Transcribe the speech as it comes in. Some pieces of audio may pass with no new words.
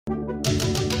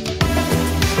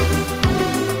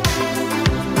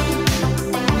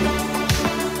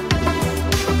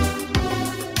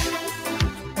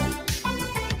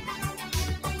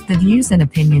The views and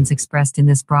opinions expressed in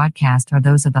this broadcast are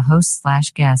those of the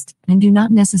host/guest and do not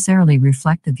necessarily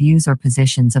reflect the views or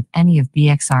positions of any of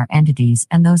BXR entities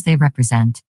and those they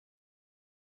represent.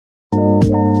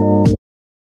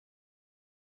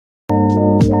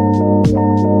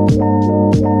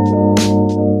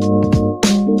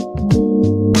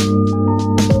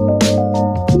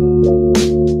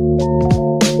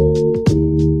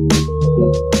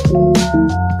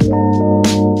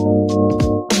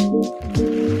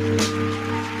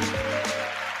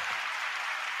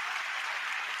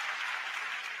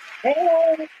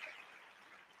 Hey,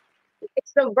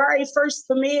 it's the very first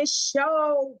premiere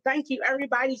show. Thank you,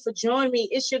 everybody, for joining me.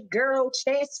 It's your girl,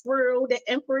 Chess World, the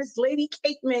Empress Lady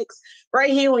Cake Mix, right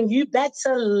here on You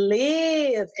Better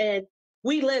Live. And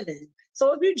we living.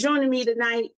 So if you're joining me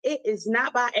tonight, it is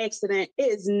not by accident.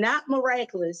 It is not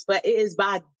miraculous, but it is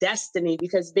by destiny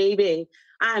because, baby,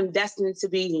 I am destined to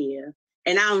be here.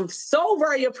 And I'm so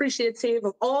very appreciative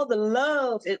of all the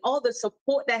love and all the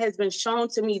support that has been shown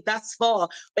to me thus far.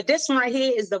 But this one right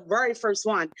here is the very first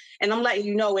one. And I'm letting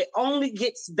you know it only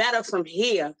gets better from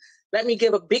here. Let me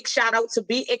give a big shout out to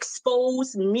Be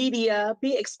Exposed Media,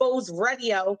 Be Exposed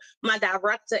Radio, my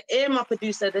director and my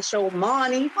producer of the show,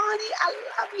 Monty. Monty, I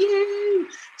love you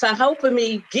for helping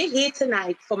me get here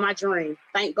tonight for my dream.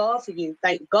 Thank God for you.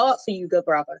 Thank God for you, good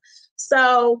brother.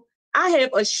 So I have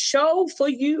a show for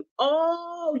you.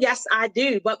 Oh, yes, I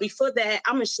do. But before that,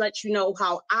 I'm going to let you know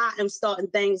how I am starting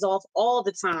things off all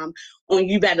the time on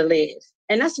You Better Live.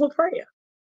 And that's with prayer.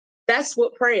 That's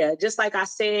what prayer. Just like I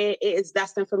said, it is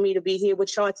destined for me to be here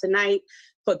with y'all tonight.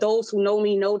 For those who know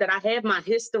me know that I have my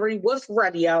history with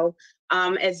radio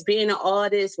as being an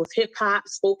artist with hip hop,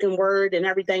 spoken word, and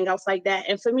everything else like that.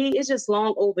 And for me, it's just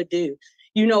long overdue.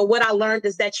 You know, what I learned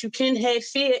is that you can have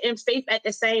fear and faith at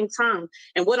the same time.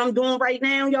 And what I'm doing right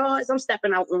now, y'all, is I'm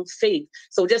stepping out on faith.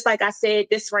 So just like I said,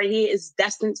 this right here is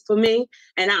destined for me.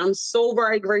 And I'm so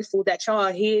very grateful that y'all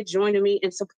are here joining me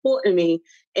and supporting me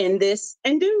in this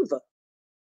endeavor.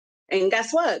 And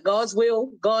guess what? God's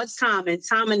will, God's timing.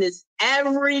 Timing is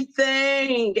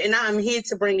everything. And I'm here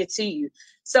to bring it to you.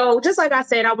 So just like I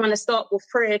said, I want to start with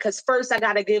prayer because first I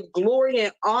got to give glory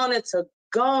and honor to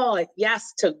God.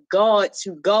 Yes, to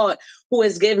God, who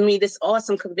has given me this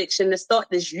awesome conviction to start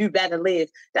this You Better Live.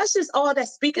 That's just all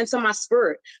that's speaking to my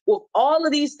spirit. With all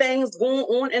of these things going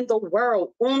on in the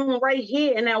world, going on right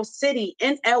here in our city,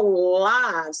 in our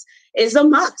lives, is a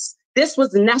must. This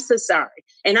was necessary.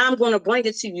 And I'm going to bring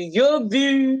it to you. Your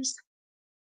views,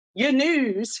 your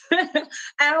news,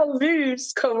 our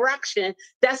views, correction.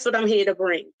 That's what I'm here to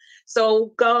bring.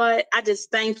 So, God, I just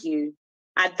thank you.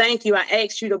 I thank you. I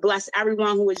ask you to bless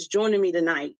everyone who is joining me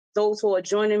tonight. Those who are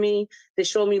joining me to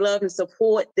show me love and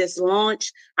support this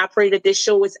launch. I pray that this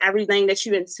show is everything that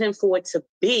you intend for it to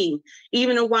be.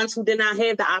 Even the ones who did not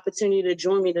have the opportunity to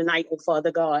join me tonight, oh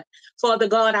Father God. Father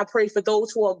God, I pray for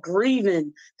those who are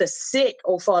grieving, the sick,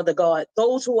 oh Father God.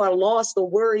 Those who are lost or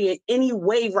worried in any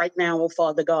way right now, oh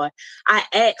Father God. I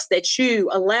ask that you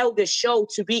allow this show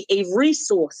to be a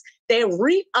resource that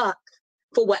re-up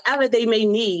for whatever they may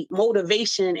need,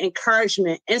 motivation,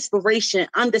 encouragement, inspiration,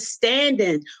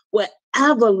 understanding,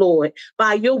 whatever, Lord,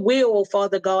 by your will, oh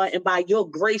Father God, and by your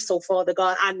grace, oh Father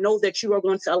God, I know that you are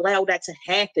going to allow that to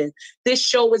happen. This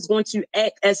show is going to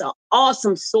act as an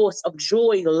awesome source of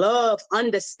joy, love,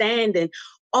 understanding,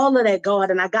 all of that,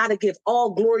 God. And I got to give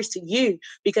all glories to you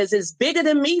because it's bigger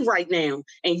than me right now.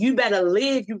 And you better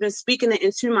live. You've been speaking it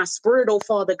into my spirit, oh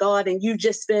Father God. And you've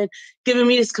just been giving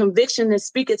me this conviction to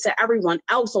speak it to everyone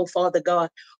else, oh Father God.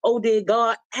 Oh dear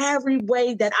God, every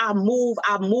way that I move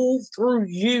through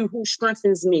you who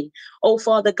strengthens me. Oh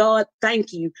Father God,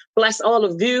 thank you. Bless all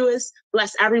the viewers.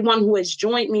 Bless everyone who has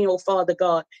joined me, oh Father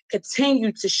God.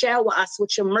 Continue to shower us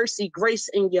with your mercy, grace,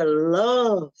 and your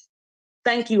love.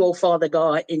 Thank you, oh Father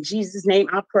God. In Jesus' name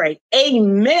I pray.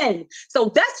 Amen.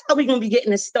 So that's how we're going to be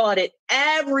getting it started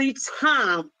every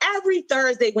time, every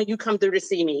Thursday when you come through to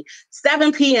see me.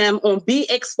 7 p.m. on Be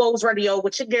Exposed Radio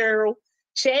with your girl,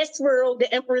 Chess World,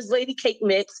 the Empress Lady Cake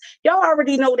Mix. Y'all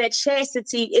already know that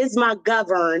chastity is my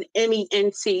govern,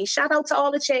 M-E-N-T. Shout out to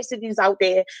all the chastities out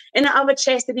there and the other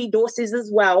chastity Dorses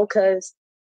as well, because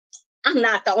I'm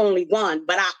not the only one,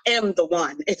 but I am the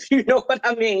one, if you know what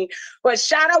I mean. But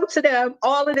shout out to them,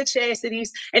 all of the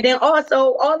chastities. And then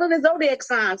also all of the zodiac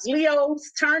signs.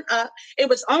 Leo's turn up. It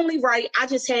was only right. I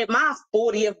just had my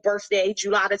 40th birthday,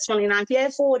 July the 29th. Yeah,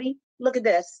 40. Look at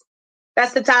this.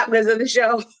 That's the topic of the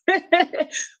show.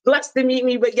 Blessed to meet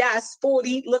me, but yes,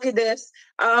 40. Look at this.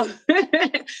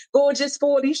 Gorgeous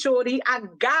 40, shorty. I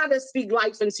gotta speak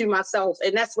life into myself.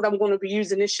 And that's what I'm going to be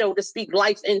using this show to speak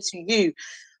life into you.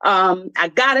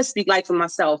 I gotta speak life for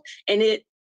myself. And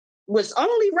was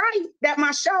only right that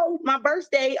my show, my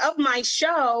birthday of my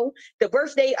show, the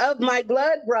birthday of my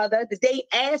blood brother, the day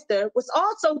after, was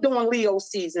also during Leo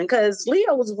season, because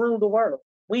Leos rule the world.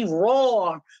 We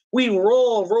roar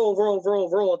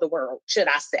the world, should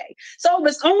I say. So it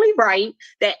was only right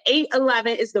that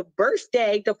 8/11 is the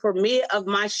birthday, the premiere of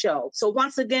my show. So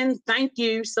once again, thank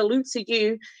you, salute to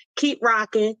you. Keep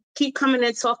rocking, keep coming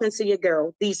and talking to your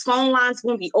girl. These phone lines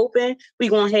will be open. We're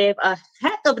going to have a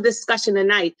heck of a discussion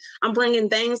tonight. I'm bringing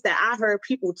things that I heard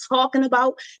people talking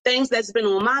about, things that's been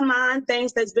on my mind,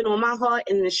 things that's been on my heart,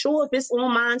 and sure, if it's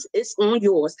on mine, it's on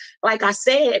yours. Like I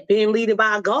said, being led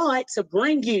by God to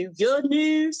bring you your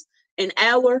news and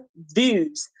our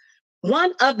views.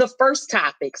 One of the first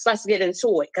topics, let's get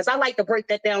into it, because I like to break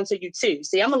that down to you too.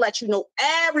 See, I'm going to let you know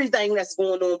everything that's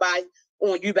going on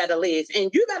on You Better Live.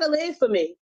 And you better live for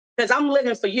me, because I'm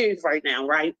living for you right now,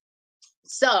 right?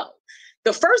 So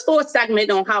the first thought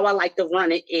segment on how I like to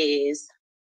run it is,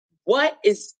 what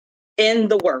is in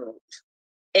the world?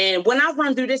 And when I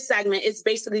run through this segment, it's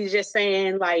basically just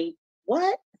saying, like,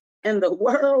 what in the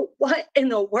world? What in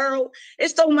the world?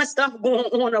 There's so much stuff going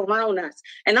on around us.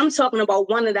 And I'm talking about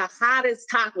one of the hottest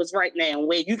topics right now,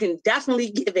 where you can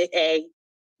definitely give it a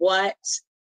what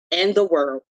in the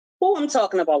world. Who I'm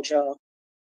talking about, y'all?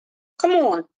 Come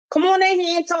on in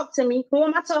here and talk to me. Who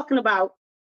am I talking about?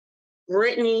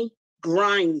 Brittney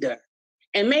Griner.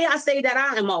 And may I say that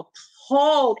I am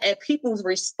appalled at people's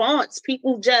response.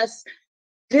 People just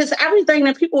everything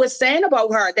that people are saying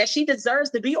about her, that she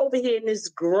deserves to be over here in this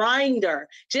grinder,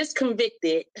 just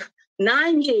convicted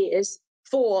 9 years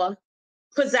for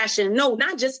possession. No,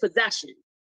 not just possession.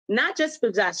 Not just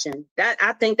possession. That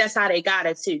I think that's how they got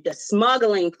it too. The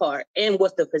smuggling part and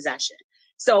with the possession.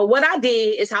 So what I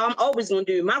did is how I'm always going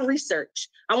to do my research.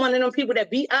 I'm one of them people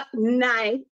that be up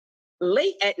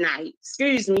late at night,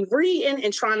 reading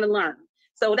and trying to learn.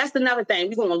 So that's another thing.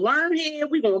 We're going to learn here,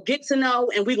 we're going to get to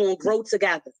know, and we're going to grow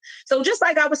together. So just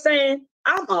like I was saying,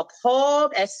 I'm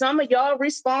appalled at some of y'all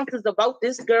responses about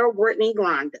this girl, Brittney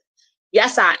Griner.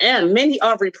 Yes, I am. Many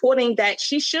are reporting that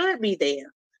she should be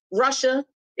there. Russia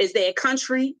is their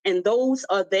country, and those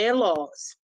are their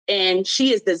laws. And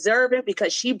she is deserving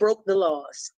because she broke the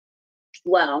laws.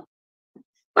 Well,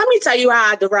 let me tell you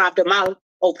how I derived of my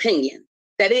opinion.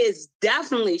 That is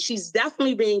she's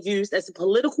definitely being used as a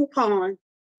political pawn,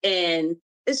 and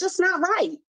it's just not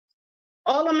right.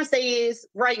 All I'm going to say is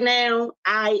right now,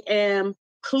 I am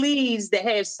pleased to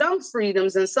have some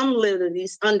freedoms and some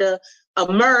liberties under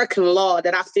American law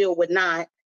that I feel would not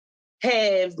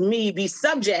have me be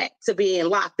subject to being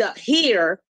locked up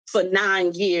here for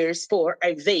 9 years for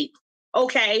a vape.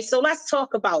 Okay, so let's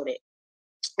talk about it.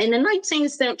 In the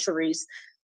 19th centuries,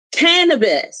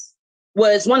 cannabis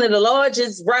was one of the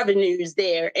largest revenues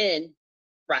there in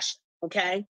Russia,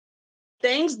 okay?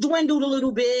 Things dwindled a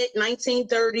little bit,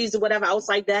 1930s or whatever else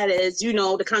like that, as,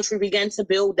 the country began to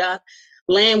build up.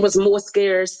 Land was more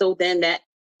scarce, so then that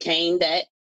came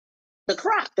the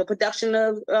crop, the production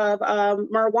of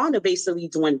marijuana basically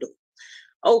dwindled.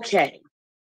 Okay,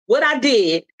 what I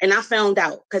did, and I found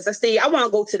out, because I want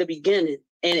to go to the beginning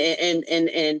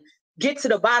and get to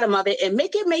the bottom of it and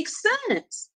make it make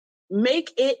sense.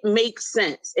 Make it make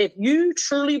sense. If you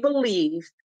truly believe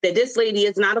that this lady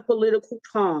is not a political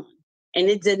pawn, and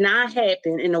it did not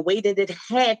happen in the way that it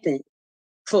happened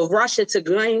for Russia to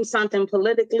gain something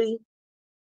politically,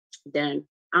 then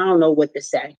I don't know what to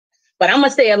say. But I'm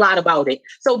going to say a lot about it.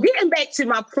 So getting back to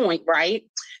my point, right?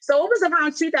 So it was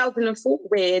around 2004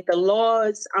 where the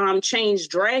laws changed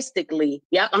drastically.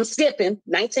 Yep, I'm skipping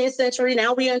 19th century.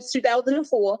 Now we're in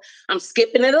 2004. I'm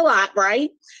skipping it a lot, right?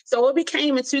 So it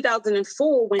became in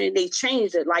 2004 when they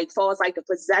changed it, like far as like the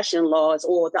possession laws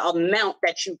or the amount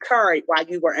that you carried while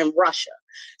you were in Russia.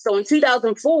 So in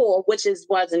 2004, which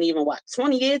wasn't even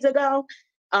 20 years ago,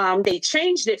 they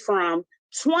changed it from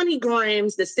 20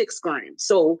 grams to 6 grams.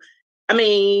 So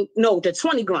to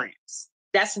 20 grams.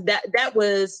 That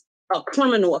was a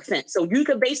criminal offense. So you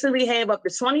could basically have up to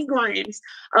 20 grams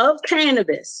of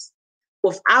cannabis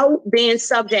without being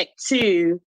subject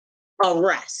to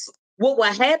arrest. What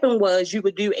would happen was you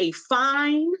would do a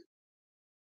fine,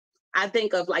 I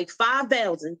think of like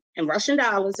 5,000 in Russian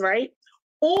dollars, right?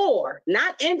 Or,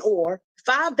 not in or,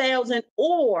 5,000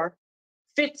 or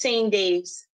 15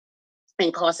 days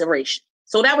incarceration.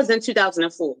 So that was in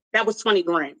 2004. That was 20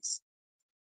 grams.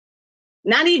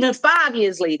 Not even 5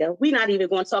 years later, we're not even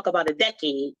going to talk about a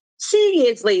decade. 2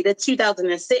 years later,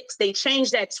 2006, they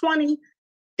changed that 20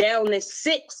 down to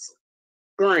 6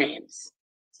 grams.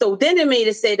 So then it made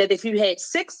it say that if you had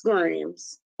 6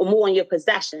 grams or more in your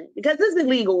possession, because this is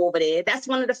illegal over there. That's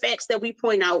one of the facts that we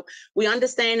point out. We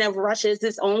understand that Russia is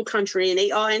its own country and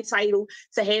they are entitled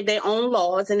to have their own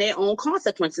laws and their own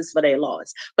consequences for their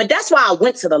laws. But that's why I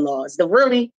went to the laws, to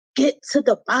really get to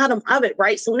the bottom of it,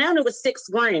 right? So now there was 6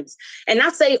 grams. And I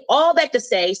say all that to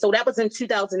say, so that was in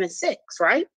 2006,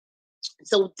 right?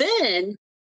 So then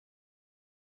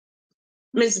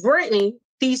Miss Brittany,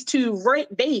 these 2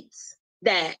 vapes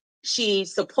that she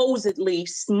supposedly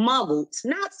smuggled,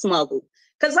 not smuggled,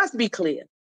 because let's be clear,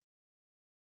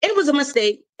 it was a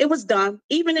mistake. It was done.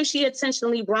 Even if she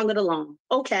intentionally brung it along,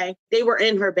 okay, they were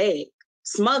in her bag.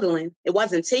 Smuggling, it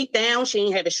wasn't take down. She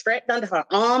didn't have it strapped under her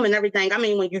arm and everything. I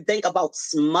mean, when you think about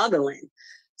smuggling.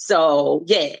 So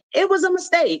yeah, it was a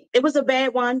mistake. It was a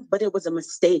bad one, but it was a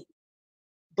mistake.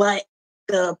 But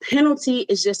the penalty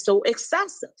is just so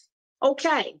excessive.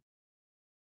 Okay.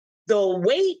 The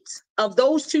weight of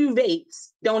those 2 vapes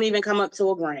don't even come up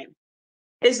to a gram.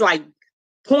 It's like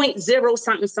 0.0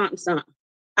 something, something, something.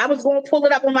 I was going to pull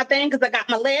it up on my thing because I got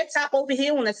my laptop over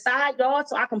here on the side, y'all,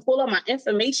 so I can pull up my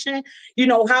information, you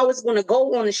know, how it's going to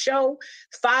go on the show,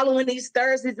 following these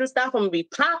Thursdays and stuff. I'm going to be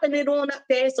popping it on up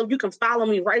there so you can follow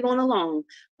me right on along.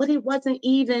 But it wasn't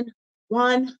even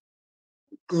 1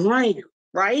 gram,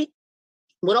 right?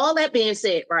 With all that being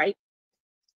said, right?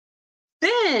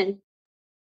 Then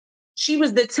she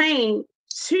was detained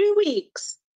 2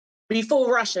 weeks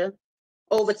before Russia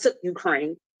overtook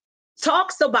Ukraine.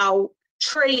 Talks about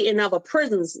trading of a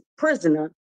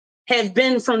prisoner have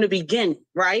been from the beginning,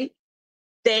 right?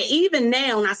 That even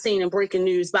now, and I seen in breaking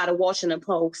news by the Washington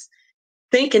Post,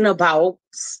 thinking about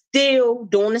still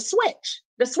doing the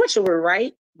switcheroo,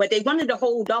 right? But they wanted to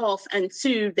hold off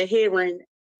until the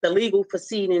legal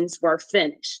proceedings were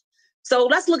finished. So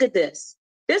let's look at this.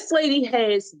 This lady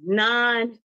has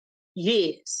 9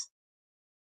 years.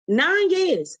 9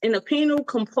 years in the penal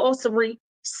compulsory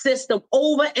system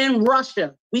over in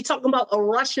Russia. We talking about a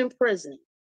Russian prison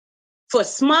for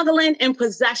smuggling and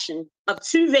possession of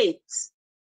 2 vapes.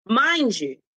 Mind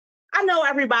you, I know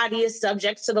everybody is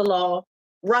subject to the law.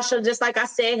 Russia, just like I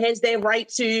said, has their right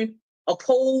to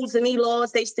oppose any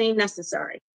laws they seem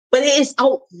necessary. But it is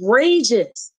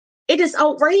outrageous. It is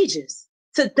outrageous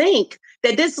to think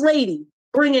that this lady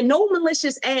bringing no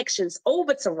malicious actions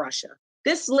over to Russia,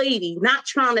 this lady not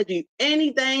trying to do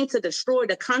anything to destroy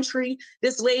the country,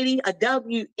 this lady, a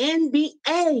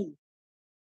WNBA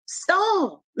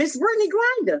star, Miss Brittany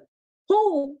Griner,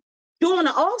 who during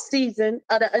the off season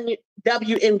of the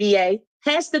WNBA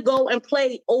has to go and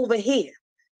play over here.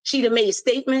 She done made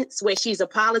statements where she's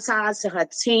apologized to her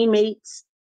teammates.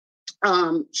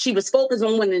 She was focused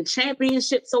on winning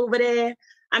championships over there.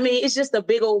 I mean, it's just a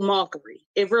big old mockery.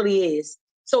 It really is.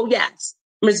 So yes,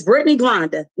 Miss Brittany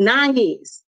Griner, 9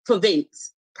 years for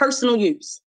vapes, personal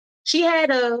use. She had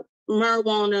a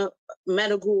marijuana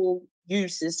medical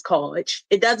uses card.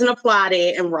 It doesn't apply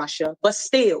there in Russia, but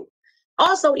still.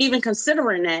 Also, even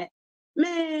considering that,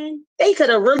 man, they could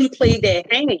have really played their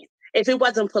hand if it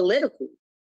wasn't political.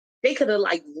 They could have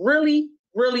like really,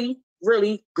 really,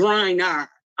 really grind her.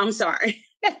 I'm sorry.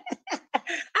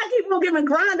 I keep on giving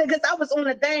grinder because I was on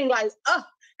the thing like,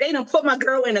 they done put my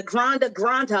girl in a grinder,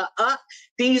 grind her up.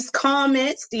 These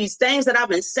comments, these things that I've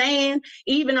been saying,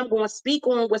 even I'm going to speak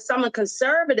on what some of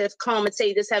conservative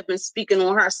commentators have been speaking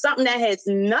on her, something that has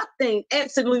nothing,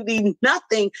 absolutely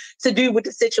nothing to do with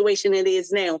the situation it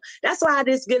is now. That's why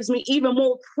this gives me even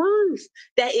more proof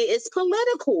that it is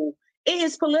political. It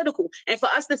is political. And for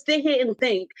us to sit here and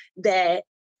think that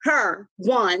her,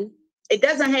 one, it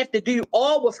doesn't have to do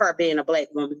all with her being a Black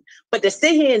woman, but to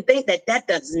sit here and think that that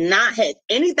does not have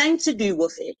anything to do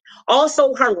with it.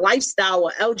 Also, her lifestyle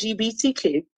of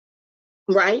LGBTQ,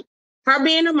 right? Her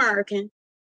being American.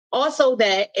 Also,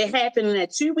 that it happened in a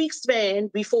 2-week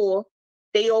span before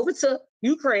they overtook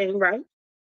Ukraine, right?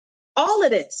 All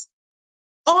of this,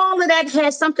 all of that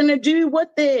has something to do with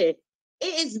it.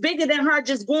 It is bigger than her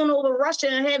just going over Russia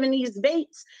and having these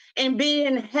vapes and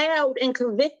being held and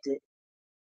convicted.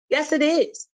 Yes, it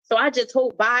is. So I just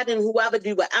hope Biden, whoever,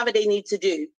 do whatever they need to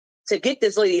do to get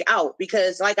this lady out.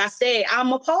 Because like I said,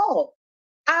 I'm appalled.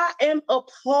 I am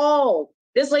appalled.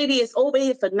 This lady is over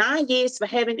here for 9 years for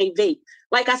having a vape.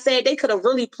 Like I said, they could have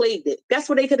really played it. That's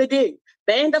what they could have done.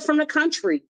 Banned her from the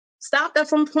country. Stopped her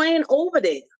from playing over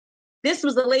there. This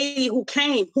was a lady who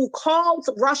came, who called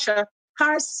Russia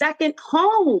her second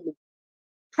home.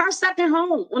 Her second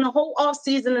home on the whole off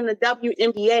season in the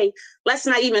WNBA. Let's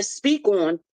not even speak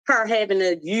on her having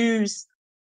to use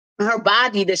her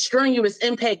body, the strenuous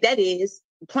impact that is,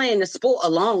 playing the sport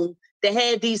alone, to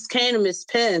have these cannabis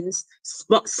pens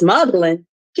smuggling.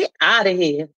 Get out of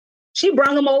here. She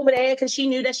brought them over there because she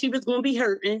knew that she was going to be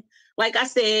hurting. Like I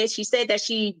said, she said that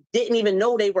she didn't even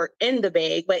know they were in the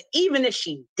bag. But even if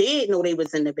she did know they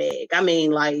was in the bag, I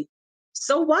mean, like,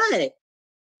 so what?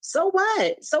 So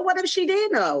what? So what if she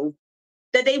did know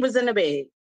that they was in the bag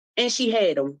and she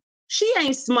had them? She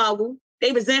ain't smuggled.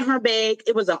 They was in her bag.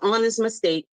 It was an honest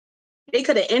mistake. They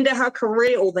could have ended her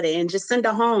career over there and just sent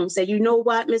her home. Say, you know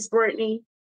what, Miss Brittany?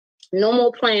 No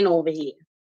more playing over here.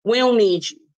 We don't need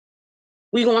you.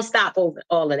 We're going to stop over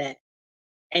all of that.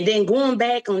 And then going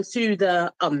back onto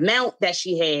the amount that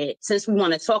she had, since we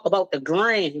want to talk about the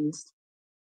grams,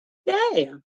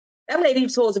 yeah, that lady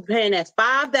was supposed to be paying that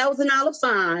 $5,000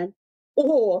 fine,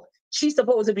 or she's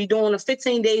supposed to be doing a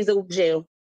 15 days of jail.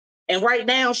 And right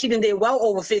now, she done did well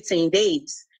over 15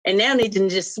 days. And now they done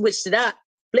just switched it up.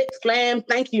 Flip, flam,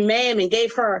 thank you, ma'am, and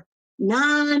gave her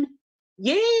 9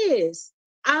 years.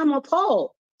 I'm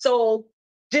appalled. So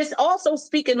just also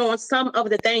speaking on some of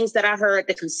the things that I heard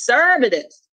the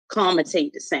conservatives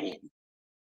commentators saying.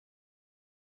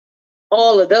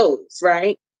 All of those,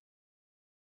 right?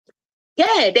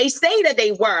 Yeah, they say that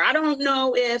they were. I don't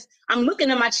know if I'm looking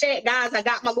at my chat, guys. I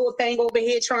got my little thing over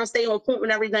here trying to stay on point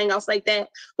and everything else like that.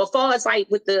 But far as like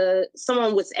with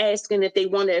someone was asking if they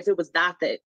wondered if it was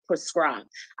doctor prescribed.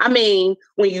 I mean,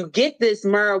 when you get this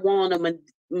marijuana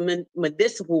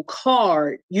medicinal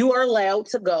card, you are allowed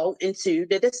to go into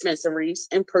the dispensaries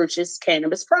and purchase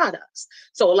cannabis products.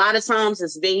 So a lot of times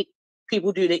it's vape.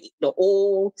 People do the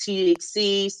oil,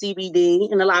 THC,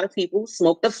 CBD, and a lot of people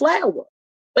smoke the flower.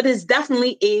 But it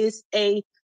definitely is a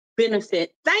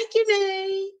benefit. Thank you,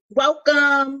 Nay.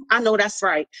 Welcome. I know that's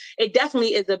right. It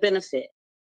definitely is a benefit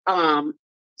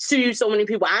to so many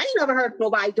people. I ain't never heard of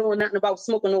nobody doing nothing about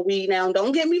smoking no weed now.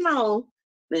 Don't get me wrong.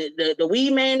 The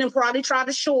weed man then probably tried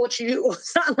to short you or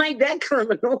something like that,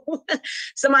 criminal.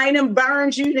 Somebody then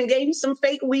burned you and gave you some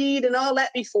fake weed and all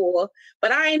that before.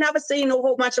 But I ain't never seen no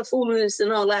whole bunch of foolishness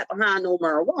and all that behind no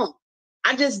marijuana.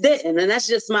 I just didn't, and that's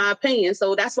just my opinion.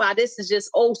 So that's why this is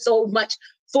just so much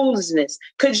foolishness.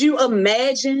 Could you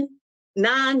imagine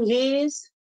 9 years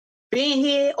being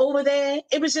here over there?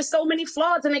 It was just so many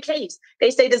flaws in the case. They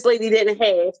say this lady didn't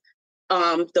have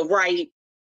the right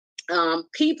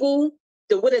people,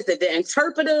 the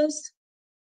interpreters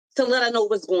to let her know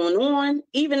what's going on.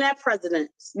 Even that president,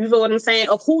 you know what I'm saying,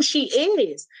 of who she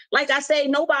is. Like I say,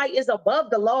 nobody is above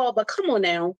the law, but come on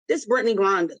now, this Brittany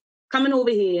Griner coming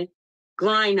over here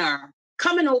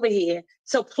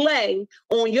to play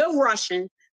on your Russian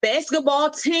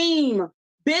basketball team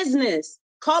business,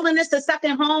 calling this the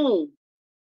second home.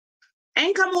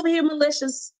 Ain't come over here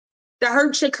malicious to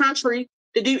hurt your country,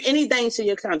 to do anything to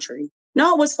your country.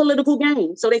 No, it was political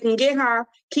gain. So they can get her,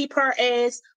 keep her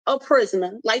as a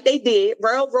prisoner, like they did,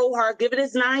 railroad her, give it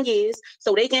as 9 years,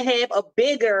 so they can have a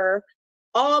bigger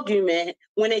argument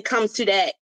when it comes to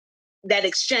that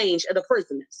exchange of the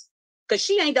prisoners. Because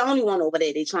she ain't the only one over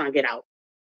there they trying to get out.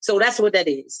 So that's what that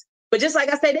is. But just like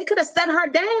I said, they could have set her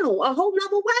down a whole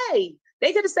nother way.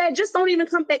 They could have said, just don't even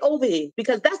come back over here,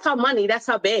 because that's her money, that's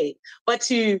her bag. But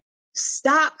to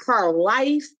stop her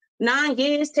life, 9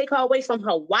 years, take her away from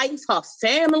her wife, her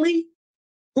family,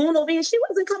 going over here, she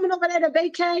wasn't coming over there to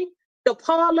vacay, to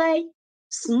parlay,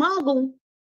 smuggle.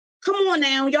 Come on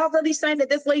now, y'all really saying that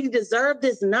this lady deserved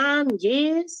this 9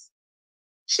 years?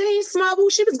 She ain't smuggle.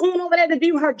 She was going over there to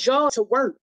do her job, to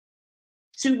work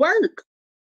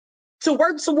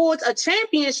towards a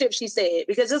championship, she said.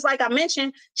 Because just like I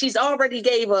mentioned, she's already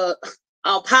gave a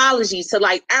apology to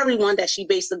like everyone that she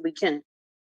basically can.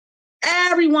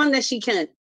 Everyone that she can.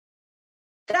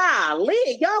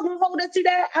 Golly, y'all gonna hold her to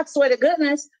that? I swear to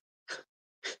goodness.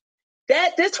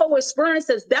 This whole experience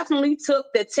has definitely took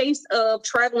the taste of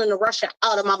traveling to Russia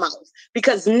out of my mouth.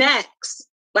 Because next,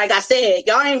 like I said,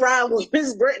 y'all ain't riding with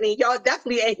Miss Brittany. Y'all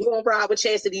definitely ain't gonna ride with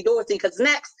Chastity Dorsey, because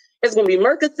next it's gonna be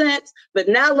Mercosent,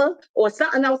 vanilla, or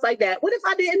something else like that. What if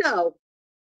I didn't know?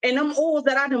 And them oils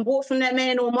that I done bought from that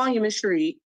man on Monument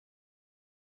Street.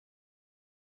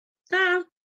 Huh?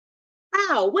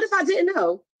 How? What if I didn't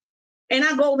know? And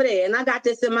I go over there and I got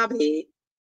this in my bed.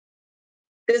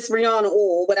 This Rihanna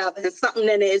oil, without something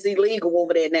that is illegal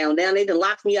over there now. Now they done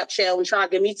locked me up, child, and try to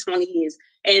give me 20 years.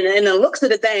 And the looks of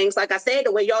the things, like I said,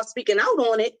 the way y'all speaking out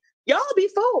on it, y'all be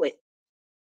for it.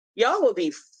 Y'all will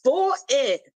be for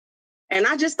it. And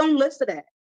I just don't live for that.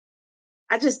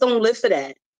 I just don't live for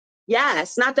that. Yeah,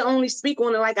 it's not to only speak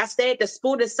on it. Like I said, the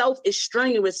sport itself is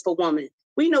strenuous for women.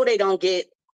 We know they don't get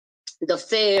the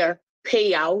fair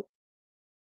payout.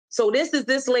 So this is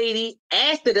this lady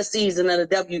after the season of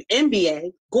the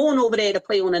WNBA going over there to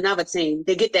play on another team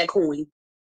to get that coin.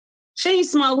 She ain't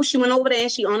smuggled. She went over there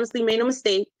and she honestly made a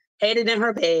mistake, had it in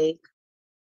her bag.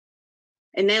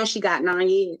 And now she got 9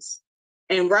 years.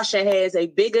 And Russia has a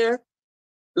bigger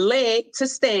leg to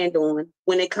stand on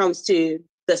when it comes to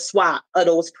the swap of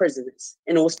those prisoners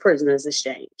and those prisoners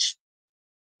exchange.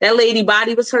 That lady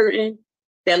body was hurting.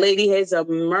 That lady has a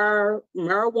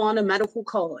marijuana medical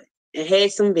card and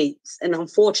had some vapes. And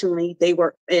unfortunately, they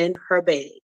were in her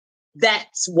bag.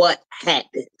 That's what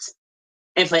happened.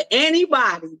 And for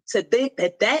anybody to think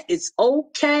that that is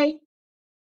okay,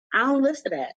 I don't live for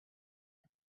that.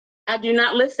 I do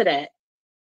not live for that.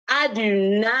 I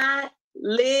do not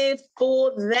live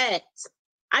for that.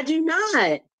 I do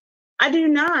not. I do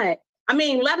not. I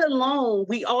mean, let alone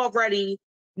we already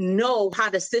know how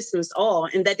the systems are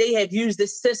and that they have used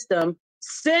this system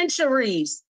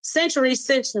centuries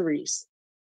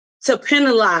to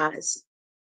penalize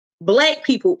Black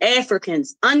people,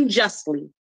 Africans, unjustly.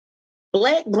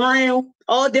 Black, brown,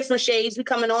 all different shades. We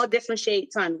come in all different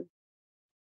shades, honey.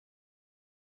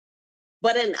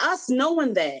 But in us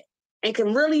knowing that and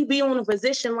can really be on a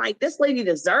position like this lady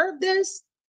deserved this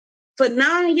for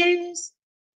 9 years,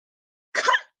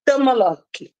 cut the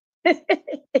malarkey.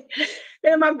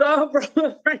 And my girlfriend,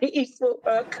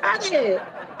 cut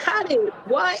it.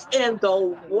 What in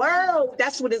the world?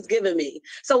 That's what it's giving me.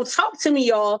 So talk to me,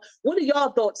 y'all. What are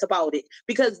y'all thoughts about it?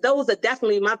 Because those are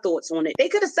definitely my thoughts on it. They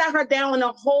could have sat her down in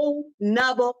a whole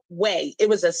nother way. It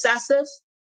was excessive,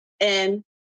 and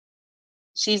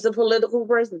she's a political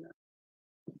prisoner.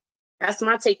 That's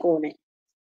my take on it.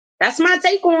 That's my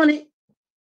take on it.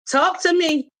 Talk to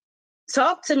me.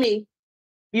 Talk to me.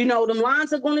 You know, the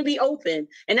lines are going to be open.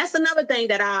 And that's another thing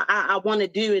that I want to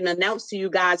do and announce to you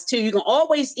guys, too. You can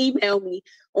always email me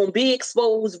on Be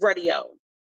Exposed Radio.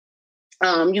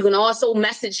 You can also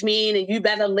message me and You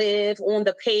Better Live on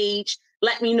the page.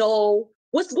 Let me know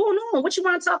what's going on, what you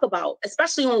want to talk about,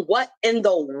 especially on what in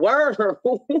the world.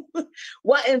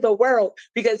 What in the world?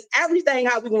 Because everything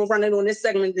how we're going to run it on this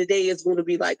segment today is going to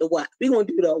be like the what. We're going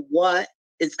to do the what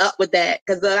is up with that.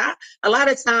 Because a lot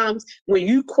of times when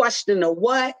you question the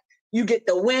what, you get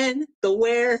the when, the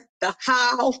where, the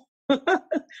how,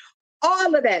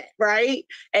 all of that, right?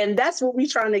 And that's what we're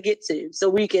trying to get to so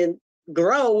we can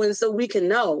grow and so we can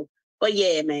know. But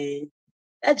yeah, man,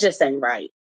 that just ain't right.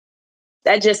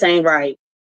 That just ain't right.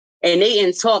 And they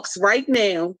in talks right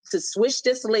now to switch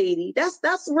this lady.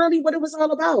 That's really what it was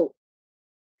all about.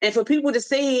 And for people to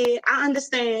say, I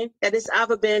understand that it's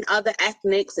ever been other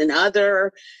ethnics and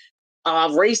other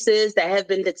races that have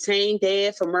been detained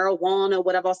there for marijuana or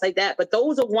whatever else like that. But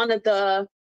those are one of the,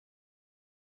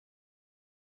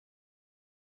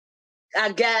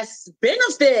 I guess,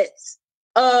 benefits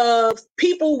of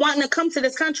people wanting to come to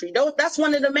this country. That's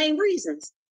one of the main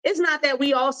reasons. It's not that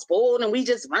we all spoiled and we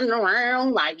just running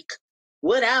around like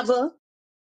whatever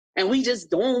and we just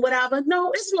doing whatever.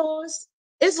 No, it's laws.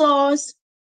 It's laws.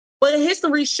 But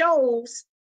history shows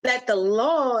that the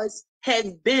laws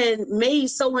have been made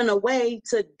so in a way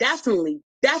to definitely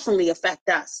affect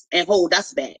us and hold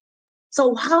us back.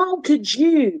 So how could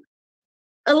you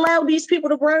allow these people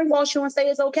to brainwash you and say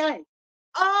it's okay?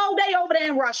 Oh, they over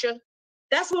there in Russia.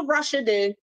 That's what Russia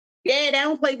did. Yeah, they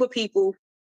don't play with people.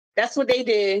 That's what they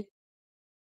did.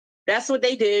 That's what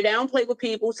they did. They don't play with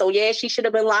people. So yeah, she should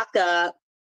have been locked up.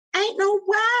 Ain't no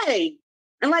way.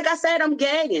 And like I said, I'm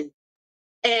gagging.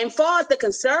 And far as the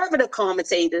conservative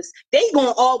commentators, they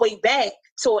going all the way back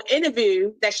to an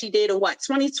interview that she did in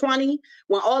 2020,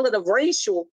 when all of the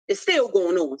racial is still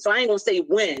going on. So I ain't gonna say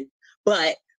when,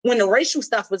 but when the racial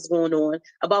stuff was going on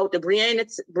about the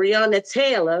Breonna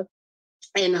Taylor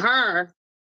and her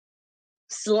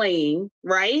slaying,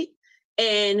 right?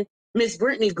 And Miss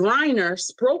Brittany Griner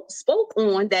spoke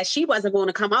on that she wasn't going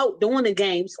to come out during the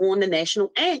games on the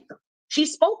national anthem. She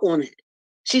spoke on it.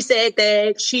 She said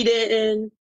that she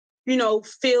didn't,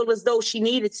 feel as though she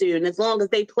needed to. And as long as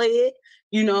they play it,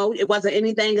 it wasn't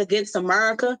anything against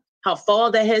America. Her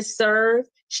father has served.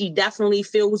 She definitely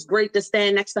feels great to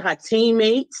stand next to her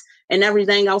teammates and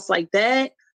everything else like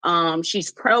that.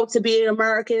 She's proud to be an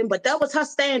American, but that was her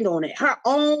stand on it, her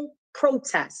own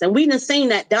protest. And we done seen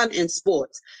that done in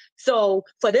sports. So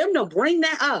for them to bring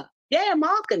that up, yeah,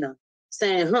 mocking her,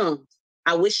 saying,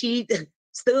 I wish she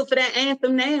stood for that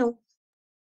anthem now.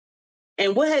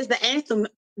 And what has the anthem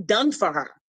done for her?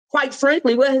 Quite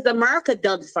frankly, what has America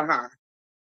done for her?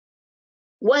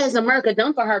 What has America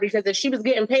done for her? Because if she was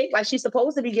getting paid like she's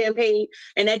supposed to be getting paid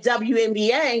in that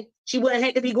WNBA, she wouldn't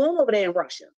have to be going over there in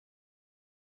Russia.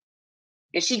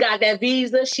 And she got that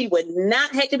visa, she would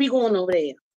not have to be going over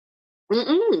there.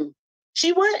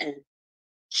 She wouldn't.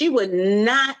 She would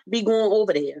not be going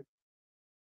over there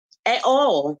at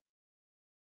all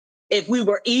if we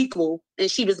were equal and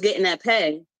she was getting that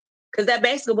pay. Because that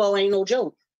basketball ain't no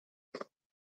joke.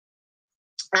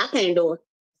 I can't do it.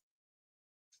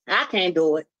 I can't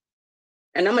do it.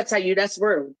 And I'm going to tell you that's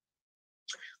real.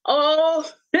 Oh,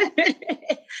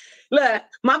 look,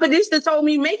 my producer told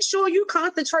me, make sure you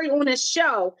concentrate on this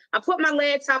show. I put my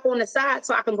laptop on the side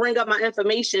so I can bring up my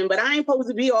information, but I ain't supposed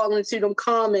to be all into them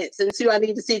comments until I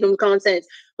need to see them contents.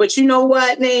 But you know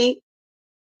what, Nate?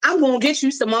 I'm going to get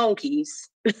you some monkeys.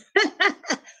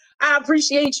 I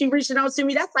appreciate you reaching out to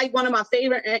me. That's like one of my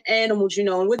favorite animals, you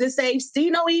know. And what it say? See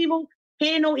no evil,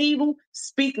 hear no evil,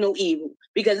 speak no evil.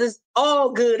 Because it's all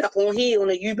good up on here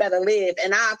and you better live.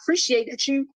 And I appreciate that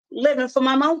you living for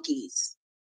my monkeys.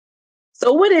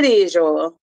 So what it is,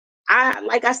 y'all,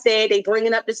 like I said, they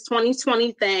bringing up this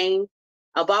 2020 thing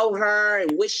about her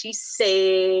and what she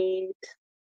said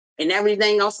and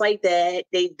everything else like that.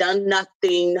 They've done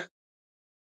nothing.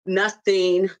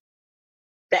 Nothing.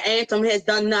 The anthem has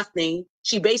done nothing.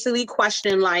 She basically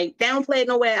questioned, like, they don't play it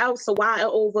nowhere else, so why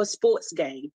over a sports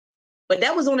game? But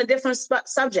that was on a different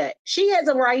subject. She has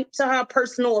a right to her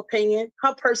personal opinion,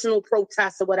 her personal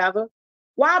protest or whatever.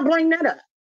 Why bring that up?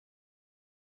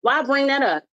 Why bring that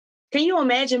up? Can you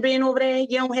imagine being over there?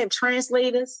 You don't have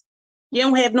translators. You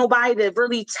don't have nobody to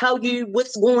really tell you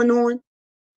what's going on.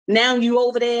 Now you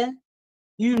over there.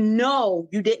 You know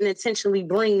you didn't intentionally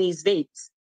bring these vapes.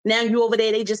 Now you over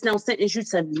there, they just now sentence you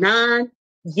to 9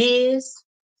 years.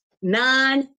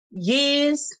 9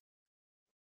 years.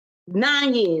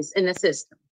 9 years in the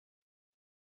system.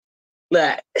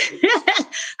 Look,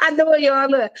 I know y'all.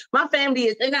 Look, my family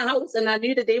is in the house, and I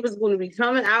knew that they was going to be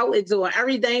coming out and doing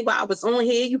everything. But I was on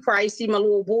here. You probably see my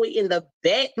little boy in the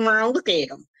background. Look at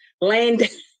him, laying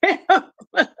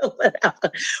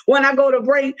when I go to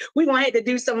break, we're going to have to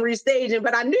do some restaging.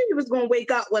 But I knew he was going to wake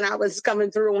up when I was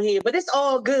coming through on here. But it's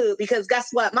all good because guess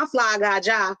what? My fly guy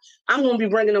job, I'm going to be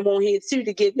bringing them on here too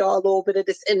to give y'all a little bit of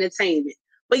this entertainment.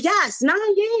 But yes, 9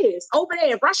 years over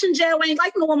there. Russian jail ain't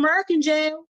like no American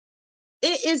jail.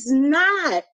 It is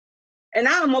not. And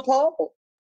I'm appalled.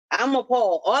 I'm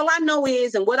appalled. All I know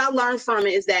is, and what I learned from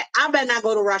it is that I better not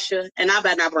go to Russia and I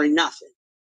better not bring nothing.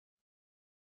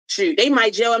 Shoot, they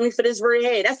might jail me for this very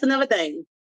head. That's another thing.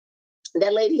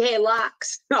 That lady had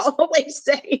locks. I always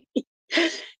say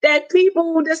that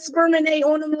people discriminate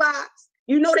on them locks.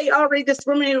 You know they already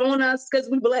discriminate on us because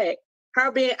we Black.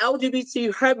 Her being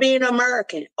LGBT, her being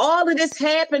American. All of this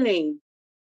happening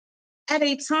at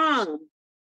a time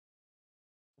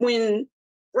when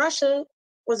Russia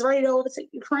was ready to overtake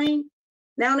Ukraine.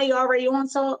 Now they already on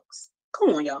talks. Come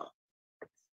on, y'all.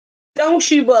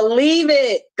 Don't you believe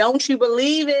it? Don't you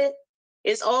believe it?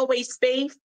 It's always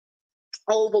faith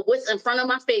over what's in front of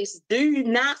my face. Do you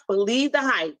not believe the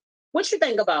hype? What you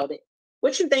think about it?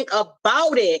 What you think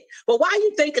about it? But why are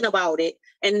you thinking about it?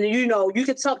 And you know, you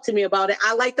can talk to me about it.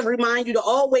 I like to remind you to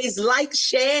always like,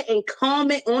 share, and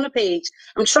comment on the page.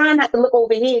 I'm trying not to look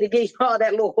over here to get y'all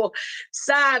that little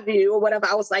side view or whatever.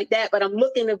 I was like that, but I'm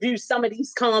looking to view some of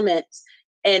these comments.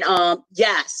 And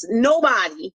yes,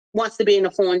 nobody wants to be in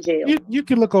a foreign jail. You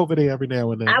can look over there every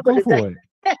now and then. Go for it.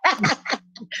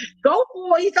 Go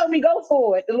for it. He told me go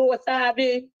for it. The Lord side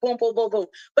view. Boom, boom, boom, boom.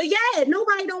 But yeah,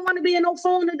 nobody don't want to be in no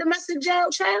foreign domestic jail,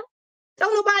 child.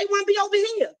 Don't nobody want to be over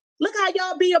here. Look how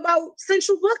y'all be about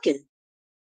central booking.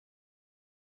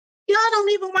 Y'all don't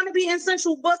even want to be in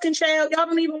central booking, child. Y'all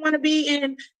don't even want to be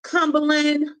in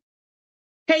Cumberland,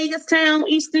 Hagerstown,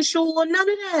 Eastern Shore, none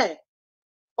of that.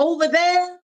 Over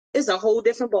there is a whole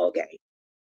different ballgame.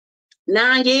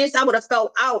 9 years, I would have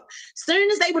felt out. Soon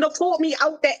as they would have pulled me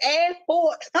out the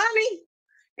airport, honey,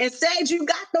 and said, you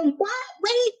got them what?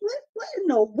 Wait, what in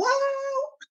the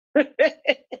world?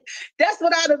 That's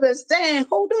what I'd have been saying.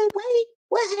 Hold on, wait,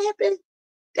 what happened?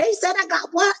 They said I got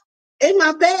what in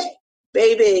my bag?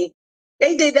 Baby,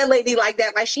 they did that lady like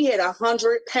that, like she had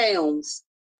 100 pounds.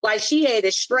 Like she had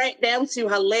it strapped down to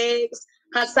her legs,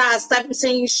 her size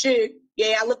 17 shoe.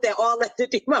 Yeah, I looked at all that to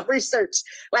do my research.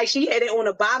 Like she had it on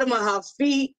the bottom of her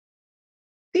feet.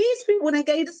 These people that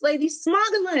gave this lady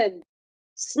smuggling.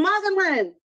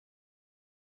 Smuggling.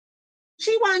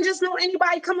 She wasn't just know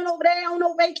anybody coming over there on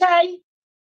no vacay.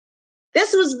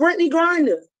 This was Brittany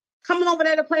Griner coming over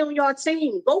there to play on your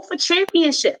team. Go for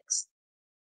championships.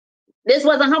 This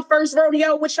wasn't her first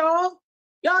rodeo with y'all.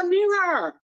 Y'all knew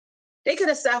her. They could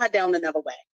have sat her down another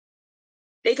way.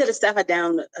 They could have sat her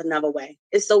down another way.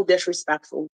 It's so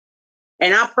disrespectful.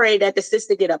 And I pray that the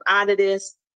sister get up out of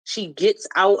this. She gets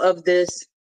out of this.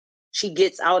 She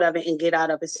gets out of it and get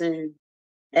out of it soon.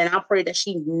 And I pray that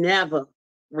she never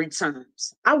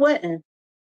returns. I wouldn't.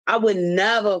 I would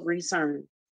never return.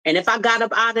 And if I got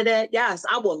up out of that, yes,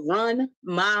 I would run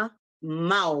my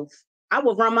mouth. I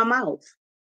would run my mouth.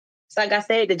 It's like I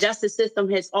said, the justice system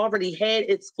has already had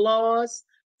its flaws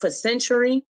for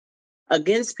centuries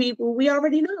against people. We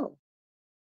already know.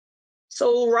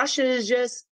 So Russia is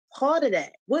just part of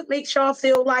that. What makes y'all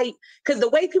feel like, because the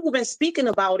way people been speaking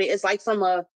about it is like from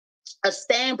a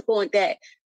standpoint that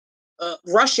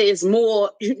Russia is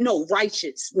more,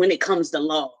 righteous when it comes to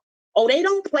law. Oh, they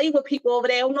don't play with people over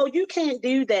there. Oh no, you can't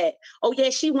do that. Oh yeah,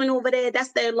 she went over there.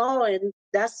 That's their law, and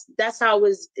that's how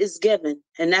it's given,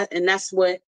 and that's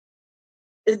what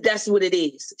it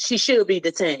is. She should be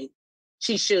detained.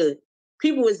 She should.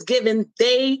 People is given.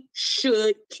 They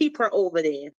should keep her over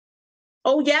there.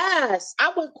 Oh yes,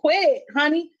 I would quit,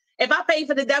 honey. If I paid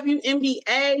for the WNBA,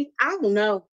 I don't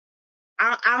know.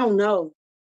 I don't know.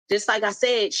 Just like I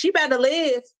said, she better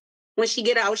live when she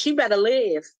get out. She better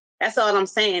live. That's all I'm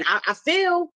saying. I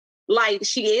feel like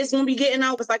she is going to be getting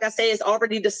out. Because like I said, it's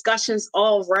already discussions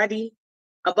already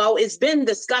about, it's been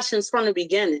discussions from the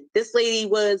beginning. This lady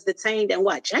was detained in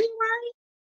what,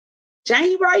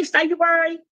 January,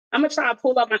 February? I'm going to try to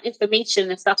pull up my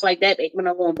information and stuff like that.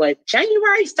 But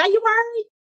January, February?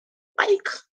 Like,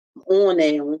 come on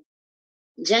now.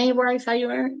 January,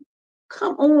 February?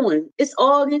 Come on. It's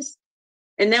August.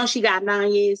 And now she got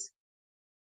 9 years.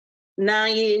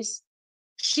 9 years.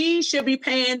 She should be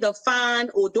paying the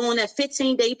fine or doing that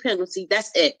 15-day penalty.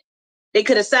 That's it. They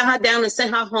could have sat her down and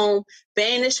sent her home,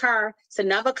 banished her to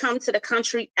never come to the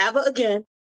country ever again.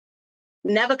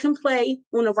 Never can play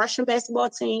on a Russian basketball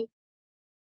team.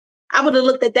 I would have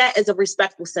looked at that as a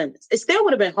respectful sentence. It still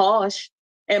would have been harsh,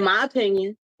 in my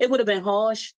opinion. It would have been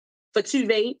harsh for 2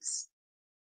 vapes.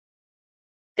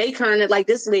 They kind of like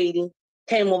this lady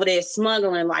came over there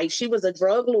smuggling like she was a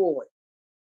drug lord.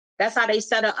 That's how they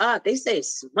set her up. They say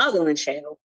smuggling,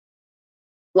 child.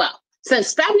 Well,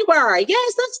 since February,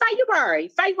 yes, since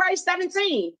February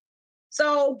 17th.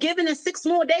 So given it 6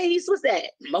 more days, what's that?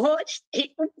 March,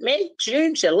 April, May,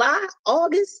 June, July,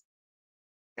 August.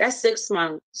 That's 6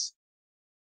 months.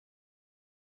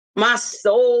 My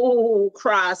soul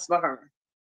cries for her.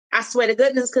 I swear to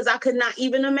goodness, because I could not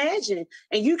even imagine.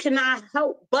 And you cannot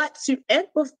help but to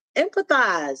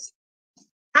empathize.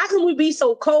 How can we be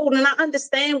so cold? And I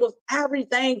understand with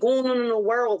everything going on in the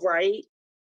world, right?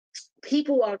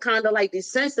 People are kind of like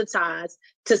desensitized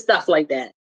to stuff like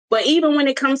that. But even when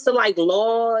it comes to like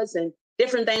laws and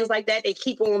different things like that, they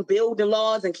keep on building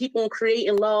laws and keep on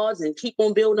creating laws and keep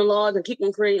on building laws and keep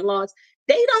on creating laws.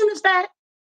 They don't affect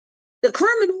the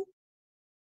criminal.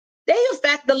 They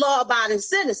affect the law-abiding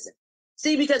citizen.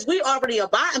 See, because we already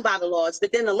abiding by the laws,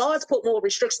 but then the laws put more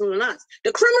restrictions on us.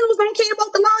 The criminals don't care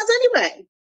about the laws anyway.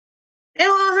 In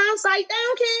all hindsight, they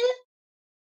don't care.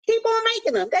 Keep on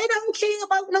making them. They don't care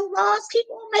about no laws. Keep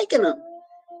on making them.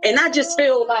 And I just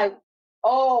feel like,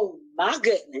 oh my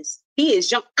goodness, he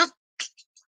is young.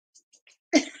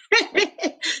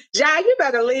 John, you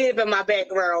better live in my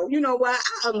background. You know what?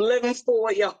 I am living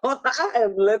for y'all. I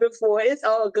am living for it. It's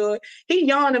all good. He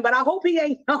yawning, but I hope he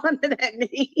ain't yawning at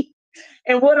me.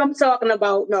 And what I'm talking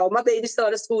about, no, my baby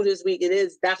started school this week. It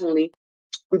is definitely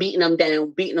beating them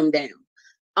down.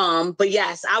 But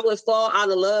yes, I would fall out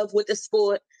of love with the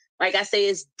sport. Like I say,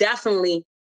 it's definitely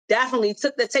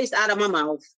took the taste out of my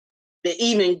mouth to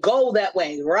even go that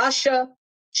way. Russia,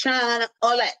 China,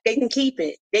 all that, they can keep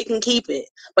it.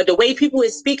 But the way people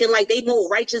is speaking like they more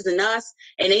righteous than us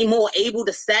and they more able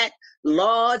to set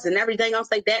laws and everything else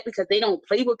like that because they don't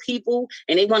play with people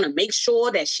and they want to make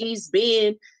sure that she's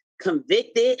being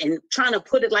convicted and trying to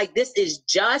put it like this is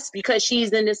just because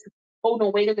she's in this. Hold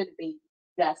on, wait a minute, baby.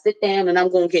 You gotta sit down and I'm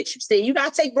gonna get you. See, you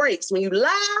gotta take breaks when you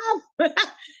laugh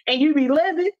and you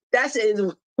relive it. That's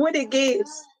what it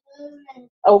gives.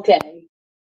 Okay.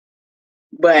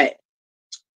 But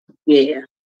yeah,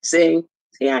 see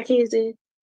how kids is.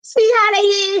 See how they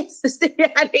is. See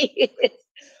how they is.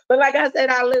 But like I said,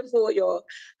 I live for it, y'all.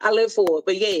 I live for it.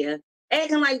 But yeah,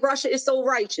 acting like Russia is so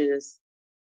righteous.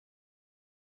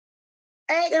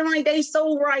 Acting like they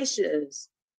so righteous.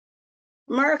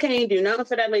 America ain't do nothing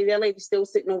for that lady. That lady's still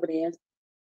sitting over there.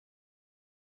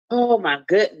 Oh my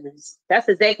goodness. That's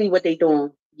exactly what they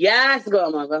doing. Yes,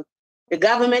 grandmother. The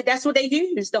government, that's what they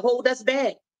use to hold us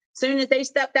back. Soon as they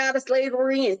stepped out of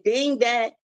slavery and deemed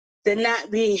that to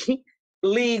not be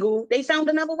legal, they found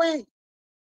another way.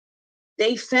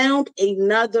 They found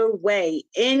another way.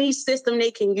 Any system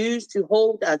they can use to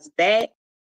hold us back,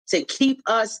 to keep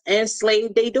us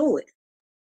enslaved, they do it.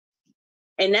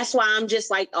 And that's why I'm just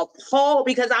like appalled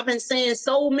because I've been seeing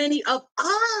so many of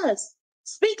us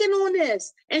speaking on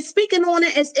this and speaking on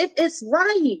it as if it's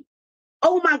right.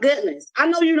 Oh my goodness. I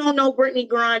know you don't know Brittany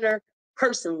Griner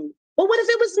personally, but what if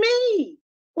it was me?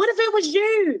 What if it was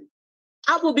you?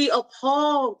 I will be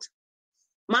appalled.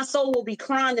 My soul will be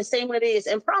crying the same way it is,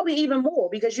 and probably even more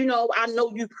because, I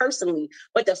know you personally.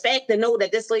 But the fact to know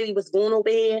that this lady was going over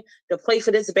here to play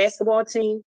for this basketball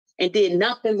team and did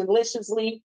nothing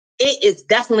maliciously, it is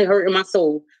definitely hurting my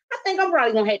soul. I think I'm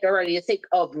probably gonna have to ready to take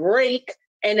a break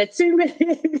and a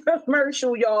 2-minute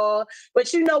commercial, y'all. But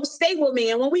stay with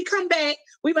me. And when we come back,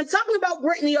 we've been talking about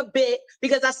Brittany a bit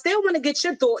because I still want to get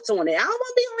your thoughts on it. I don't want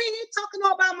to be on here talking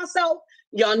all by myself.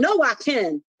 Y'all know I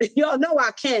can. Y'all know I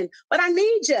can. But I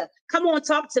need you. Come on,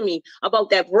 talk to me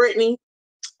about that, Brittany.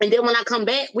 And then when I come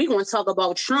back, we're going to talk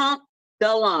about Trump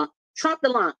DeLonge. Trump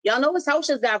DeLonge. Y'all know his house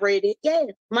just got raided. Yeah,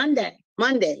 Monday.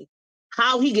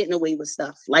 How he getting away with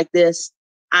stuff like this,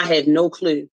 I have no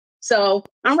clue. So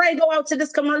I'm ready to go out to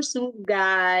this commercial,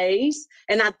 guys.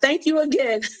 And I thank you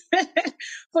again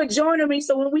for joining me.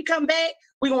 So when we come back,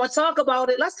 we're going to talk about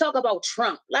it. Let's talk about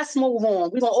Trump. Let's move on.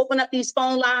 We're going to open up these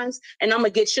phone lines, and I'm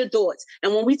going to get your thoughts.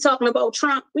 And when we're talking about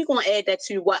Trump, we're going to add that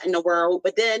to what in the world.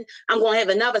 But then I'm going to have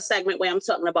another segment where I'm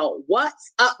talking about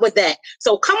what's up with that.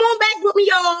 So come on back with me,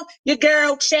 y'all. Your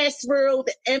girl, Chess World,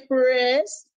 the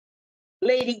Empress.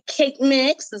 Lady Cake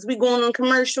Mix, as we going on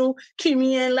commercial, keep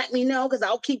me in, let me know, because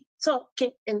I'll keep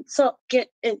talking and talking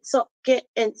and talking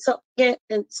and talking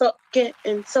and talking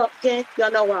and talking. Y'all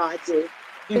know what I do.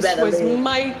 This was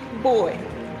my boy,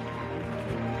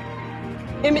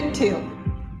 Emmett Till.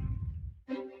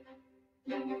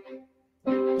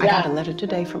 I got a letter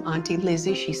today from Auntie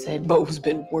Lizzie. She said Bo's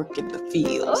been working the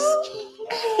fields.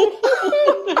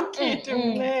 I can't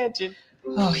imagine.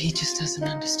 Oh, he just doesn't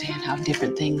understand how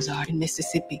different things are in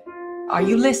Mississippi. Are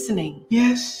you listening?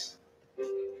 Yes.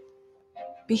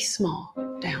 Be small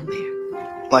down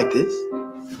there. Like this?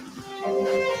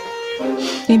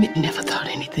 Emmett never thought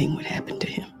anything would happen to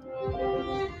him.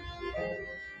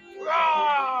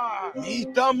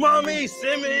 Meet the mommy,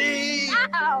 Simmy!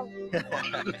 Ow!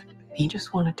 He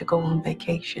just wanted to go on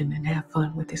vacation and have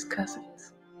fun with his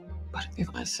cousins. But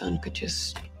if my son could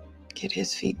just get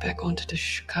his feet back onto the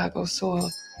Chicago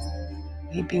soil,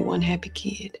 he'd be one happy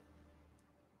kid.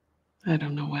 I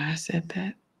don't know why I said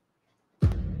that.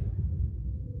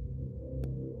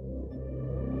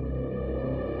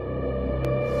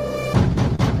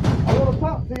 I want to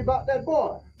talk to you about that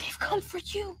boy. They've come for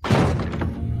you.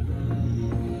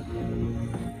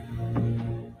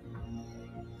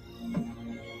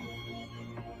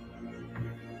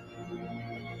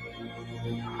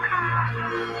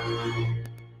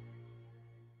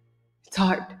 It's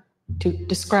hard to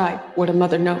describe what a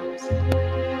mother knows.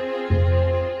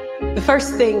 The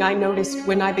first thing I noticed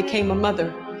when I became a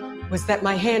mother was that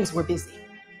my hands were busy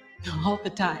all the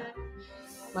time.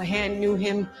 My hand knew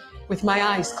him with my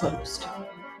eyes closed,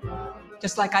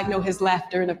 just like I know his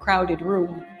laughter in a crowded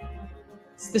room.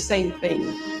 It's the same thing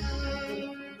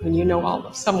when you know all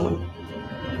of someone.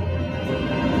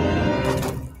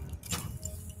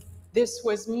 This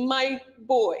was my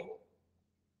boy,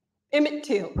 Emmett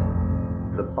Till.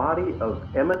 The body of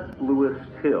Emmett Lewis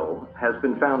Till has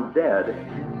been found dead.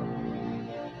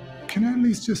 Can I at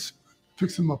least just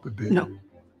fix him up a bit? No,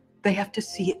 they have to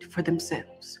see it for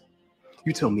themselves.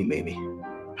 You tell me, Mamie,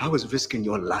 how is risking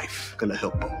your life gonna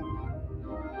help him?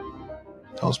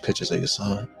 Those pictures of your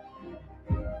son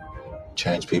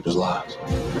change people's lives.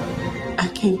 I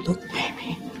can't look,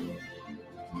 Mamie.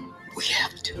 We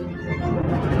have to.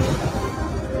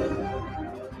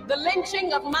 The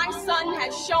lynching of my son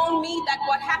has shown me that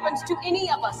what happens to any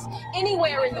of us,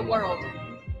 anywhere in the world,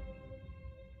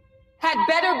 had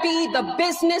better be the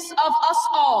business of us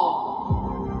all.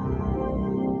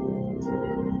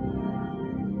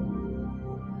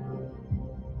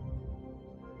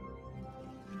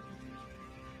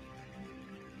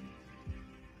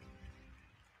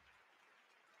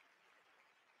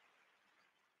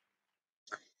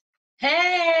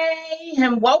 Hey,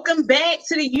 and welcome back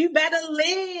to the You Better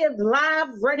Live live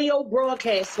radio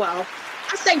broadcast. Well,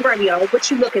 I say radio, but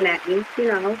you're looking at me,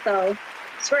 so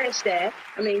scratch that.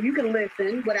 I mean, you can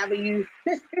listen, whatever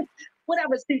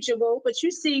suits your will, but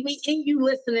you see me and you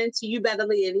listening to You Better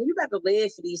Live, and you better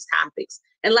live for these topics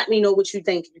and let me know what you're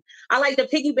thinking. I like to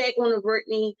piggyback on the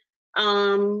Brittany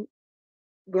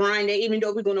grind, even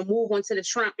though we're going to move on to the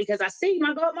Trump, because I see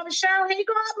my godmother Cheryl. Hey,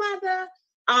 godmother.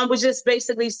 Was just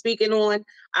basically speaking on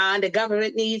the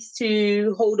government needs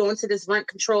to hold on to this rent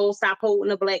control, stop holding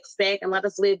the blacks back, and let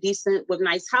us live decent with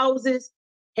nice houses,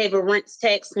 have a rent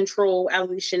tax control, and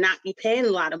we should not be paying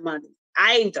a lot of money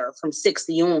either from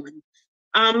 60 on.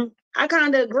 I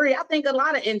kind of agree. I think a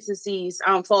lot of entities,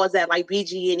 far as that, like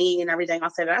BG&E and everything, I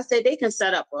said they can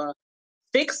set up a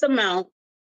fixed amount,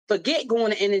 forget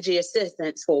going to energy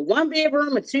assistance for 1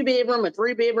 bedroom, a 2 bedroom, a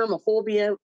 3 bedroom, a 4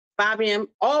 bedroom, 5 p.m.,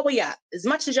 all we got, as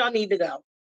much as y'all need to go.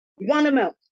 One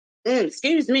amount,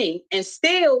 excuse me, and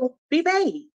still be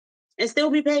paid.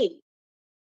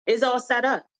 It's all set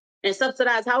up. and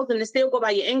subsidized housing and still go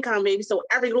by your income, baby. So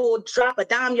every little drop of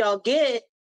dime y'all get,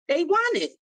 they want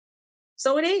it.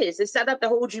 So it is. It's set up to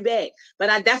hold you back. But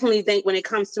I definitely think when it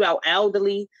comes to our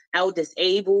elderly, our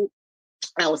disabled,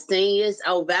 our seniors,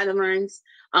 our veterans,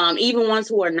 even ones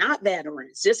who are not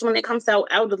veterans, just when it comes to our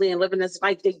elderly and living this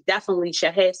life, they definitely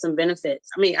should have some benefits.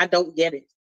 I mean, I don't get it.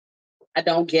 I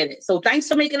don't get it. So thanks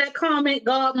for making that comment,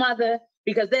 Godmother,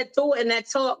 because that thought and that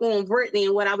talk on Brittany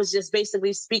and what I was just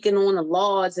basically speaking on the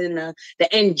laws and the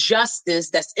injustice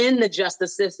that's in the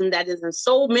justice system that is in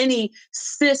so many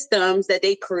systems that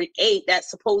they create that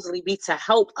supposedly be to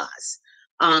help us.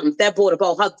 That brought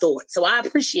about her thoughts. So I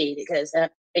appreciate it because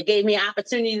it gave me an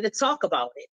opportunity to talk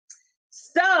about it.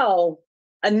 So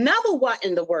another what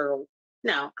in the world.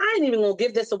 Now, I ain't even gonna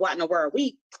give this a what in the world.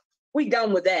 We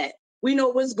done with that. We know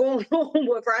what's going on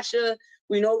with Russia.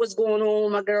 We know what's going on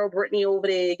with my girl Brittany over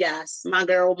there. Yes, my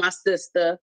girl, my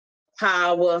sister,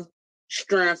 power,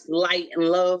 strength, light, and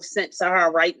love sent to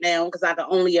her right now because I can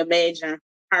only imagine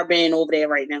her being over there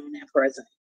right now in that prison.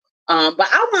 But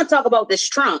I want to talk about this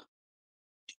Trump.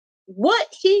 What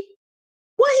he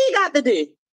got to do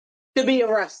to be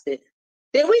arrested?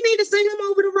 Did we need to send him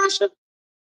over to Russia?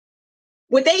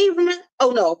 Would they even?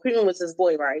 Oh no, Putin was his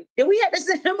boy, right? Did we have to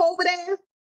send him over there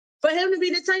for him to be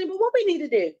detained? But what we need to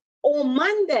do on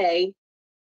Monday,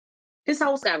 his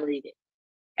house got raided,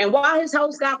 and why his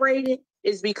house got raided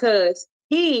is because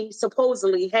he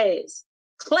supposedly has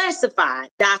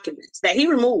classified documents that he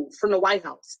removed from the White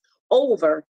House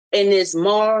over in this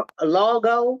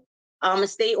Mar-a-Lago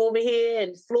estate over here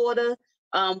in Florida.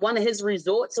 One of his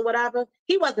resorts or whatever.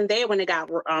 He wasn't there when it got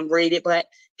raided, but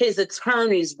his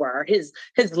attorneys were, his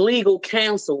legal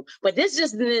counsel. But this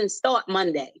just didn't start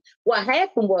Monday. What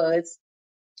happened was,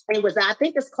 I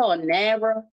think it's called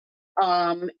NARA.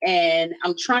 And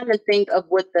I'm trying to think of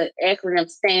what the acronym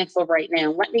stands for right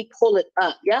now. Let me pull it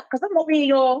up. Yeah, because I'm over here,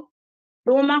 y'all,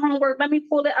 doing my homework. Let me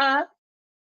pull it up.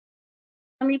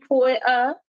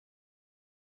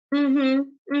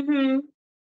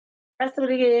 That's what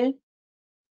it is.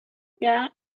 Yeah,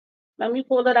 let me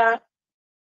pull it up.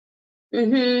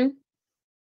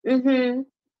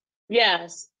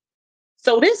 Yes.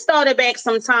 So this started back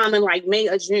sometime in like May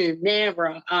or June.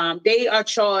 NARA, they are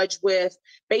charged with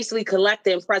basically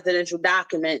collecting presidential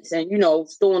documents and,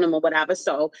 storing them or whatever.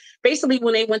 So basically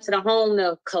when they went to the home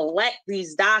to collect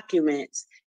these documents,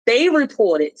 they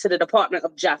reported to the Department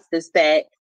of Justice that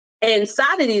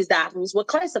inside of these documents were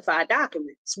classified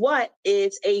documents. What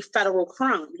is a federal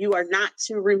crime? You are not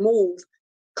to remove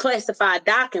classified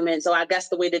documents, or I guess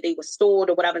the way that they were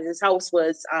stored or whatever in his house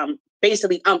was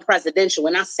basically unpresidential.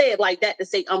 And I say it like that to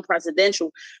say unpresidential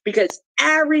because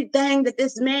everything that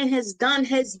this man has done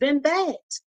has been bad.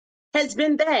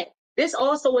 This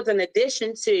also was an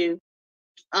addition to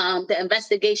the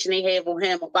investigation they have on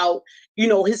him about,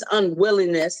 his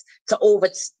unwillingness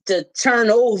to turn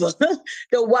over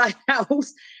the White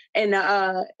House in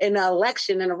a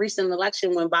recent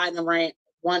election when Biden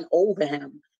won over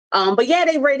him. But yeah,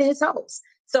 they raided his house.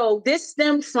 So this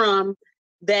stemmed from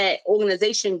that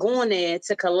organization going there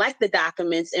to collect the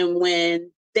documents. And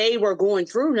when they were going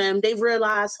through them, they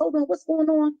realized, hold on, what's going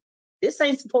on? This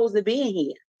ain't supposed to be in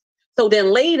here. So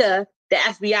then later, the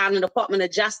FBI and the Department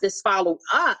of Justice followed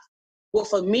up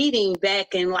with a meeting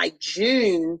back in like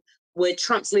June with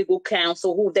Trump's legal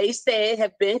counsel, who they said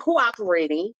have been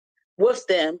cooperating with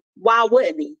them. Why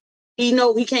wouldn't he? He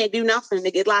know he can't do nothing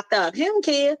to get locked up. He don't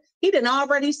care. He done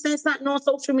already sent something on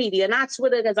social media, not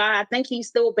Twitter, because I think he's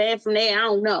still banned from there. I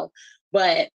don't know.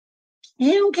 But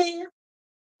he don't care.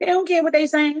 They don't care what they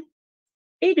saying.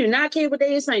 He do not care what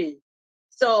they are saying.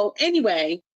 So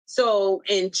anyway, so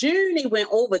in June, they went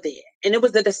over there. And it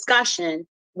was a discussion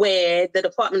where the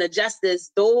Department of Justice,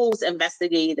 those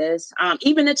investigators,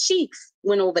 even the chief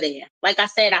went over there. Like I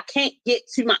said, I can't get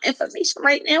to my information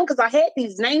right now because I had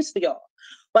these names for y'all.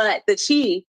 But the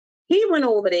chief, he went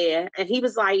over there and he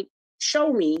was like,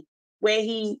 show me where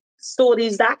he stored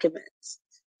these documents.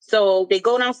 So they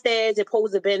go downstairs, they're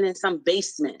supposed to have been in some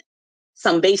basement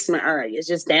areas,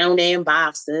 just down there in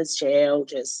boxes,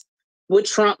 just what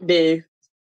Trump do.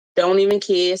 Don't even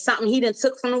care. Something he done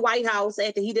took from the White House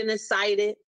after he done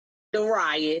incited the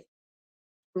riot,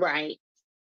 right?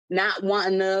 Not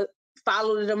wanting to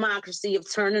follow the democracy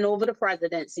of turning over the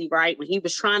presidency, right? When he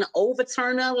was trying to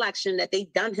overturn the election, that they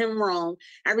done him wrong.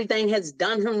 Everything has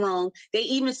done him wrong. They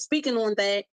even speaking on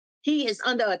that. He is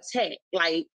under attack.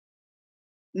 Like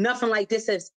nothing like this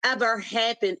has ever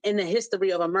happened in the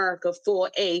history of America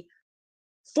for a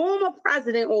former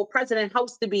president or president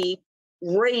house to be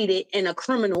raided in a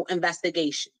criminal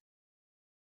investigation.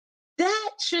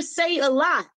 That should say a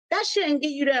lot. That shouldn't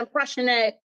give you the impression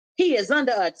that He is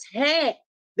under attack,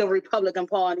 the Republican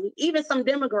Party, even some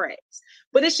Democrats.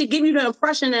 But it should give you the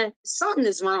impression that something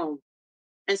is wrong.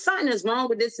 And something is wrong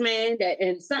with this man,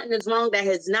 and something is wrong that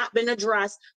has not been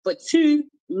addressed for too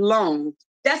long.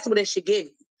 That's what it should give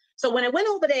you. So when it went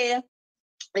over there,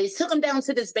 they took him down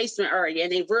to this basement area,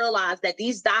 and they realized that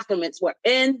these documents were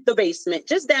in the basement,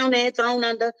 just down there, thrown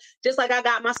under, just like I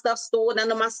got my stuff stored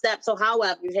under my steps, or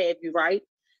however you have you, right?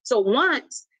 So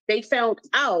once they found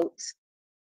out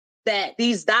that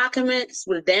these documents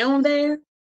were down there,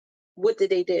 what did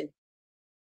they do?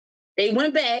 They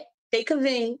went back, they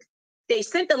convened, they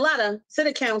sent a letter to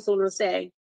the council to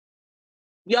say,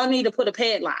 y'all need to put a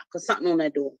padlock or something on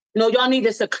that door. No, y'all need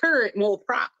to secure it more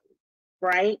properly,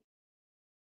 right?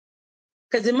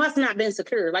 Because it must not have been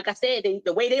secure. Like I said,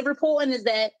 the way they're reporting is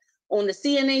that on the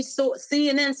CNN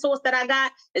source that I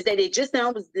got is that it just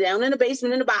now was down in the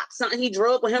basement in the box, something he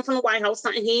drug with him from the White House,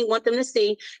 something he didn't want them to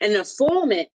see. And the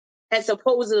informant had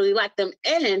supposedly let them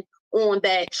in on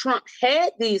that Trump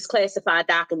had these classified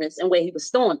documents and where he was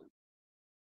storing them,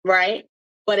 right?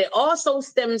 But it also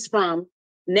stems from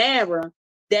NARA,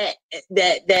 that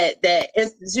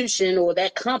institution or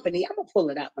that company. I'm gonna pull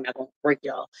it up when I'm gonna break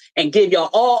y'all and give y'all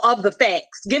all of the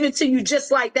facts. Give it to you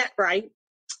just like that, right?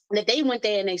 That they went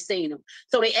there and they seen them.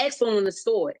 So they asked them to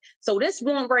store it. So this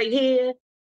one right here,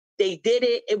 they did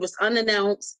it. It was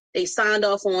unannounced. They signed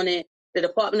off on it. The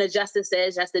Department of Justice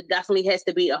says yes, it definitely has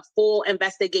to be a full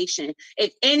investigation.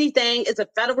 If anything, it's a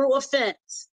federal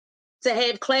offense to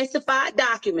have classified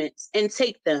documents and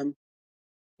take them.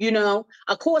 You know,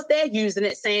 of course, they're using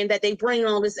it, saying that they bring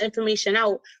all this information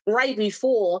out right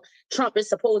before Trump is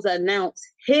supposed to announce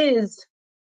his,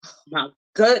 oh my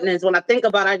goodness, when I think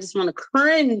about it, I just want to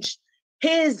cringe,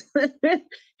 his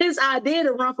idea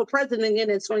to run for president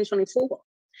again in 2024.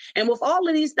 And with all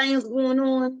of these things going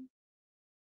on,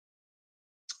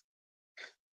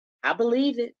 I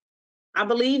believe it. I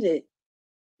believe it.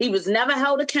 He was never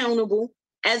held accountable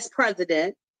as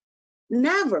president.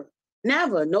 Never.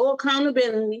 No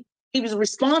accountability. He was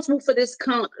responsible for this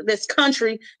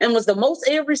country and was the most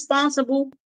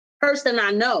irresponsible person I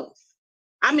know.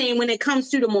 I mean, when it comes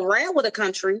to the morale of the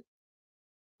country,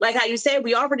 like how you said,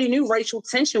 we already knew racial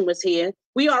tension was here.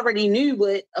 We already knew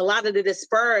what a lot of the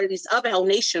disparities of our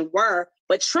nation were,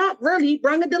 but Trump really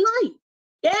brought it to light.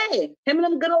 Yeah, him and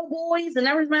them good old boys and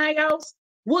everything else.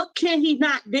 What can he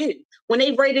not do? When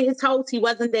they raided his house, he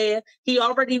wasn't there. He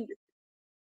already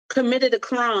committed a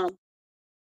crime.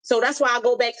 So that's why I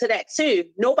go back to that too.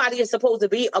 Nobody is supposed to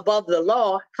be above the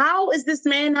law. How is this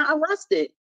man not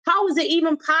arrested? How is it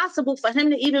even possible for him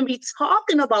to even be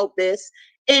talking about this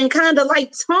and kind of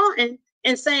like taunting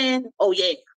and saying, oh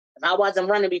yeah, if I wasn't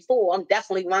running before, I'm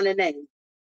definitely running now.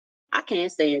 I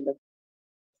can't stand him.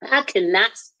 I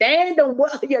cannot stand him.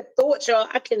 What are your thoughts, y'all?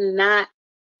 I cannot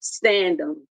stand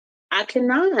him. I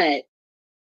cannot.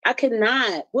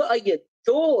 What are your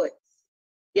thoughts?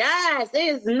 Yes, it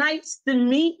is nice to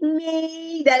meet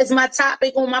me. That is my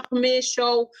topic on my premiere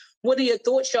show. What are your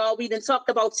thoughts, y'all? We done talked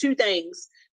about two things.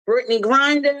 Brittany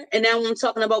Griner, and now I'm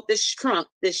talking about the chump.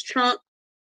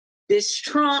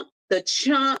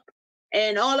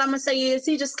 And all I'm going to say is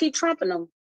he just keep trumping them.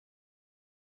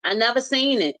 I never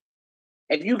seen it.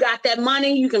 If you got that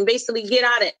money, you can basically get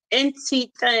out of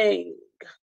anything.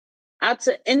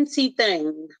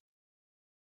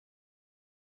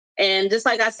 And just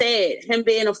like I said, him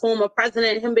being a former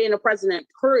president, him being a president,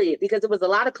 period, because there was a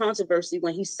lot of controversy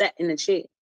when he sat in the chair,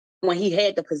 when he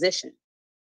had the position.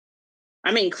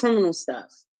 I mean, criminal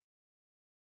stuff.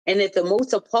 And if the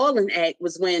most appalling act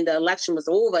was when the election was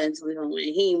over and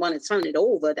he didn't want to turn it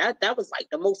over, that was like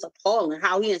the most appalling,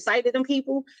 how he incited them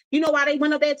people. You know why they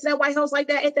went up there to that White House like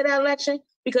that after that election?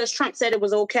 Because Trump said it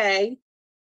was okay.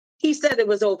 He said it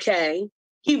was okay.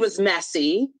 He was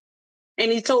messy.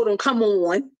 And he told them, come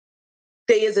on.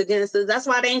 They is against us. That's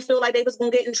why they didn't feel like they was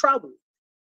going to get in trouble.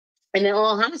 And then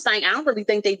on hindsight, I don't really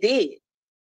think they did.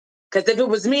 Because if it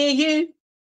was me and you,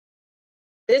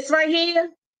 this right here,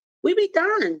 we be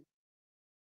done.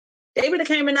 They would have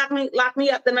came and locked me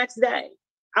up the next day.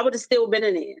 I would have still been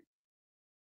in there.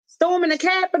 Storming the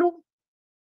Capitol.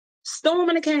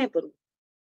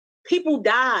 People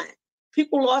died.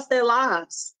 People lost their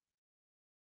lives.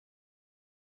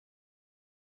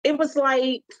 It was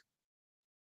like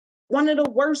one of the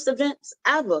worst events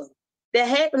ever that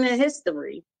happened in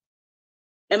history.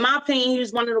 In my opinion, he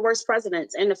was one of the worst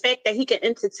presidents. And the fact that he could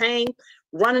entertain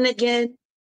running again,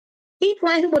 he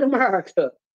playing with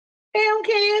America. He don't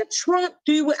care. Trump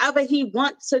do whatever he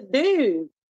wants to do.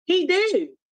 He do.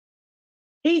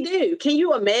 Can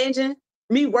you imagine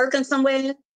me working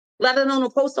somewhere let alone the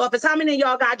post office. How many of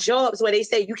y'all got jobs where they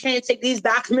say you can't take these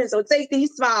documents or take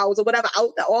these files or whatever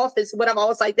out the office, whatever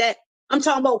else like that? I'm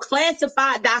talking about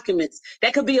classified documents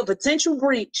that could be a potential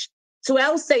breach to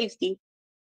our safety.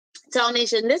 Tell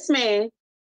Nation, this man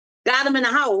got him in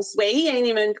a house where he ain't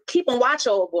even keeping watch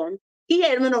over him. He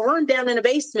had him in a room down in the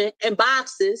basement in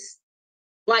boxes,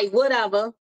 like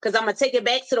whatever, because I'm going to take it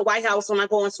back to the White House when I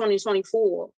go in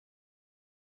 2024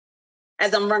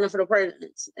 as I'm running for the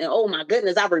presidency. And oh my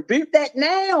goodness, I rebuke that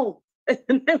now.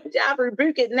 I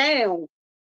rebuke it now.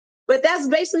 But that's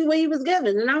basically what he was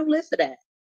given, and I don't live for that.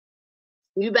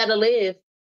 You better live.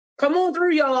 Come on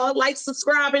through, y'all. Like,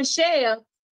 subscribe, and share.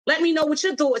 Let me know what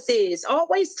your thoughts is.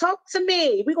 Always talk to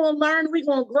me. We're going to learn, we're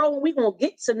going to grow, and we're going to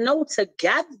get to know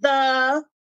together.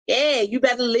 Yeah, you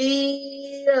better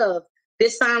live.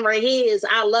 This sign right here is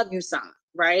I love you sign,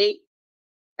 right?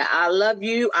 I love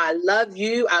you. I love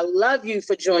you. I love you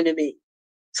for joining me,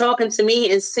 talking to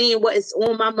me and seeing what is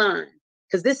on my mind.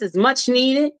 Because this is much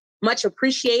needed, much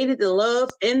appreciated, the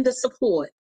love and the support.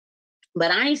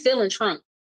 But I ain't feeling Trump.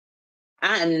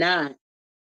 I am not.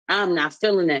 I'm not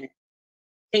feeling that.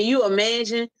 Can you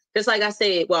imagine? Just like I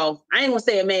said, well, I ain't gonna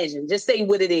say imagine, just say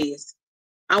what it is.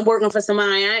 I'm working for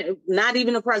somebody, not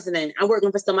even the president. I'm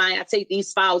working for somebody. I take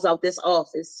these files out this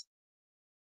office,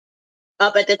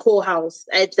 up at the courthouse,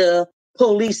 at the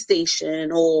police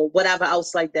station, or whatever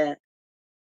else like that.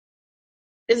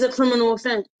 It's a criminal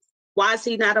offense. Why is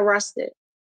he not arrested?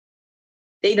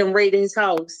 They done raided his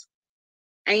house.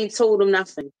 I ain't told him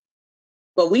nothing.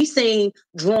 But we seen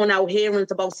drawn out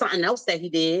hearings about something else that he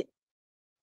did.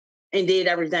 And did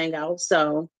everything else.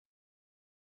 So,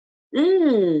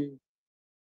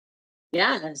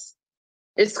 yes,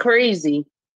 it's crazy.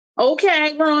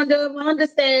 Okay, Rhonda. Rhonda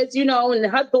says, you know, and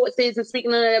her thought says, and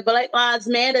speaking of that, Black Lives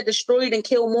Matter destroyed and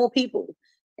killed more people.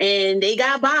 And they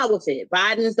got by with it.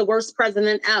 Biden's the worst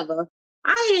president ever.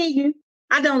 I hear you.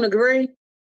 I don't agree.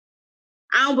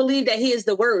 I don't believe that he is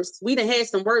the worst. We done had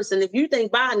some worse. And if you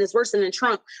think Biden is worse than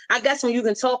Trump, I guess when you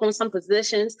can talk on some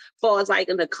positions, as far as like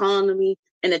an economy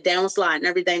and the downslide and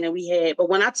everything that we had. But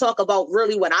when I talk about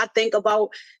really what I think about,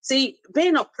 see,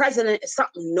 being a president is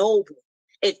something noble.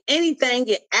 If anything,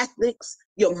 your ethics,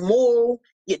 your moral,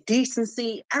 your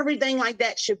decency, everything like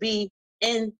that should be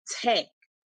intact.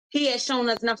 He has shown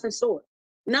us nothing sort.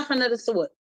 Nothing of the sort.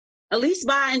 At least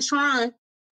Biden trying.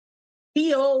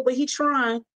 He old, but he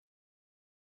trying.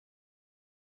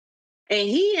 And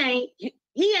he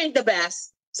ain't the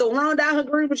best. So Rhonda, I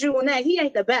agree with you on that. He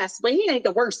ain't the best, but he ain't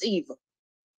the worst either.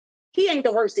 He ain't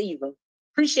the worst either.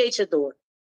 Appreciate your thought.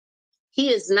 He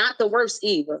is not the worst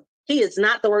either. He is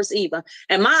not the worst either.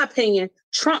 In my opinion,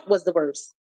 Trump was the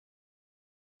worst.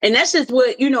 And that's just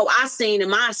what, you know, I've seen in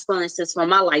my experiences from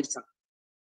my lifetime.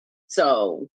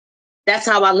 So that's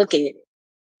how I look at it.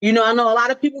 You know, I know a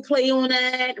lot of people play on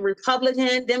that,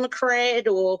 Republican, Democrat,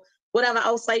 or whatever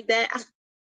else like that.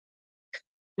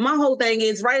 My whole thing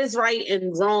is right is right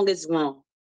and wrong is wrong.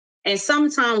 And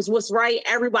sometimes what's right,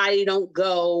 everybody don't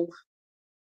go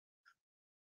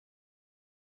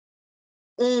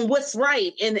on what's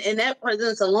right. And that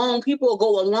presence alone, people will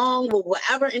go along with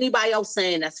whatever anybody else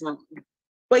saying that's wrong.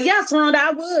 But yes, Rhonda,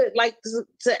 I would like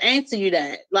to answer you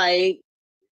that. Like,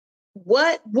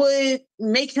 what would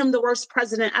make him the worst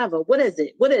president ever? What is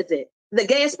it? What is it? The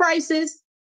gas prices?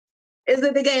 Is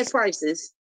it the gas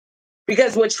prices?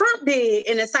 Because what Trump did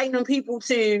in inciting people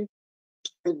to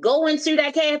go into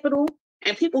that Capitol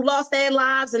and people lost their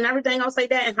lives and everything else like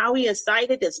that, and how he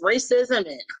incited this racism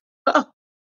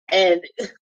and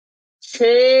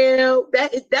chill,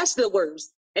 that's the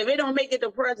worst. If it don't make it the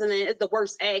president, it's the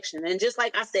worst action. And just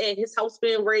like I said, his house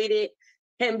being raided,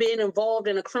 him being involved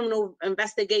in a criminal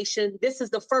investigation, this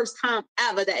is the first time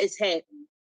ever that it's happened.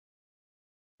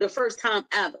 The first time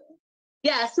ever.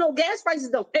 Yes, no, gas prices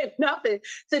don't have nothing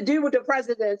to do with the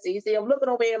presidency. See, I'm looking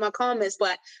over here in my comments,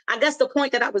 but I guess the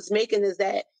point that I was making is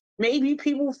that maybe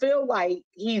people feel like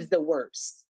he's the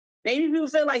worst. Maybe people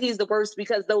feel like he's the worst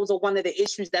because those are one of the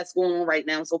issues that's going on right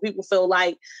now. So people feel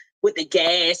like with the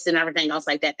gas and everything else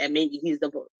like that, that maybe he's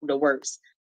the worst.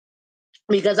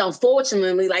 Because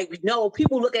unfortunately, like, no,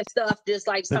 people look at stuff just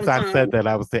like Since sometimes. I said that,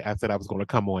 I said I was going to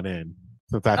come on in.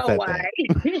 Since I said that.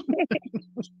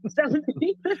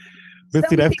 But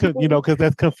see, that's you know, because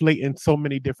that's conflating so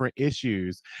many different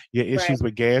issues. Your issues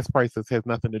with gas prices has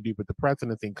nothing to do with the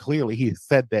presidency. And clearly, he has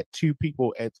said that to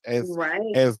people as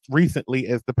recently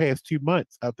as the past 2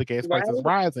 months of the gas prices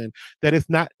rising, that it's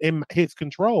not in his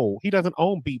control. He doesn't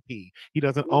own BP. He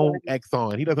doesn't own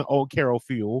Exxon. He doesn't own Carroll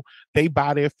Fuel. They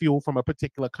buy their fuel from a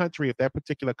particular country. If that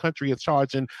particular country is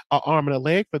charging an arm and a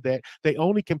leg for that, they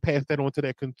only can pass that on to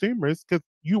their consumers because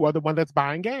you are the one that's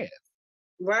buying gas.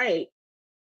 Right.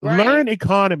 Learn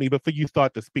economy before you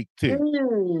start to speak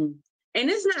too. And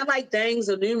it's not like things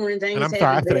or numerous things. And I'm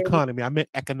sorry, I said economy. I meant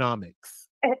economics.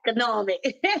 Economy,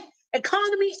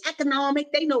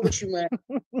 economic. They know what you meant.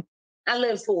 I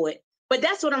live for it. But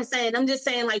that's what I'm saying. I'm just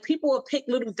saying, like, people will pick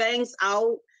little things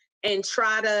out and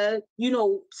try to,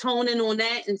 tone in on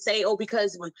that and say, oh,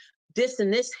 because when this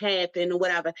and this happened or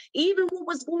whatever. Even what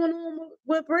was going on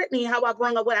with Brittany, how I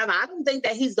brought up whatever. I don't think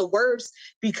that he's the worst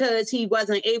because he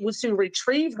wasn't able to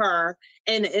retrieve her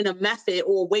in a method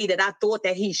or a way that I thought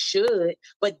that he should,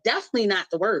 but definitely not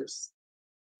the worst.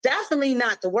 Definitely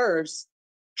not the worst.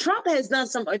 Trump has done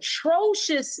some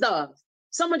atrocious stuff.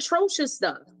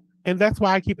 And that's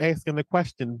why I keep asking the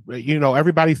question.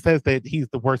 Everybody says that he's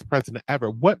the worst president ever.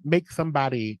 What makes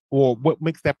somebody, or what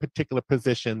makes that particular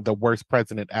position the worst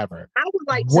president ever? I would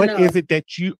like to know. What is it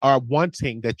that you are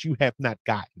wanting that you have not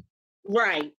gotten?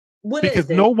 Right. Because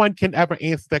no one can ever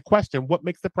answer that question. What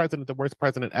makes the president the worst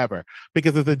president ever?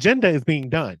 Because his agenda is being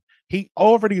done. He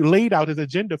already laid out his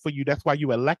agenda for you. That's why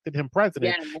you elected him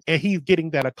president. Yes. And he's getting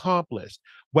that accomplished.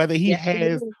 Whether he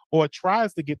has or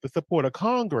tries to get the support of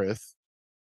Congress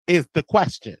is the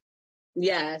question.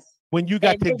 Yes. When you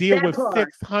got to deal with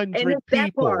 600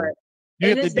 people, you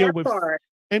have to deal with,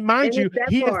 and mind you,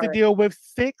 he has to deal with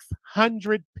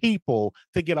 600 people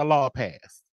to get a law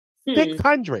passed.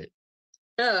 600.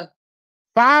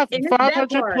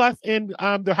 500 plus in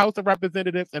the House of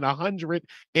Representatives and 100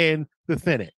 in the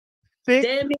Senate.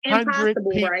 600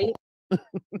 people. Right?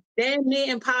 Damn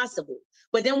near impossible.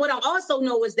 But then what I also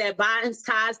know is that Biden's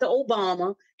ties to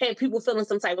Obama had people feeling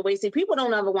some type of way. See, people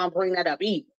don't ever want to bring that up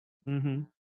either. Mm-hmm.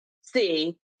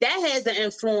 See, that has an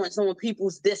influence on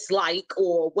people's dislike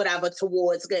or whatever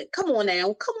towards good. Come on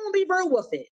now. Come on, be real with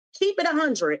it. Keep it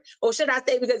 100. Or should I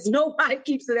say, because nobody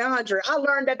keeps it 100. I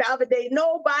learned that the other day.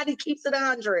 Nobody keeps it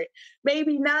 100.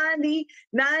 Maybe 90,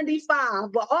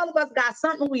 95. But all of us got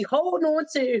something we hold on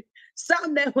to.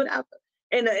 Something that whatever.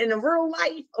 In a real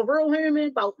life, a real human,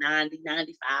 about 90,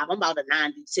 95. I'm about a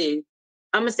 92.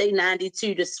 I'm going to say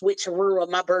 92 to switch a rule of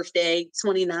my birthday,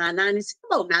 29, 96,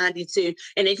 about 92.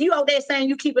 And if you out there saying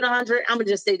you keep it 100, I'm going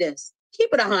to just say this.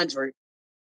 Keep it 100.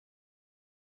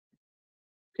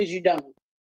 Because you don't.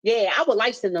 Yeah, I would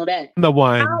like to know that. The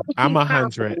one. I'm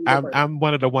 100. I'm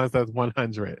one of the ones that's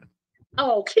 100.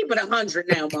 Oh, keep it 100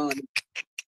 now, Mom.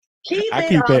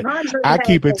 I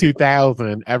keep it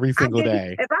 2,000 every single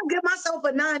day. If I give myself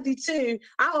a 92,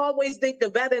 I always think the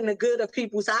better and the good of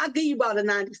people. So I'll give you about a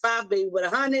 95, baby, with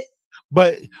 100.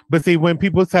 But see, when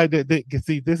people say that,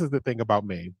 see, this is the thing about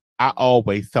me. I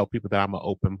always tell people that I'm an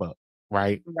open book,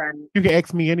 right? Right. You can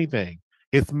ask me anything.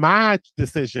 It's my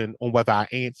decision on whether I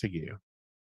answer you.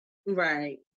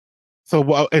 Right.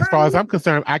 So as far as I'm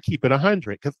concerned, I keep it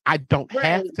 100 because I don't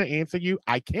have to answer you.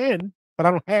 I can, but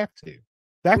I don't have to.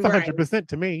 That's 100%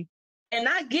 to me. And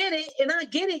I get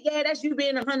it. Yeah, that's you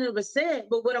being 100%.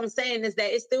 But what I'm saying is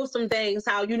that it's still some things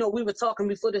how, we were talking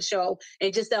before the show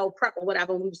and just that prep or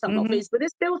whatever when we were talking about face. But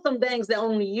it's still some things that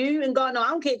only you and God know. I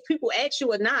don't care if people ask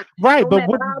you or not. Right.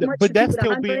 But that's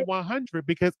still being 100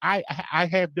 because I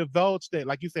have divulged that,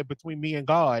 like you said, between me and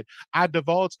God, I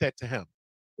divulged that to him.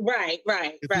 Right.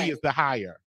 He is the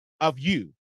higher of you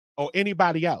or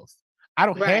anybody else. I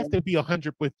don't have to be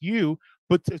 100 with you,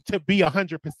 but to be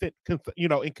 100%,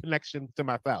 in connection to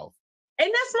myself.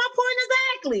 And that's my point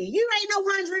exactly. You ain't no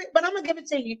 100, but I'm gonna give it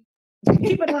to you.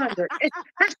 Keep it 100.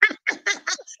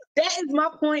 That is my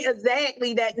point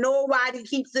exactly. That nobody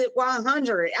keeps it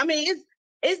 100. I mean,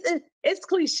 it's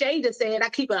cliche to say it. I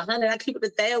keep it 100. I keep it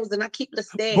 1,000. I keep it a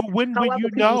stat. But when will you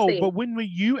know? But when will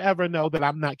you ever know that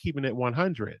I'm not keeping it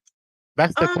 100?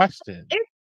 That's the question.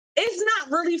 It's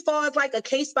not really far as like a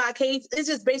case by case. It's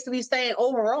just basically saying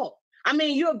overall. I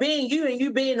mean, you're being you and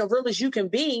you being the real as you can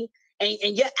be and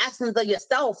your essence of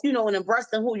yourself, and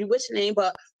embracing who you wish name.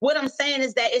 But what I'm saying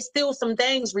is that it's still some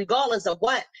things regardless of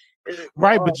what.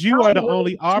 Right, but you are the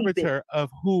only arbiter of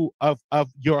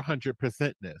your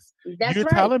 100%ness. You're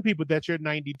telling people that you're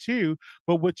 92,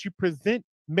 but what you present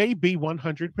may be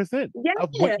 100% of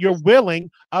what you're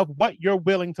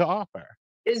willing to offer.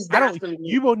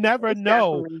 You will never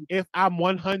know if I'm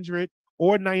 100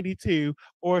 or 92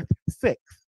 or 6%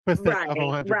 of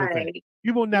 100%.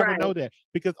 You will never know that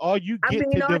because all you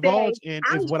get to divulge in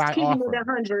is what I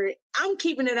offer. I'm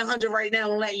keeping it 100 right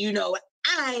now and letting you know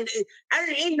I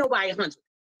ain't nobody 100.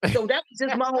 So that was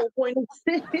just my whole point.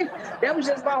 That was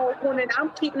just my whole point. And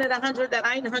I'm keeping it 100 that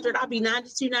I ain't 100. I'll be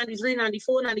 92, 93,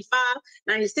 94, 95,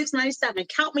 96, 97.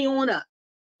 Count me on up.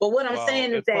 But what I'm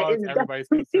saying is that everybody's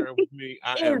concerned with me,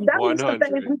 I am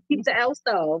 100. We keep the L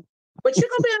stuff. But you're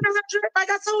gonna be 100. Like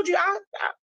I told you,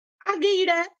 I'll give you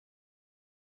that.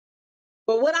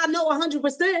 But what I know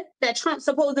 100% that Trump's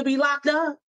supposed to be locked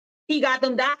up. He got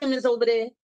them documents over there.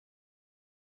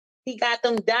 He got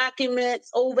them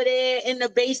documents over there in the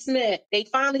basement. They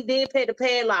finally did pay the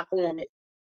padlock on it.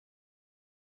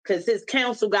 Because his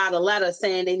counsel got a letter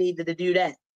saying they needed to do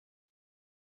that.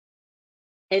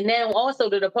 And now also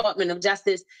the Department of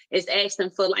Justice is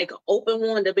asking for like an open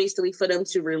warrant basically for them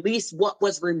to release what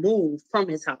was removed from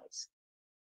his house.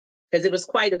 Because it was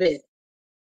quite a bit,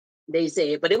 they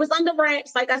said. But it was under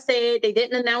wraps, like I said. They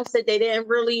didn't announce it. They didn't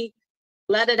really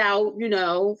let it out, you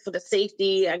know, for the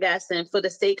safety, I guess, and for the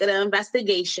sake of the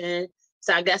investigation.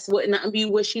 So I guess wouldn't nothing be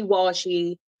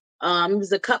wishy-washy. There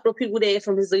was a couple of people there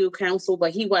from his legal counsel,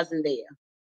 but he wasn't there.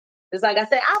 It's like I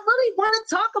said, I really want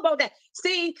to talk about that.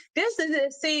 See, this is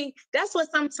it. See, that's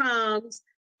what sometimes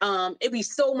it be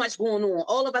so much going on.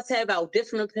 All of us have our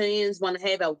different opinions, want to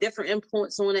have our different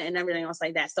inputs on it and everything else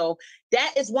like that. So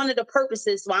that is one of the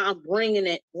purposes why I'm bringing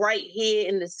it right here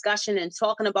in discussion and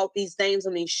talking about these things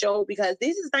on these shows, because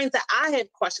these are things that I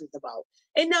have questions about.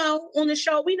 And no, on the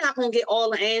show, we're not going to get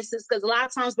all the answers, because a lot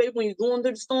of times, baby, when you're going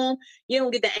through the storm, you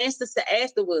don't get the answers to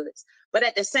afterwards. But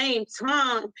at the same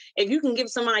time, if you can give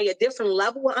somebody a different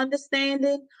level of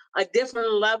understanding, a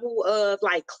different level of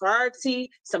like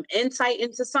clarity, some insight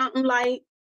into something, like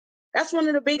that's one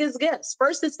of the biggest gifts.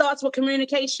 First, it starts with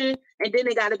communication, and then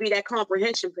it got to be that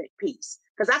comprehension piece.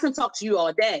 Because I can talk to you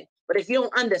all day, but if you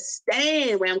don't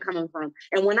understand where I'm coming from,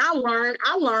 and when I learn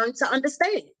to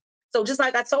understand. So just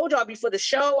like I told y'all before the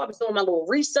show, I was doing my little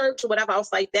research or whatever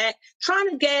else like that, trying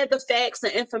to gather facts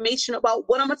and information about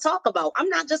what I'm going to talk about. I'm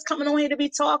not just coming on here to be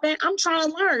talking. I'm trying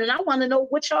to learn, and I want to know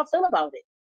what y'all feel about it.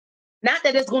 Not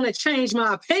that it's going to change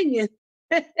my opinion.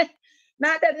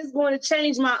 Not that it's going to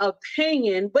change my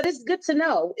opinion, but it's good to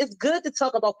know. It's good to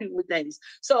talk about people with things.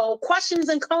 So questions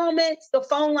and comments, the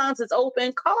phone lines is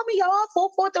open. Call me, y'all,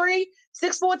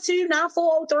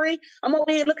 443-642-9403. I'm over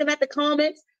here looking at the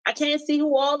comments. I can't see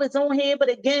who all is on here, but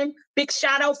again, big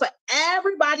shout out for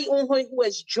everybody on here who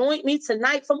has joined me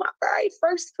tonight for my very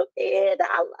first premiere.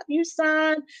 I love you,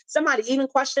 son. Somebody even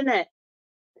questioned that.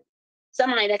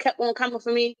 Somebody that kept on coming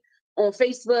for me on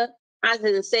Facebook. I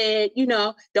said, you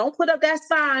know, don't put up that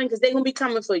sign because they're going to be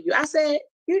coming for you. I said,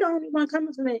 you don't even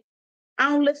coming for me. I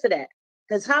don't live for that.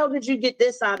 Because how did you get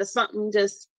this out of something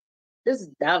just this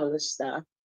devilish stuff?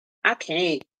 I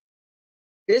can't.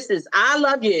 This is, I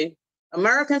love you.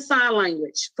 American Sign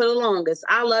Language for the longest.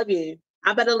 I love you.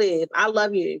 I better live. I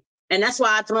love you. And that's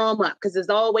why I throw them up, because it's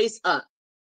always up.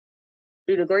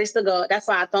 Through the grace of God, that's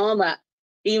why I throw them up.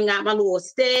 Even got my little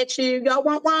statue. Y'all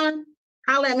want one?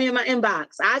 Holler at me in my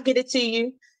inbox. I'll get it to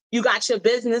you. You got your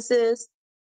businesses.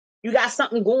 You got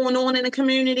something going on in the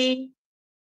community.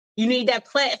 You need that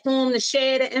platform to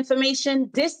share the information.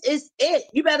 This is it.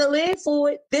 You better live for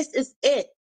it. This is it.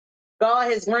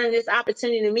 God has granted this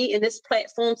opportunity to me and this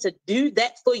platform to do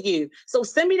that for you. So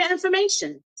send me the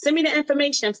information. Send me the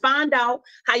information. Find out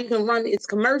how you can run its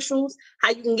commercials, how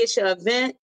you can get your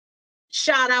event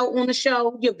shout out on the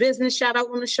show, your business shout out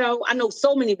on the show. I know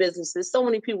so many businesses, so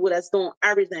many people that's doing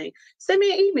everything. Send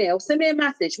me an email. Send me a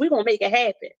message. We're going to make it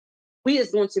happen. We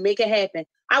just going to make it happen.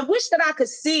 I wish that I could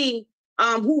see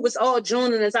who was all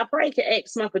joining us. I probably could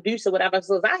ask my producer whatever.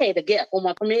 So if I had a gift on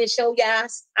my premiere show,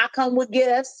 guys, I come with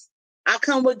gifts.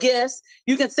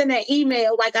 You can send an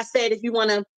email. Like I said, if you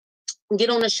want to get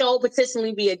on the show,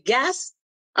 potentially be a guest,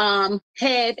 have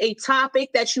a topic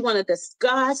that you want to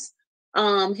discuss,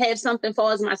 have something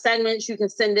for us in my segments, you can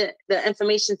send the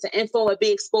information to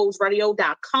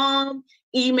info@beexposedradio.com.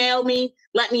 Email me,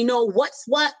 let me know what's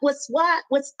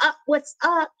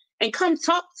up, and come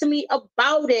talk to me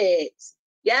about it.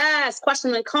 Yes,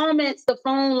 questions and comments. The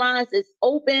phone lines is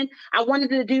open. I wanted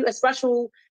to do a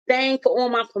special thing for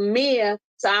on my premiere,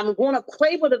 so I'm going to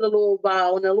play with it a little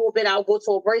while. In a little bit, I'll go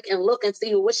to a break and look and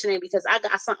see what's your name, because I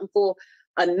got something for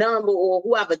a number or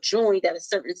whoever joined at a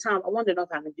certain time. I wonder if I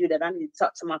can do that. I need to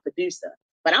talk to my producer,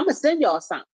 but I'm gonna send y'all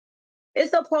something.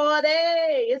 It's a party.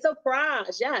 It's a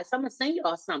prize. Yes, I'm gonna send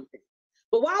y'all something.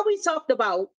 But while we talked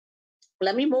about,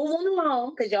 let me move on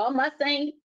along, because y'all must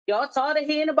think y'all tired of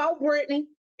hearing about Brittany.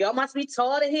 Y'all must be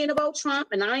tired of hearing about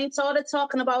Trump, and I ain't tired of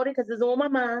talking about it because it's on my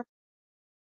mind.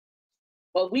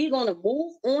 But we're gonna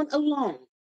move on along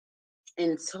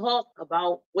and talk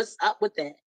about what's up with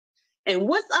that. And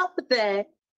what's up with that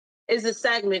is a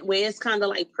segment where it's kind of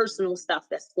like personal stuff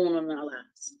that's going on in our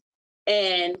lives.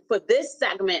 And for this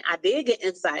segment, I did get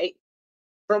insight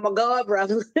from a god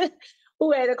brother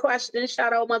who had a question.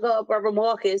 Shout out my god brother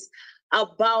Marcus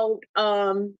about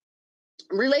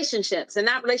relationships, and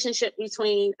not relationship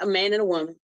between a man and a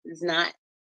woman. It's not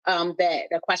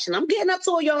that question. I'm getting up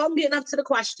to it, y'all. I'm getting up to the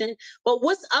question. But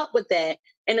what's up with that?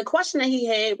 And the question that he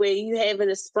had, where you have an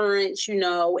experience, you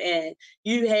know, and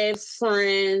you have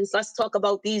friends. Let's talk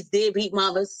about these deadbeat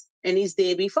mothers and these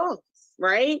deadbeat fathers,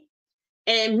 right?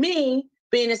 And me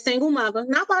being a single mother,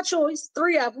 not by choice,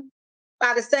 3 of them,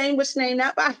 by the same witch name,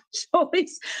 not by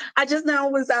choice. I just now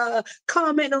was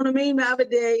commenting on a meme the other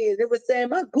day, and it was saying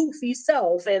my goofy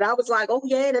self. And I was like, oh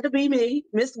yeah, that'll be me,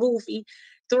 Miss Goofy.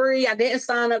 3, I didn't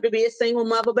sign up to be a single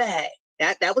mother bag.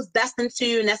 That was destined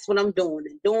to, and that's what I'm doing.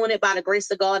 And doing it by the grace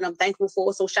of God, and I'm thankful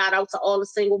for. So shout out to all the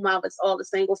single mothers, all the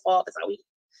single fathers. How we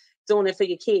doing it for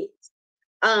your kids.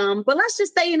 But let's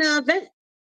just stay in an event.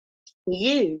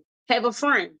 You have a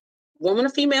friend, woman or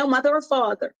female, mother or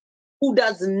father, who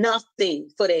does nothing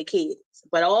for their kids,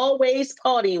 but always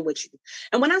partying with you.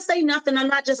 And when I say nothing, I'm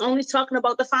not just only talking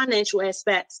about the financial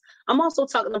aspects. I'm also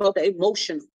talking about the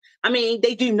emotional. I mean,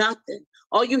 they do nothing.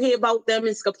 All you hear about them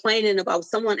is complaining about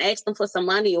someone asking for some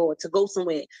money or to go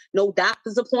somewhere. No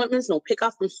doctor's appointments, no pick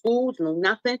up from schools, no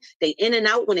nothing. They in and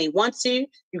out when they want to.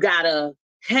 You got to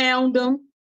hound them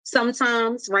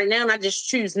sometimes. Right now, and I just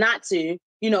choose not to,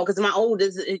 you know, because my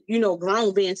oldest, you know,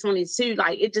 grown being 22,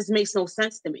 like it just makes no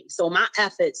sense to me. So my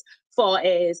efforts far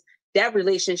as that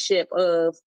relationship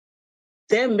of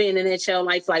them being in their child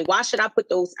life, like why should I put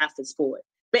those efforts for it?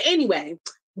 But anyway,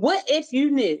 what if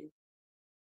you knew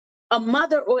a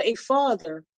mother or a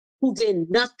father who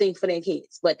did nothing for their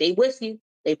kids, but they with you,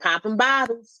 they popping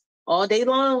bottles all day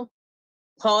long,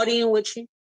 partying with you,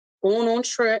 going on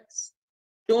trips,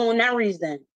 doing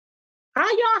everything? How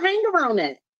y'all hang around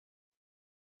that?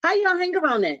 How y'all hang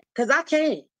around that? Because I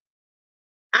can't.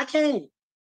 I can't.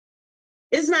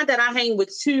 It's not that I hang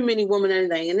with too many women or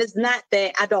anything, and it's not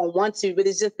that I don't want to, but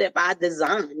it's just that by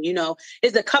design, you know.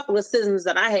 It's a couple of sisters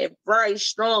that I have very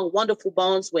strong, wonderful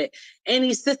bonds with.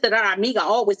 Any sister that I meet, I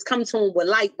always come to them with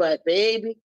light, but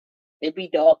baby, it be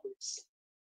darkness.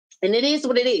 And it is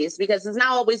what it is, because it's not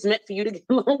always meant for you to get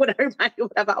along with everybody or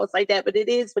whatever else like that, but it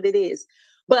is what it is.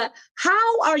 But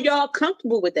how are y'all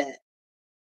comfortable with that?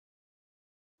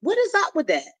 What is up with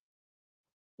that?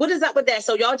 What is up with that?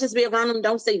 So y'all just be around them,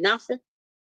 don't say nothing?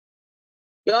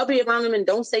 Y'all be around them and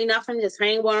don't say nothing, just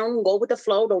hang around them, go with the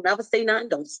flow, don't ever say nothing,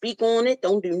 don't speak on it,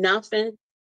 don't do nothing.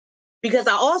 Because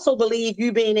I also believe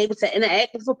you being able to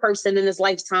interact with a person in this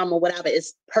lifetime or whatever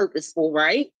is purposeful,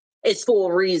 right? It's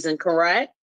for a reason,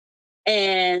 correct?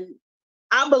 And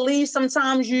I believe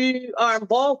sometimes you are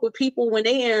involved with people when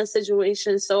they're in a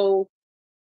situation, so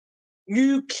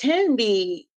you can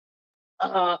be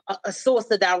a source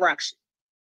of direction.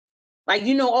 Like,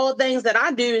 you know, all things that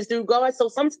I do is through God. So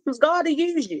sometimes God will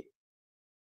use you,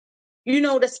 you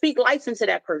know, to speak life into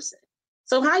that person.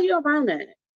 So how you around that?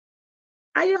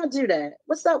 How y'all do that?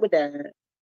 What's up with that?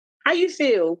 How you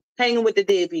feel hanging with the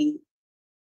deadbeat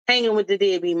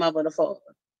mother or the father?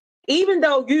 Even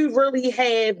though you really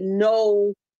have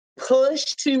no push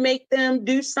to make them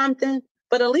do something,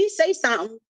 but at least say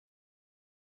something.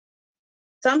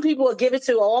 Some people will give it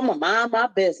to, oh, I'm gonna mind my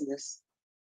business.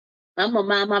 I'm gonna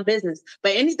mind my business.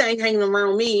 But anything hanging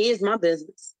around me is my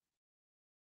business.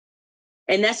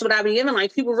 And that's what I be giving.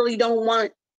 Like, people really don't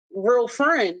want real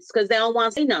friends because they don't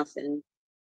want to say nothing.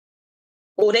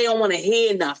 Or they don't want to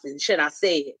hear nothing, should I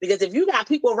say it? Because if you got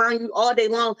people around you all day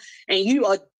long and you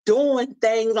are doing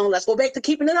things on, let's go back to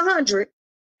keeping it 100,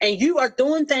 and you are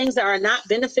doing things that are not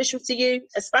beneficial to you,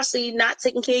 especially not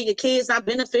taking care of your kids, not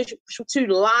beneficial to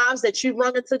the lives that you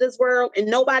run into this world, and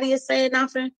nobody is saying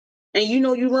nothing, and you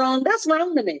know you're wrong, that's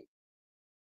wrong to me.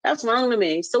 That's wrong to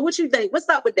me. So what you think? What's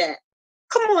up with that?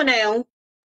 Come on now.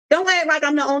 Don't act like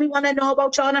I'm the only one that know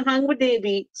about y'all that hang with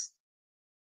deadbeats.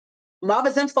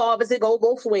 Mothers and fathers, it go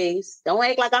both ways. Don't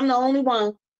act like I'm the only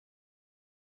one.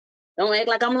 Don't act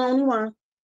like I'm the only one.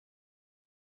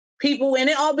 People, and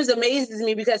it always amazes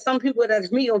me because some people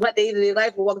that meet on my day-to-day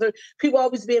life will walk through, people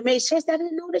always be amazed. Chess, I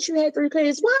didn't know that you had 3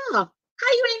 kids. Wow, how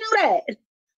you ain't know that?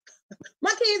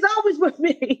 My kids always with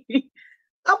me.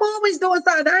 I'm always doing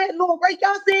something. I had a little break,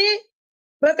 y'all see it?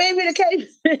 But baby, the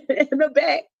case in the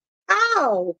back.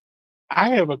 Ow. I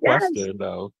have a question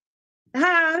though.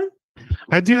 Huh?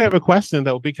 I do have a question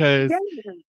though, because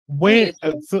when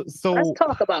so let's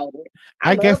talk about it.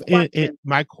 I guess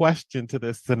my question to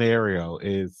this scenario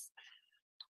is,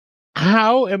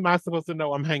 how am I supposed to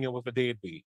know I'm hanging with a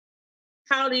deadbeat?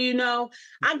 How do you know?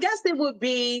 I guess it would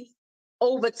be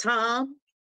over time.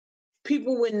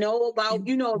 People would know about,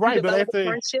 you know, right? But that's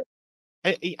friendship.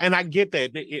 And I get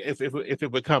that if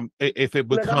it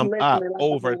become up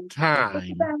over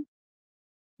time.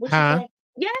 Huh?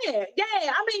 Yeah.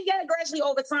 I mean, yeah, gradually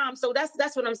over time. So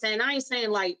that's what I'm saying. I ain't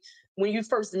saying like when you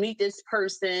first meet this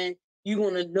person, you're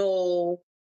gonna know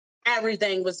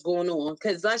everything was going on.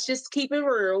 Because let's just keep it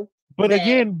real. But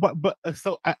again,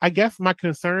 so I guess my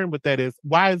concern with that is,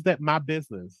 why is that my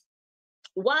business?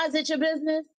 Why is it your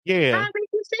business? Yeah. How make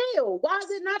you feel? Why is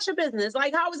it not your business?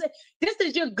 Like, how is it? This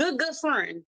is your good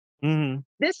friend. Mm-hmm.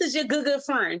 This is your good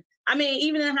friend. I mean,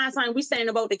 even in hindsight, we saying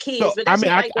about the kids. So, but I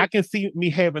mean, I can see me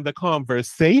having the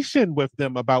conversation with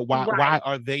them about why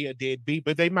are they a deadbeat,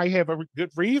 but they might have a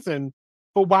good reason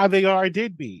for why they are a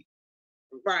deadbeat.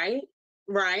 Right.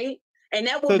 And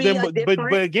that would be a different...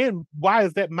 But again, why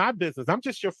is that my business? I'm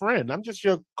just your friend. I'm just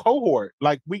your cohort.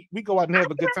 Like, we go out and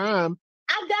have a good time.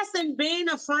 I guess in being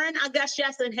a friend, I guess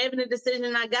yes, in having a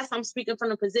decision, I guess I'm speaking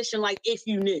from a position like if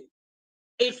you knew.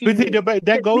 But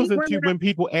that goes into when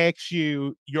people ask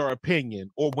you your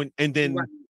opinion, or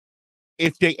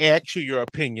if they ask you your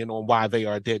opinion on why they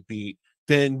are deadbeat,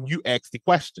 then you ask the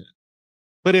question.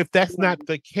 But if that's not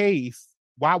the case,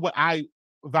 why would I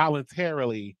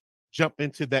voluntarily jump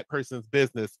into that person's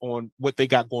business on what they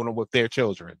got going on with their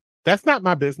children? That's not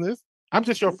my business. I'm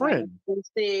just your friend.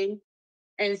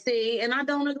 And I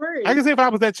don't agree. I can say if I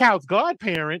was that child's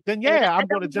godparent, then I'm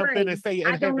going to jump in and say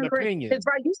and have an opinion. Because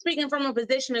you speaking from a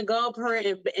position of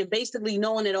godparent and basically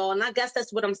knowing it all, and I guess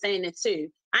that's what I'm saying it too.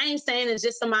 I ain't saying it's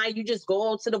just somebody you just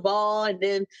go to the bar and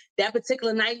then that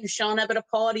particular night you showing up at a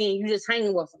party and you just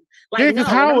hanging with them. Like,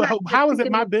 how is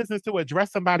it my business to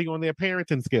address somebody on their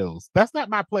parenting skills? That's not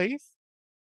my place.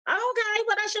 Okay,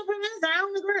 but that's your premise. I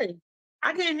don't agree.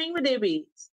 I can't hang with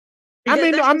deadbeats. I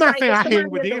mean, no, I'm not saying I hang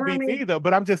with deadbeats either,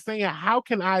 but I'm just saying, how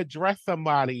can I address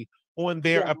somebody on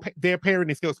their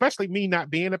parenting skills, especially me not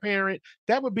being a parent?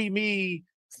 That would be me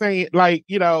saying, like,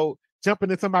 jumping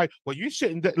in somebody, well, you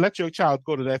shouldn't let your child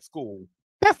go to that school.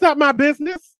 That's not my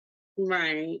business.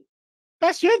 Right.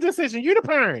 That's your decision. You're the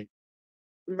parent.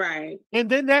 Right. And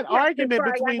then that argument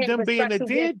between them being a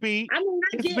deadbeat. I mean,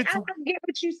 I get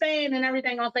what you're saying and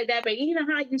everything else like that, but even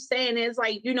how you saying it is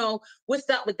like, what's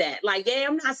up with that? Like,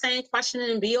 I'm not saying questioning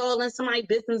and be all in somebody's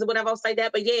business or whatever else like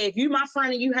that, but if you my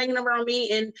friend and you hanging around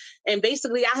me and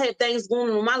basically I have things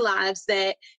going on in my lives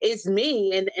that it's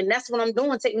me and that's what I'm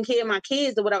doing, taking care of my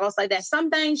kids or whatever else like that. Some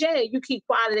things, you keep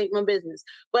quiet, it ain't my business.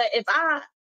 But if I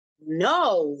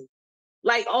know,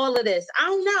 like all of this, I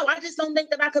don't know. I just don't think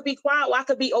that I could be quiet or I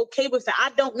could be okay with it. I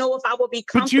don't know if I would be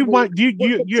comfortable. But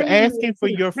you're asking for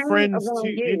your friends to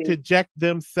interject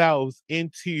themselves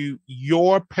into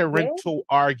your parental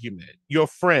argument. Your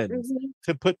friends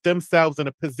to put themselves in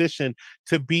a position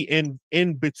to be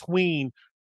in between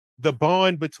the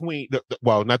bond between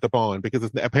not the bond, because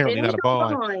it's apparently not a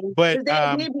bond, but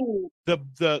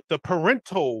the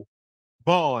parental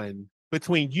bond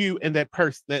between you and that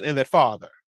person and that father.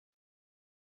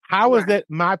 How is that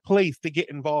my place to get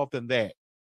involved in that?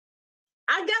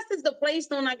 I guess it's the place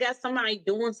on, somebody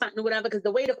doing something or whatever, because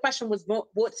the way the question was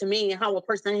brought to me and how a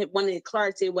person wanted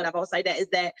clarity or whatever else like that is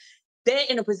that they're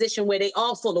in a position where they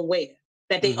all feel aware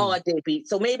that they are deadbeat.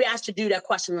 So maybe I should do that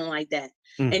questioning like that.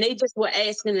 And they just were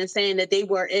asking and saying that they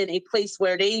were in a place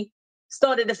where they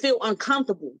started to feel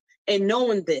uncomfortable in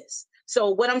knowing this. So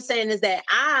what I'm saying is that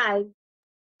I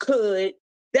could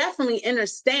definitely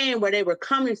understand where they were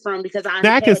coming from because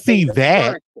I can see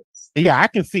that. Yeah, I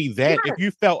can see that. If you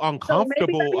felt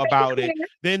uncomfortable about it,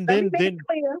 then there's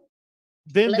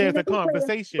a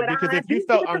conversation. Because if you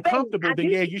felt uncomfortable, then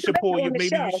you should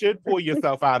pull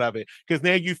yourself out of it, because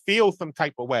now you feel some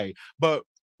type of way. But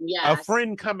a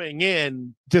friend coming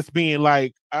in just being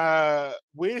like,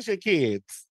 where's your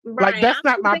kids? Right. Like, that's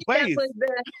not my place.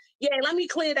 Let me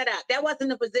clear that up. That wasn't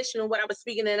the position of what I was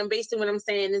speaking in. And basically what I'm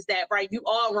saying is that, right, you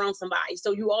are around somebody,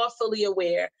 so you are fully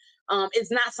aware.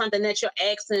 It's not something that you're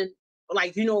asking,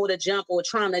 like, to jump or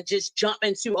trying to just jump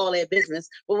into all that business.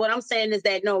 But what I'm saying is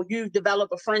that, no, you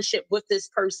develop a friendship with this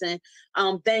person,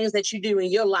 things that you do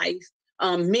in your life,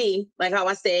 me, like how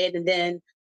I said, and then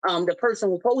the person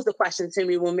who posed the question to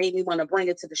me will made me want to bring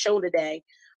it to the show today.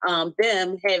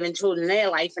 Them having children in their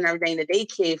life and everything that they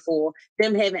care for,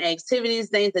 them having activities,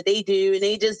 things that they do, and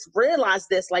they just realize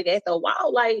this, like, after a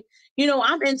while, like,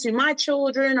 I'm into my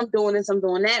children, I'm doing this, I'm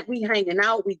doing that, we hanging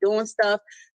out, we doing stuff,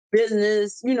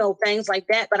 business, things like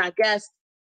that. But I guess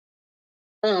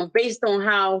based on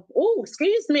how,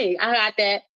 excuse me, I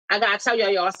gotta tell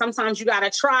y'all, sometimes you gotta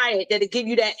try it, that'll give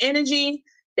you that energy,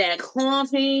 that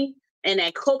coffee, and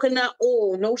that coconut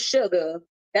oil, no sugar.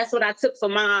 That's what I took for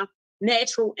my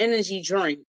natural energy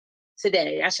drink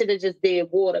today. I should have just did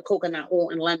water, coconut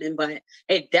oil, and lemon, but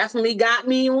it definitely got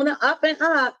me on the up and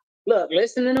up. Look,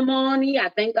 listen in the morning, I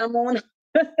think I'm on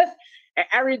and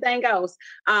everything else.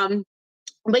 But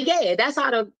that's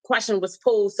how the question was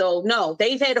posed. So no,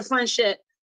 they've had a friendship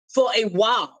for a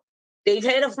while. they've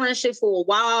had a friendship for a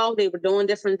while. They were doing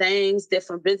different things,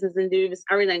 different business endeavors,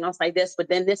 everything else like this. But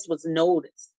then this was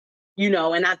noticed,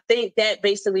 and I think that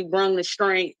basically brought the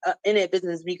strain in that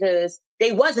business because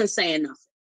they wasn't saying nothing.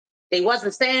 They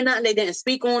wasn't saying nothing. They didn't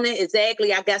speak on it.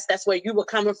 Exactly. I guess that's where you were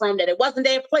coming from, that it wasn't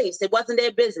their place. It wasn't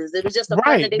their business. It was just a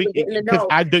friend that they were getting to know.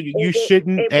 You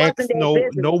shouldn't ask,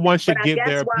 no one should give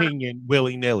their opinion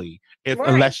willy-nilly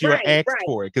unless you're asked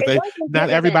for it. Because not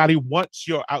everybody wants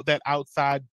that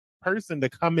outside person to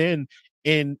come in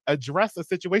and address a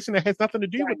situation that has nothing to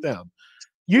do with them.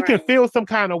 You can feel some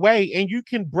kind of way and you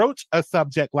can broach a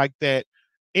subject like that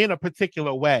in a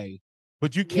particular way,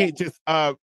 but you can't just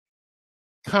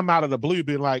come out of the blue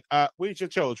being like, where's your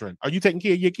children? Are you taking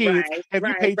care of your kids? Have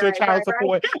you paid your child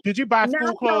support? Did you buy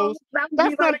school clothes?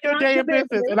 That's none of your damn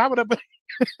business. And I would have been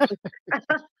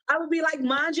I would be like,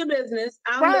 mind your business.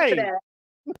 I don't live for that.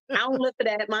 I don't live for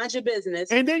that. Mind your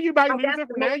business. And then you might lose it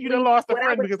from there. You done lost a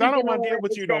friend because I don't want to deal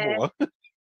with you no more.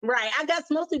 Right. I guess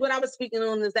mostly what I was speaking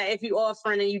on is that if you are a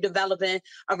friend and you developing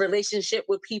a relationship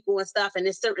with people and stuff, and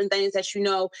there's certain things that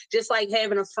just like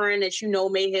having a friend that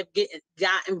may have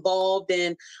got involved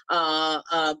in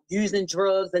using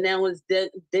drugs and now is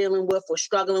dealing with or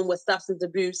struggling with substance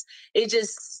abuse. It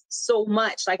just so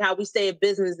much like how we say in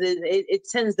business, it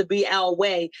tends to be our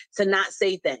way to not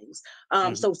say things.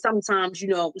 So sometimes,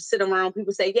 we sit around,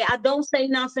 people say, yeah, I don't say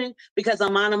nothing because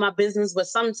I'm minding my business, but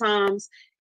sometimes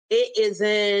it is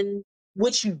in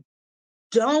what you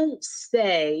don't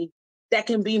say that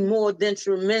can be more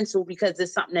detrimental because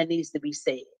it's something that needs to be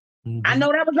said. I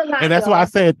know that was a lot. And that's why I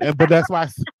said, but that's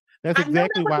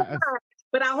exactly why.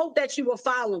 But I hope that you will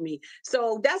follow me.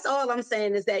 So that's all I'm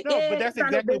saying is that. No, but that's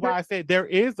exactly why I said there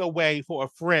is a way for a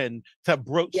friend to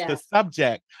broach the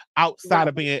subject outside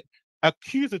of being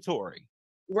accusatory.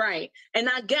 Right. And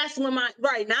I guess not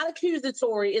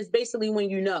accusatory is basically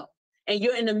when and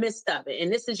you're in the midst of it,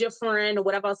 and this is your friend or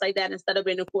whatever else like that, instead of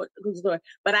being accusatory.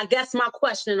 But I guess my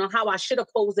question on how I should have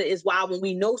posed it is why, when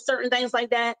we know certain things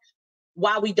like that,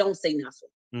 why we don't say nothing.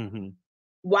 Mm-hmm.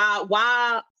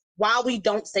 Why we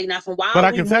don't say nothing. But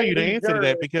I can tell you the answer to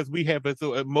that because we have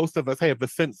most of us have a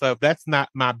sense of that's not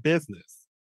my business.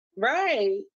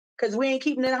 Right. Because we ain't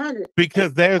keeping it 100.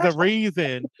 Because there's a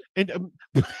reason. And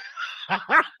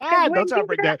don't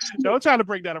try to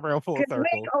bring that around full circle.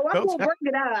 I'm gonna bring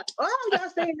it up. Oh, y'all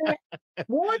saying that?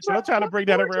 Don't try to bring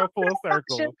that around full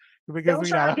circle because we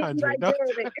got 100.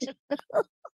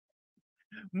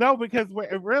 No, because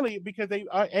they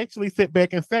actually sit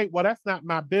back and say, well, that's not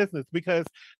my business, because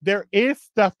there is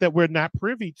stuff that we're not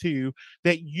privy to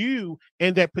that you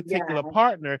and that particular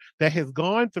partner that has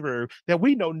gone through that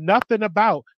we know nothing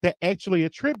about that actually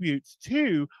attributes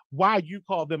to why you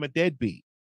call them a deadbeat.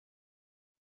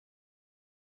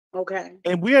 Okay.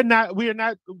 And we're not open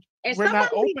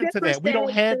to that. We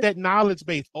don't have that knowledge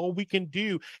base. All we can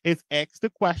do is ask the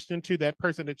question to that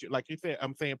person that like you said,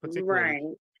 I'm saying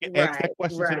particularly. Ask that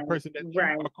question to the person that you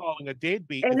are calling a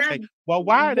deadbeat and say, well,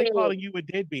 why are they calling you a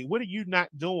deadbeat? What are you not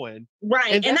doing?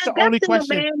 Right. And that's the only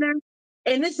question.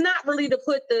 And it's not really to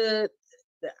put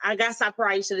I guess I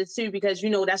probably should have too, because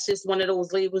that's just one of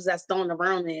those labels that's thrown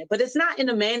around there. But it's not in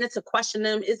a manner to question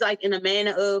them. It's like in a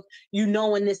manner of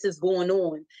knowing this is going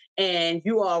on and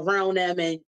you are around them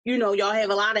and y'all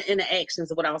have a lot of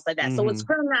interactions or whatever like that. Mm-hmm. So it's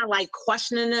kind of not like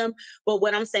questioning them. But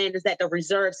what I'm saying is that the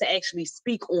reserve to actually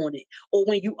speak on it, or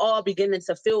when you are beginning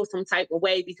to feel some type of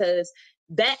way, because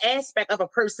that aspect of a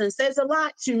person says a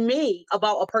lot to me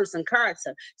about a person's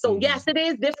character. So yes, it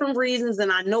is different reasons,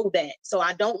 and I know that. So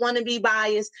I don't want to be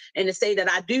biased and to say that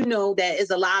I do know that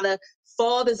is a lot of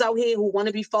fathers out here who want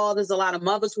to be fathers, a lot of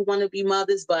mothers who want to be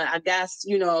mothers, but I guess,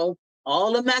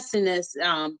 all the messiness,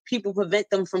 people prevent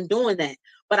them from doing that.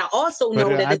 But I also know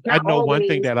that it's not I know one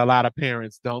thing that a lot of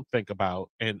parents don't think about,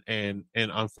 and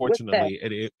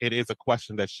unfortunately, it is a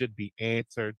question that should be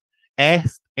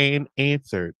asked and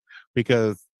answered,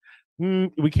 because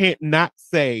we can't not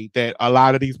say that a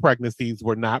lot of these pregnancies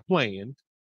were not planned.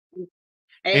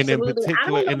 Absolutely.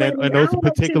 And in those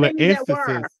particular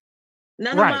instances,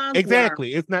 right?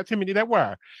 Exactly. It's not too many that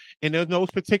were, and in those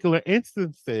particular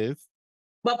instances.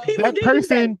 But people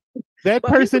that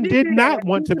person did not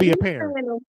want to be a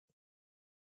parent.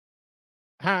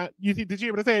 Did you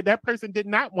able to say that person did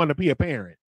not want to be a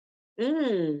parent? That's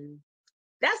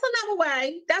another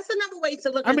way. That's another way to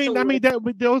look.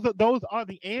 Those are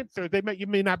the answers. You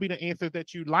may not be the answers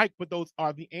that you like, but those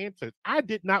are the answers. I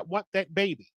did not want that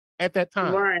baby at that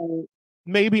time. Right.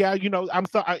 Maybe I'm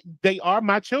sorry. They are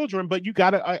my children, but you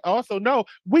gotta also know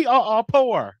we are all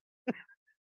poor.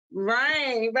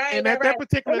 Right. And at that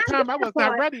particular time, I was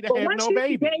not ready to have no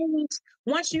baby.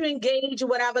 Once you engage or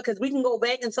whatever, because we can go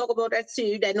back and talk about that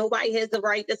too, that nobody has the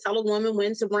right to tell a woman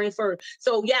when to bring forth.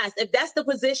 So yes, if that's the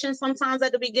position sometimes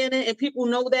at the beginning and people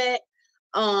know that,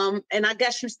 and I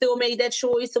guess you still made that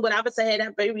choice or whatever to have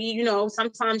that baby, you know,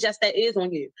 sometimes yes, that is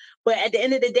on you. But at the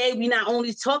end of the day, we're not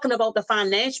only talking about the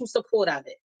financial support of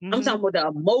it. I'm talking about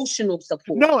the emotional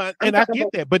support. No, and I get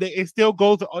that, but it still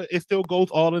goes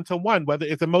all into one, whether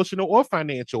it's emotional or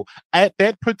financial. At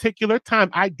that particular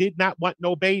time, I did not want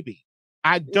no baby.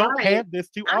 I don't have this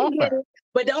to offer.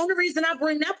 But the only reason I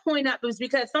bring that point up is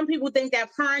because some people think that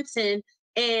parenting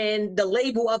and the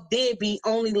label of deadbeat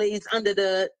only lays under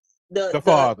the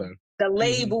father. The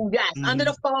label, yes, under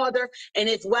the father, and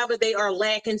it's whether they are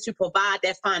lacking to provide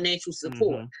that financial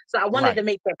support. So I wanted to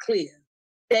make that clear.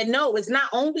 That no, it's not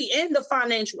only in the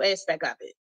financial aspect of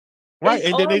it. Right.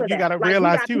 And then you got to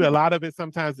realize too, a lot of it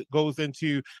sometimes it goes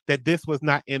into that this was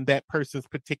not in that person's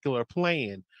particular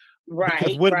plan. Right.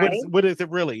 Because what is it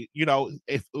really? You know,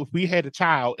 if we had a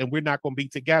child and we're not going to be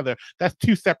together, that's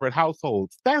two separate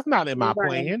households. That's not in my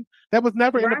plan. That was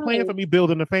never in the plan for me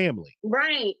building a family.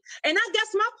 Right. And I guess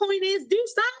my point is do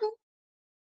something.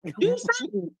 Do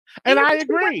something. And I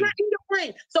agree. Not in your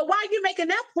plan. So why are you making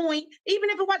that point?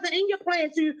 Even if it wasn't in your plan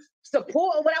to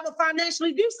support or whatever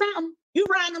financially, do something. You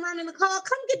riding around in the car,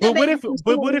 come get that.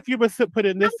 But what if you were put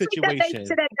in this situation?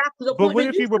 But what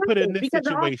if you were put in this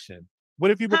situation? What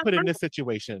if you were put in this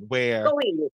situation where? Go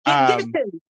ahead.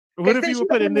 What if you were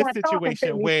put in this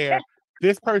situation where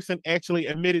this person actually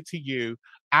admitted to you,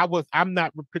 I'm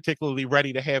not particularly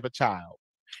ready to have a child.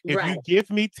 If you give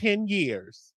me 10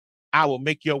 years, I will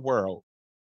make your world.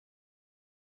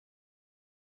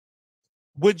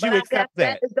 Would you accept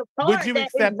that? Would you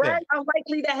accept that? Very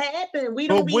unlikely to happen.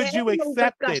 Would you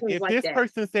accept it if this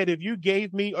person said, if you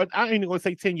gave me, or I ain't even going to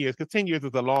say 10 years because 10 years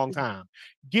is a long time.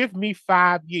 Give me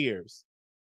 5 years.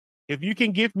 If you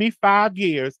can give me 5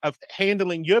 years of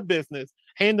handling your business,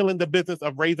 handling the business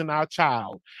of raising our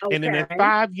child, and then in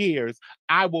 5 years,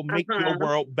 I will make your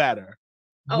world better.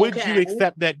 Would you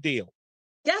accept that deal?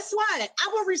 Guess what? I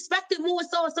will respect it more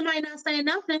so if somebody not saying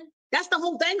nothing. That's the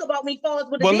whole thing about me falls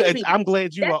with a I'm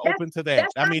glad you are open to that.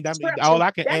 I mean, all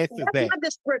I can ask is that. That's my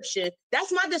description.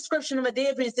 That's my description of a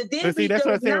deadbeat. It's a deadbeat. See, that's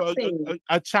what I say.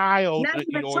 A child,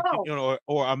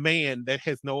 or a man that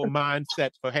has no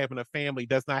mindset for having a family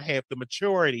does not have the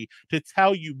maturity to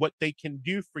tell you what they can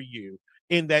do for you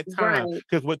in that time.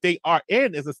 Because what they are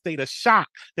in is a state of shock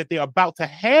that they're about to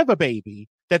have a baby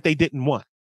that they didn't want.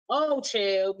 Oh,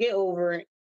 chill, get over it.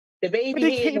 The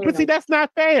baby. But see, that's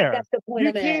not fair. That's the point.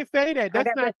 You can't say that.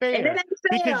 That's not fair.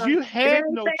 Because you have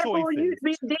no choices.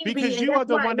 Because you are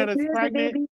the one that is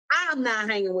pregnant. I'm not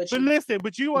hanging with you. But listen,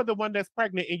 you are the one that's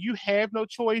pregnant and you have no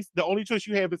choice. The only choice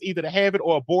you have is either to have it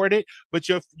or abort it. But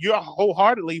you're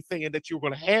wholeheartedly saying that you're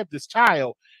going to have this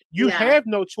child. You have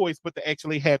no choice but to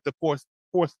actually have to force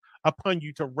upon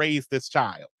you to raise this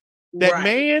child. That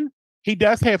man, he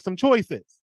does have some choices.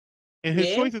 And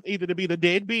his choice is either to be the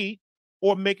deadbeat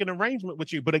or make an arrangement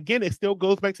with you. But again, it still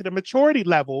goes back to the maturity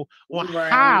level on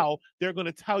how they're going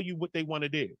to tell you what they want to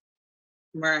do.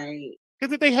 Right.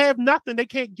 Because if they have nothing, they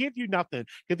can't give you nothing.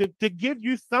 Because to give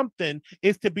you something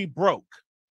is to be broke.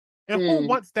 And who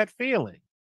wants that feeling?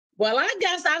 Well, I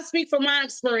guess I speak from my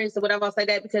experience or whatever I say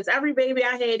that, because every baby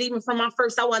I had, even from my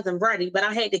first, I wasn't ready, but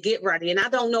I had to get ready. And I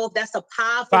don't know if that's a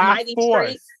powerful, mighty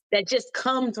trait that just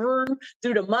come through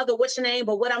the mother, what's your name?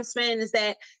 But what I'm saying is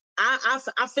that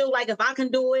I feel like if I can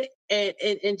do it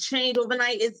and change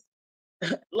overnight, it's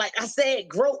like I said,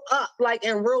 grow up like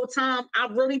in real time. I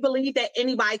really believe that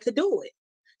anybody could do it.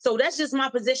 So that's just my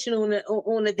position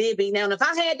on the deadbeat. Now, and if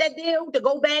I had that deal, to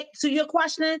go back to your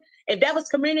question, if that was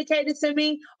communicated to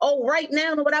me, right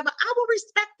now or whatever, I would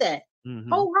respect that.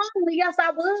 Wholeheartedly, yes,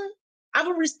 I would. I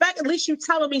would respect at least you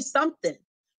telling me something.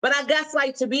 But I guess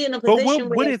like to be in a position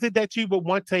what is it that you would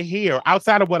want to hear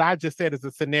outside of what I just said as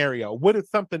a scenario? What is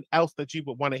something else that you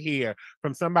would want to hear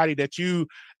from somebody that you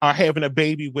are having a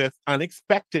baby with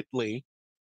unexpectedly?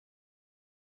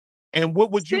 And what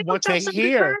would you want to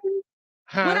hear?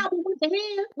 What I would want to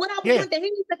hear, want to hear is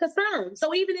the concern.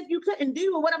 So even if you couldn't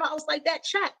do or whatever else like that,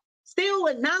 check. Still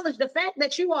acknowledge the fact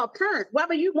that you are a parent,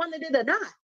 whether you wanted it or not.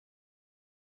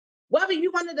 Whether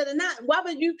you wanted it or not,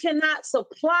 whether you cannot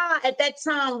supply at that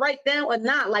time right now or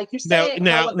not, like you said.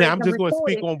 Now I'm just going to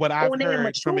speak on what I've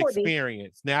heard from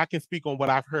experience. Now I can speak on what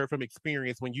I've heard from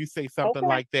experience. When you say something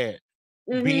like that,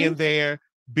 being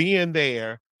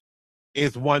there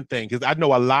is one thing, because I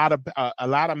know a lot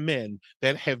of men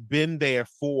that have been there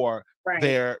for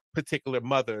their particular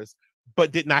mothers,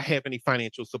 but did not have any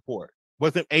financial support.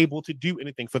 wasn't able to do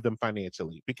anything for them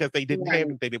financially because they didn't have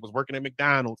anything. They was working at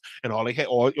McDonald's and all they had,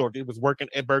 or they was working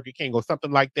at Burger King or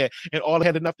something like that. And all they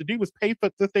had enough to do was pay for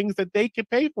the things that they could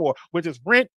pay for, which is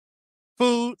rent,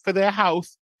 food for their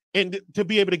house, and to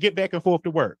be able to get back and forth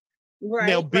to work.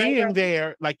 Now, being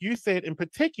there, like you said, in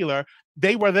particular,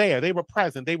 they were there. They were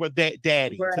present. They were that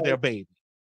daddy to their baby.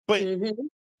 But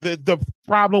the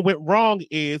problem went wrong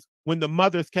is when the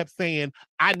mothers kept saying,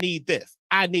 I need this,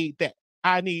 I need that,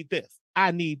 I need this,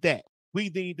 I need that, we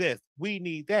need this, we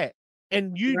need that.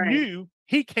 And you knew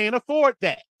he can't afford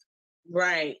that.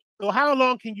 Right. So how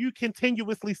long can you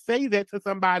continuously say that to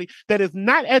somebody that is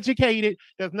not educated,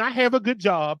 does not have a good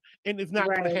job, and is not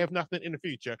going to have nothing in the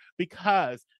future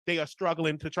because they are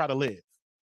struggling to try to live?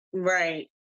 Right.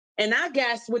 And I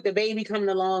guess with the baby coming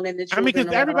along and the children, because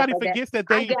everybody forgets that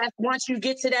I guess once you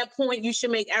get to that point, you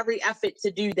should make every effort to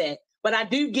do that. But I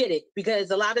do get it because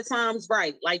a lot of times,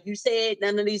 like you said,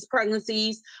 none of these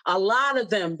pregnancies, a lot of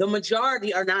them, the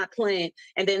majority are not planned.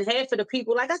 And then half of the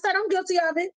people, like I said, I'm guilty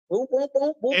of it. Boom, boom,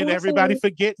 boom, boom, and everybody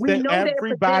forgets that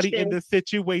everybody in the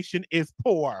situation is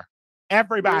poor.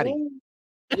 Everybody.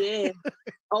 Yeah.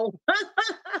 Oh.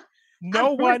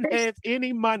 No one has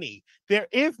any money. There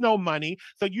is no money.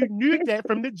 So you knew that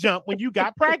from the jump when you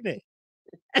got pregnant.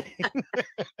 Baby,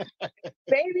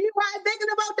 you weren't thinking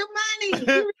about the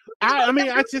money.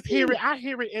 I just hear it. I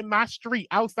hear it in my street,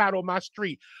 outside on my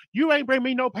street. You ain't bring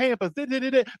me no Pampers.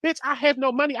 Bitch, I have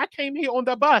no money. I came here on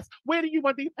the bus. Where do you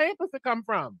want these Pampers to come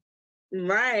from?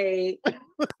 Right.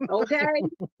 Okay.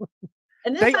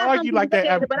 And they argue like that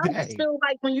every day. But I day. feel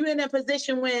like when you're in a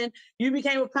position when you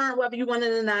became a parent, whether you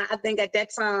wanted it or not, I think at that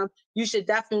time you should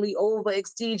definitely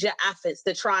overexceed your efforts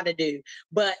to try to do.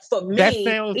 But for me, that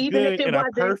sounds even good if it in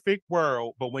wasn't a perfect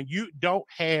world, but when you don't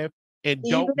have and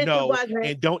don't know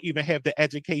and don't even have the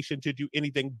education to do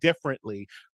anything differently,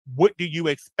 what do you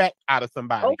expect out of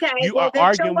somebody? Okay, you are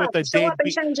arguing with a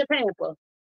deadbeat. Change your pamper.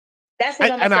 That's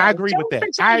what I agree with that.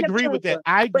 I agree with that.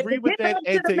 I agree with that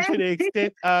to the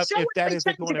extent of if that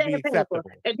isn't going to be acceptable.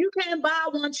 If you can't buy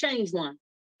one, change one.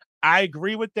 I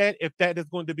agree with that if that is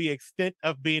going to be extent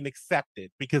of being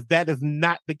accepted, because that is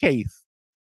not the case.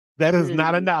 That is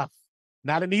not enough.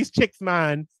 Not in these chicks'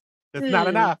 minds. That's not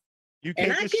enough. You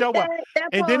can't just show up.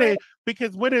 And then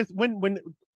because when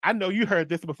I know you heard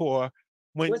this before,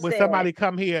 when somebody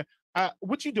come here,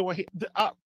 what you doing here?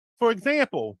 For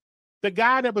example, the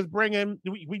guy that was bringing,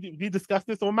 we discussed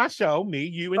this on my show, me,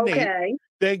 you, and Nate.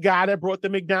 The guy that brought the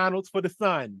McDonald's for the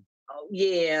son. Oh,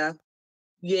 yeah.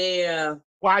 Yeah.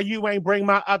 Why you ain't bring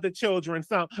my other children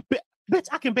some? Bitch,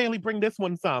 I can barely bring this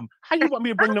one some. How you want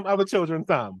me to bring them other children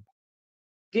some?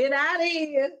 Get out of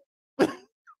here.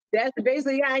 That's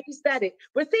basically how he said it.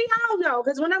 But see, I don't know,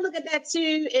 because when I look at that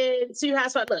too, and two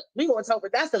housewives, look, we gonna talk,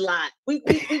 but that's a lot. We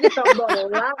can talk about a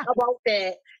lot about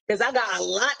that, because I got a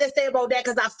lot to say about that,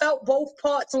 because I felt both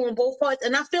parts on both parts,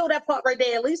 and I feel that part right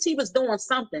there. At least he was doing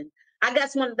something. I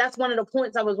guess that's one of the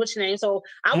points I was wishing. So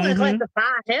I wouldn't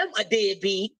classify him a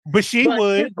deadbeat. But she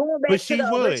would. But she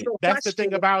would. That's the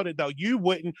thing about it, though. You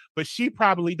wouldn't, but she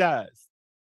probably does.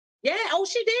 Yeah. Oh,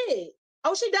 she did.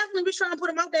 Oh, she definitely was trying to put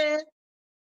him out there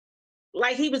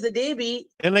like he was a deadbeat.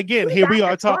 And again, here we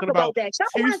are talking about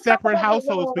two separate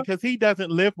households, because he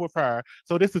doesn't live with her.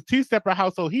 So this is two separate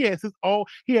households. He has his own.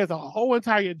 He has a whole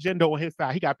entire agenda on his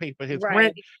side. He got paid for his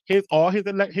rent, his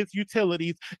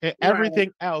utilities, and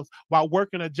everything else, while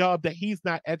working a job that he's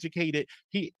not educated.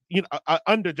 He, an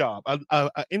under job,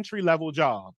 a entry level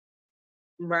job,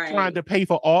 trying to pay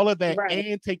for all of that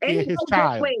and take care of his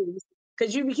child.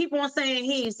 Because you keep on saying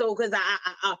he, so because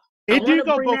it do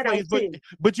go both ways,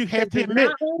 but you have to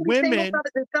admit, women.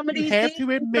 You have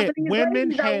to admit,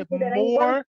 women have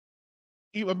more.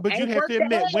 But you have to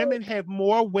admit, women have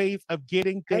more ways of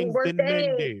getting things than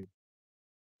men do.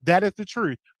 That is the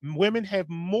truth. Women have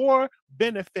more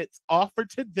benefits offered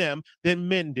to them than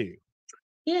men do.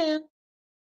 Yeah.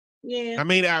 Yeah. I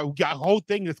mean, our whole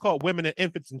thing is called Women and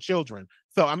Infants and Children.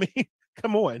 So I mean.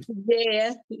 Come on.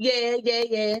 Yeah.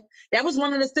 That was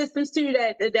one of the systems too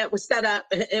that was set up,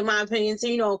 in my opinion,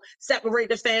 to separate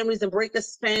the families and break the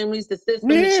families. The system,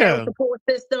 the child support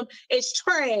system, is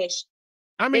trash.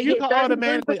 I mean, you can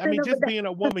automatically. I mean, just being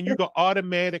a woman, you can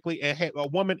automatically, and have a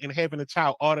woman and having a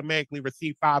child automatically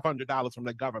receive $500 from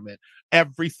the government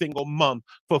every single month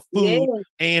for food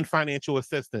and financial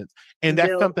assistance, and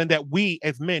that's something that we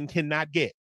as men cannot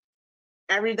get.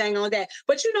 Everything on that.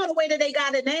 But the way that they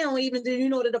got it now, even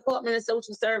the Department of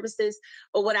Social Services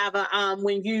or whatever,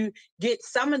 when you get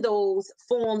some of those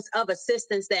forms of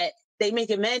assistance that they make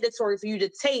it mandatory for you to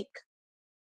take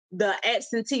the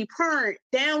absentee parent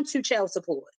down to child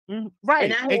support.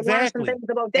 Right. And I had learned some things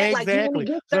about that. Exactly. Like you only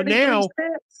get 33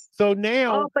 cents. So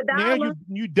now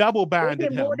you double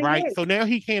binded him, right? So now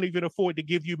he can't even afford to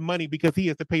give you money because he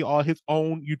has to pay all his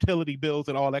own utility bills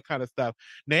and all that kind of stuff.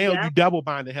 Now you double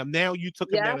binded him. Now you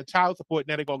took him down to child support.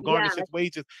 Now they're going to garnish his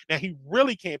wages. Now he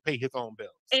really can't pay his own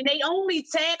bills. And they only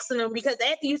taxing him because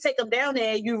after you take him down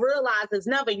there, you realize it's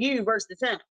never you versus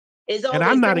him. And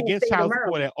I'm not against child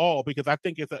support at all because I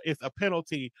think it's a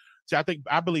penalty.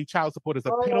 I believe child support is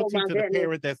a penalty to the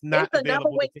parent that's not available. It's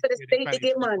another way for the state to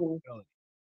get money.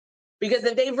 Because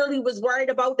if they really was worried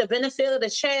about the benefit of the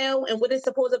child and what it's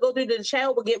supposed to go through, the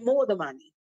child will get more of the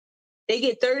money. They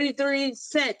get 33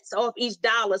 cents off each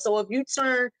dollar. So if you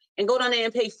turn and go down there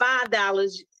and pay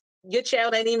 $5, your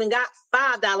child ain't even got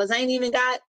 $5, ain't even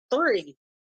got $3.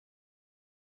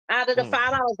 Out of the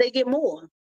 $5, they get more.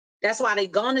 That's why they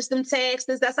garnish them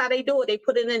taxes. That's how they do it. They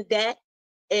put it in debt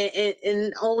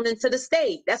and own into the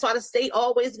state. That's why the state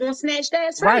always gonna snatch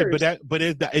that first. Right, but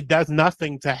it does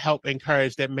nothing to help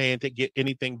encourage that man to get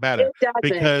anything better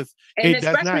because it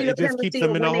does not. It just keeps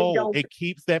them in the hole. It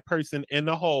keeps that person in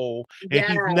the hole, and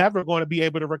he's never going to be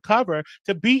able to recover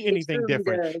to be anything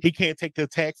different. He can't take the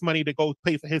tax money to go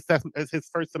pay for his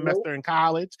first semester in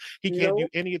college. He can't do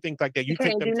anything like that. You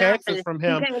take them taxes from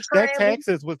him. That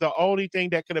taxes was the only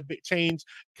thing that could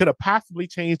have possibly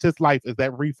changed his life. Is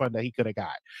that refund that he could have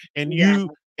got. And you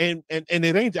and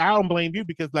it ain't, I don't blame you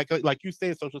because like you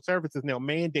said, social services now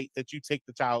mandate that you take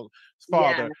the child's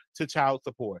father to child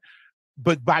support.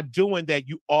 But by doing that,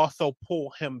 you also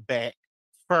pull him back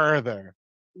further.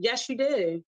 Yes, you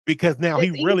do. Because now he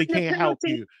really can't help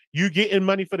you. You getting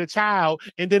money for the child,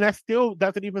 and then that still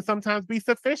doesn't even sometimes be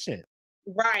sufficient.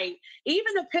 Right.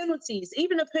 Even the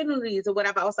penalties or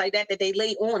whatever else like that they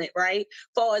lay on it, right?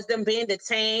 Far as them being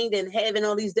detained and having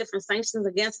all these different sanctions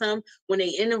against them when they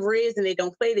in the arrears and they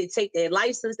don't pay, they take their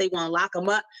license, they want to lock them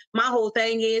up. My whole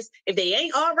thing is if they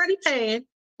ain't already paying,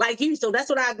 like you, so that's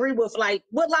what I agree with. Like,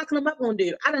 what locking them up gonna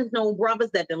do? I done know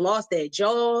brothers that done lost their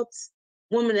jobs,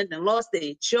 women that done lost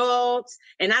their jobs,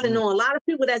 and I done know a lot of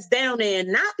people that's down there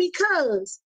not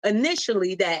because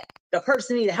initially that the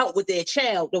person need help with their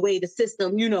child, the way the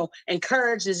system,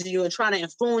 encourages you and trying to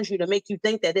influence you to make you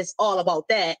think that it's all about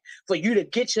that for you to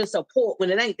get your support when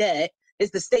it ain't that.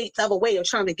 It's the state's other way of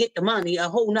trying to get the money, a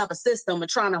whole nother system of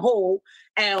trying to hold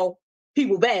our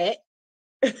people back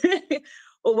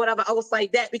or whatever else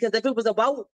like that. Because if it was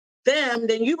about them,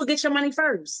 then you would get your money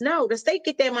first. No, the state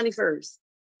get their money first.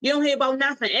 You don't hear about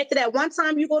nothing. After that one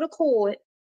time you go to court,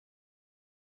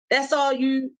 that's all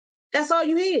you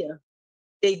hear.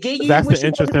 They give you. That's the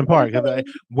interesting part.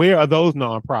 Where are those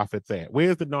nonprofits at?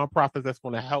 Where's the nonprofits that's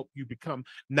going to help you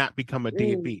not become a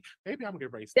deadbeat? Maybe I'm getting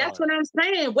ready to start. That's what I'm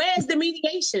saying. Where's the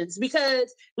mediations?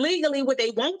 Because legally, what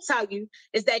they won't tell you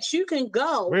is that you can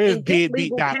go. Where's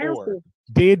deadbeat.org?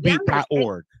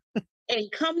 Deadbeat.org.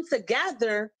 And come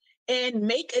together and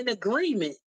make an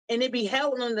agreement, and it be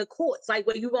held on the courts, like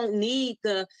where you won't need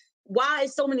why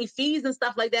is so many fees and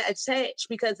stuff like that attached?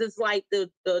 Because it's like the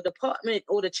department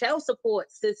or the child support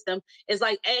system is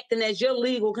like acting as your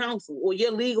legal counsel or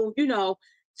your legal,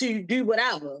 to do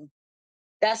whatever.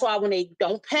 That's why when they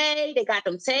don't pay, they got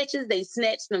them taxes, they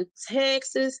snatch them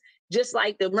taxes, just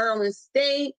like the Maryland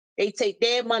state, they take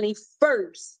their money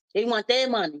first. They want their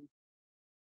money.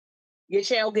 Your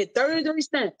child get 33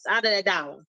 cents out of that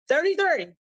dollar.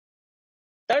 33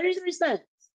 cents.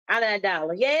 Out of that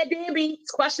dollar. Yeah, deadbeats.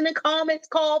 Question and comments,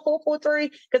 call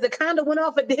 443, because it kind of went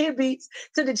off of deadbeats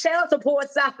to the child support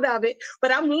side of it.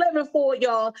 But I'm living for it,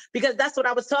 y'all, because that's what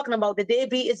I was talking about. The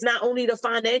deadbeat is not only the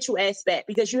financial aspect,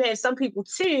 because you have some people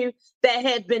too that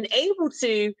have been able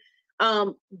to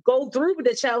go through with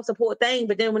the child support thing,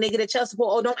 but then when they get a child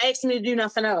support, don't ask me to do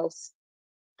nothing else.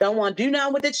 Don't want to do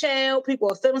nothing with the child.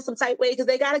 People are feeling some type way because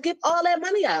they got to give all that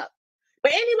money up.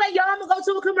 But anyway, y'all, I'm going to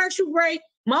go to a commercial break.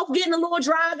 Mouth getting a little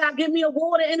dry. I got to give me a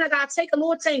water and I got to take a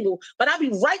little tingle. But I'll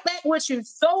be right back with you.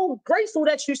 So grateful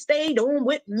that you stayed on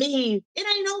with me. It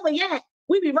ain't over yet.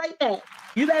 We'll be right back.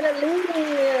 You better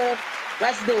live.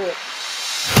 Let's do it.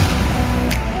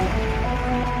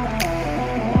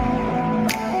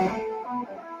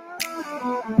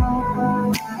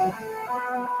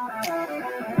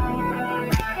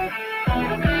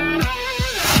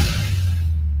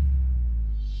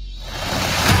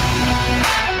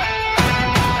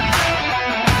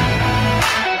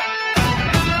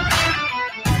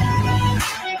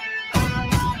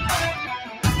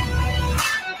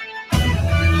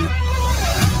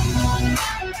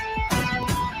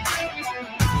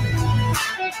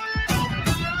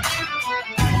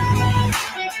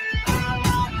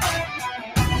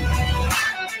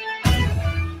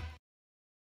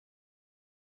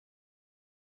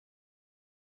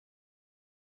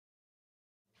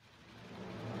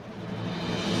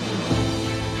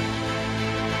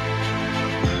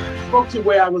 spoke to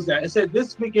where I was at. It said,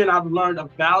 this weekend I've learned a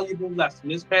valuable lesson.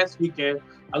 This past weekend,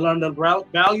 I learned a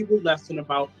valuable lesson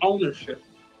about ownership,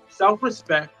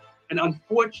 self-respect, and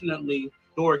unfortunately,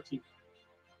 doorkeeping.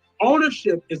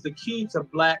 Ownership is the key to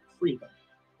Black freedom,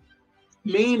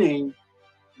 meaning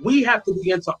we have to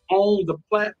begin to own the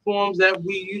platforms that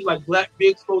we use, like Be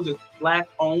Exposed is Black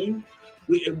owned.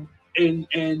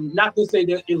 And not to say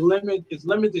that it's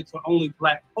limited to only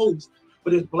Black hosts,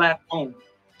 but it's Black owned.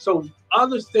 So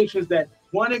other stations that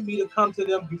wanted me to come to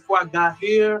them before I got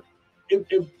here, it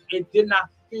did not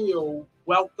feel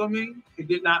welcoming. It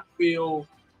did not feel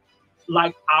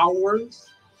like ours,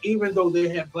 even though they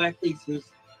had Black faces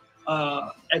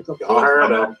at the Y'all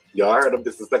heard them. Y'all heard them.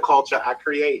 This is the culture I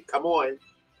create. Come on.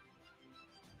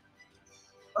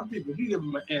 Some people, you give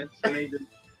them an answer, they didn't.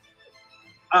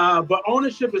 But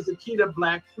ownership is the key to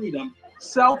Black freedom.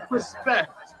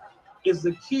 Self-respect is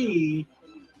the key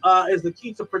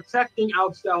to protecting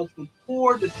ourselves from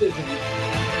poor decisions.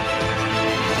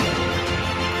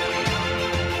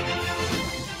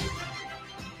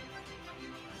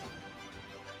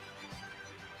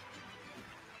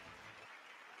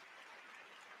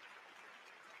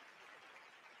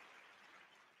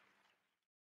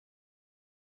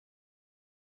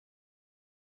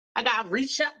 I got to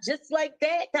reach up just like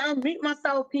that to unmute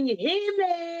myself. Can you hear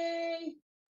me?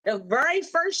 The very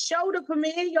first show to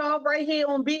premiere, y'all, right here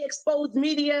on Be Exposed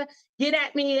Media. Get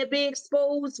at me at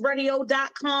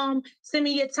BeExposedRadio.com. Send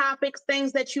me your topics,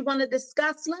 things that you want to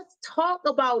discuss. Let's talk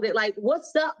about it. Like,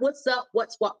 what's up? What's up?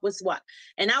 What's what?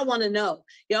 And I want to know.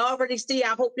 Y'all already see,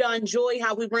 I hope y'all enjoy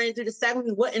how we ran through the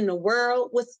segment. What in the world?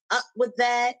 What's up with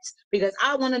that? Because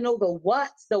I want to know the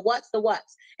what's.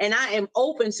 And I am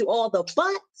open to all the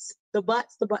buts. But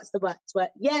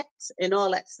yet, and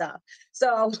all that stuff.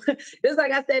 So, just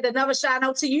like I said, another shout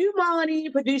out to you, Monty,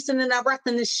 producing and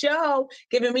directing the show,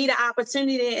 giving me the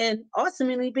opportunity and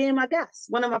ultimately being my guest,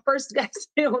 one of my first guests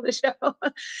here on the show.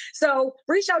 So,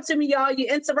 reach out to me, y'all.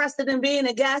 You're interested in being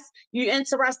a guest. You're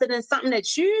interested in something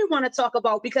that you want to talk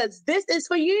about because this is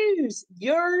for you,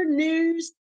 your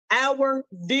news, our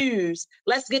views.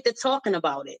 Let's get to talking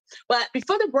about it. But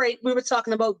before the break, we were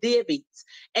talking about deadbeats.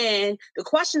 And the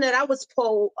question that I was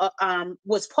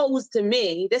posed to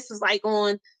me, this was like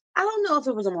on, I don't know if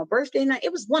it was on my birthday night.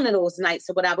 It was one of those nights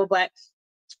or whatever, but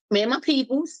me and my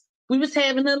peoples, we was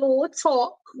having a little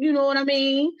talk. You know what I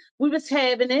mean? We was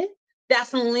having it.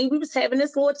 Definitely. We was having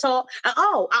this little talk. And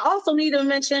I also need to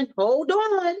mention, hold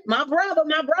on, my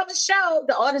brother's show,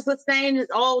 The Artist List Name, is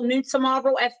all new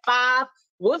tomorrow at 5.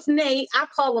 With Nate. I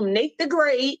call him Nate the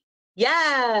Great.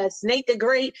 Yes, Nate the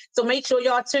Great. So make sure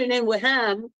y'all tune in with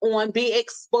him on Be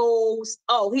Exposed.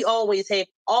 Oh, he always had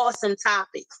awesome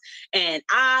topics. And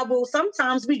I will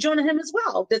sometimes be joining him as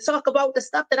well to talk about the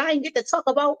stuff that I didn't get to talk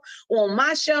about on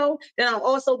my show. Then I'll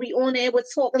also be on there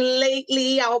with Talking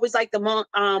Lately. I always like to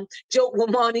joke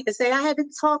with Monty and say, I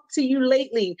haven't talked to you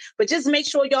lately. But just make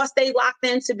sure y'all stay locked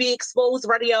in to Be Exposed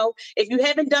Radio. If you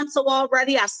haven't done so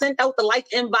already, I sent out the like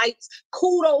invites.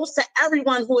 Kudos to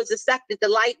everyone who has accepted the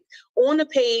like on the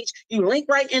page. You link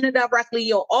right in it directly.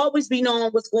 You'll always be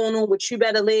knowing what's going on with You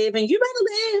Better Live. And you better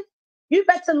live. You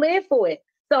better live for it.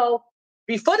 So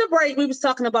before the break, we was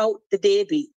talking about the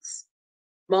deadbeats.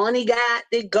 Monty got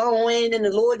it going and the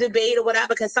little debate or whatever,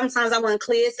 because sometimes I want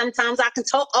clear, sometimes I can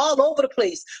talk all over the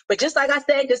place. But just like I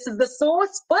said, this is the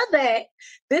source for that.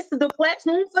 This is the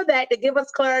platform for that, to give us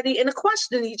clarity and to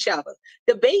question each other.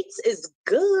 Debates is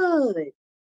good.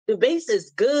 Debates is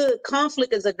good.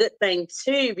 Conflict is a good thing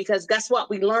too, because guess what?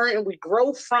 We learn and we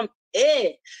grow from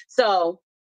it. So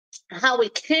how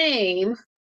it came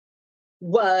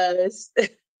was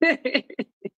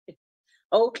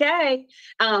okay.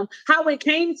 How it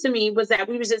came to me was that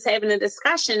we was just having a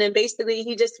discussion, and basically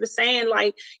he just was saying,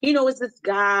 like, it's this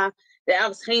guy that I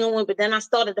was hanging with, but then I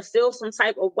started to feel some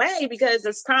type of way because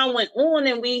as time went on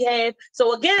and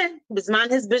so again, it was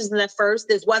mind his business at first.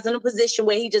 This wasn't a position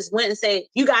where he just went and said,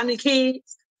 you got any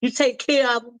kids? You take care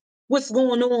of them? What's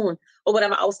going on? Or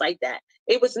whatever else like that.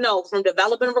 It was from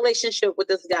developing a relationship with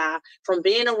this guy, from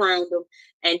being around him.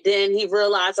 And then he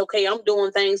realized, okay, I'm doing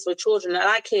things for children that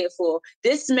I care for.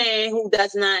 This man who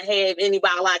does not have any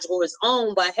biological of his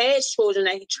own, but has children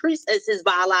that he treats as his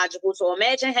biological. So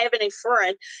imagine having a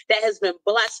friend that has been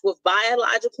blessed with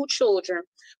biological children,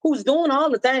 who's doing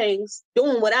all the things,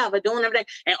 doing whatever, doing everything.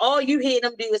 And all you hear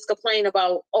them do is complain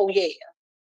about, oh yeah,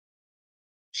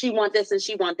 she want this and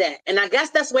she want that. And I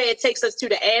guess that's where it takes us to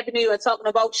the avenue of talking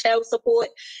about child support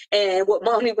and what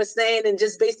Monty was saying, and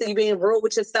just basically being real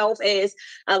with yourself. As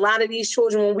a lot of these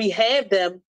children, when we have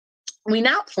them, we're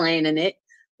not planning it.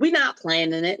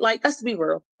 Like, let's be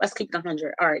real. Let's keep it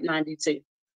 100. All right, 92.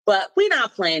 but we're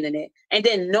not planning it. And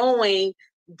then knowing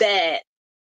that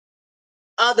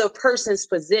other person's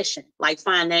position, like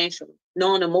financially,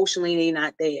 knowing emotionally they're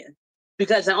not there.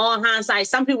 Because in all hindsight,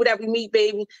 some people that we meet,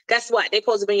 baby, guess what? They're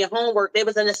supposed to be your homework. There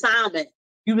was an assignment.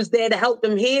 You was there to help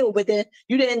them heal, but then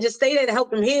you didn't just stay there to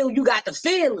help them heal. You got the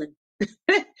feeling.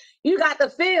 You got the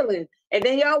feeling. And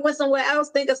then y'all went somewhere else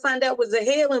thinking something that was a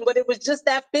healing, but it was just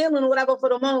that feeling or whatever for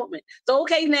the moment. So,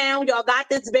 okay, now y'all got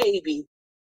this baby.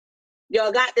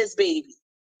 Y'all got this baby.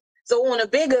 So on a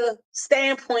bigger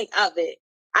standpoint of it,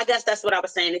 I guess that's what I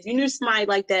was saying. If you knew somebody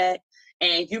like that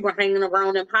and you were hanging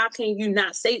around them, how can you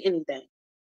not say anything?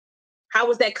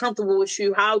 How is that comfortable with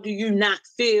you? How do you not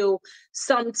feel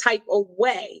some type of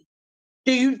way?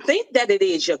 Do you think that it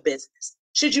is your business?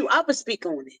 Should you ever speak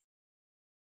on it?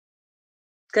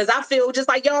 Because I feel just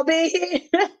like y'all been here,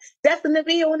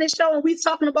 definitely on this show, and we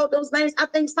talking about those things. I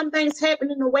think some things happen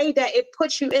in a way that it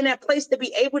puts you in that place to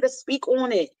be able to speak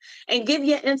on it and give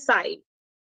your insight.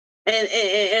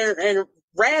 And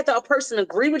rather a person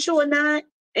agree with you or not,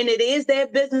 and it is their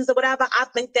business or whatever, I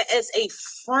think that as a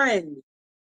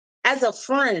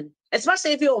friend,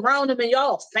 especially if you're around them and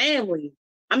y'all family.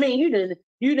 I mean, you didn't,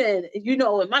 you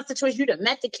know, in my situation, you done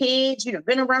met the kids, you done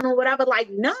been around or whatever. Like,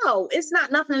 no, it's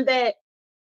not nothing that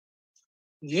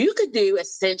you could do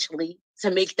essentially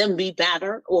to make them be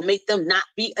better or make them not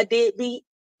be a deadbeat,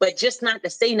 but just not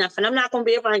to say nothing. I'm not going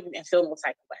to be around you and feel no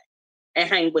type of way and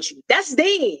hang with you. That's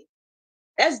dead.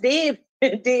 That's dead,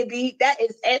 deadbeat. That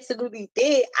is absolutely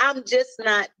dead. I'm just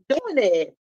not doing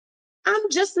it. I'm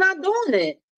just not doing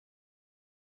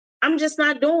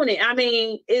it. I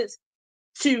mean, it's,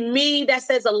 to me, that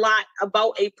says a lot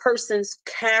about a person's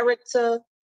character.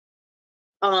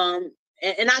 And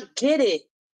I get it.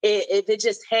 If it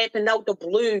just happened out the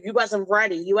blue, you wasn't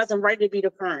ready. You wasn't ready to be the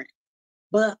parent.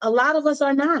 But a lot of us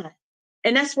are not.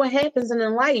 And that's what happens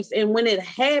in life. And when it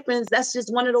happens, that's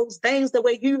just one of those things the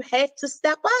way you have to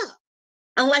step up.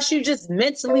 Unless you just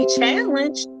mentally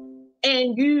challenged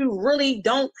and you really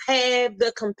don't have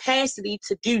the capacity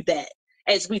to do that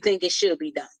as we think it should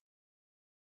be done.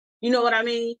 You know what I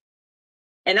mean?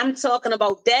 And I'm talking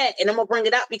about that, and I'm going to bring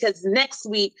it up because next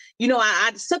week, you know,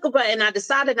 I took about it and I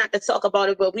decided not to talk about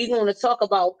it, but we're going to talk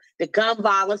about the gun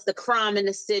violence, the crime in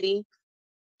the city,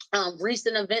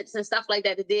 recent events and stuff like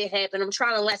that did happen. I'm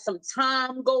trying to let some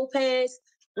time go past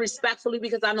respectfully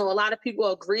because I know a lot of people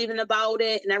are grieving about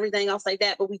it and everything else like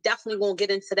that, but we definitely won't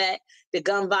get into that, the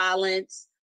gun violence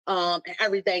and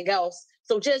everything else.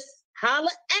 So just holla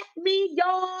at me,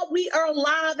 y'all. We are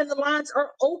live and the lines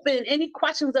are open. Any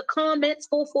questions or comments,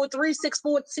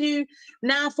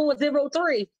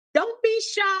 443-642-9403. Don't be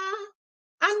shy.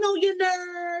 I know your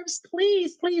nerves.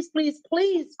 Please, please, please,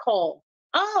 please call.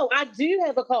 Oh, I do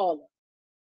have a caller.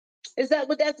 Is that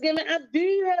what that's giving? I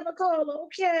do have a caller.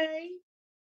 Okay.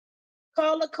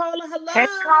 Caller, hello. Hey,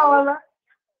 caller.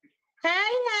 Hey.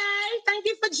 Thank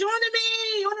you for joining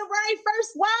me on the very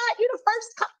first what? You the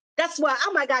first call. That's why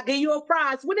I might gotta give you a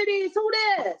prize. What it is? Who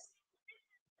this?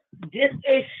 This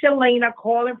is Shalina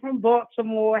calling from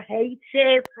Baltimore. Hey,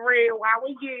 Chess Real, how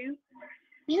are you?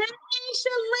 Hey,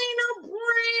 Shalina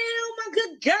Brown, my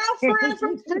good girlfriend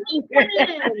from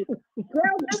Cleveland.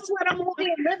 Girl, guess what? I'm over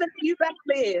here living in you back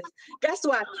there. Guess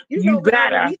what? You know,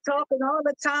 girl, we talking all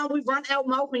the time. We run out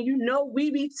mouth, and you know we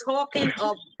be talking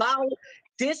about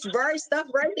this very stuff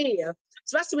right here.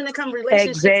 Especially when it comes to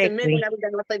relationships and men and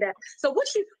everything like that. So what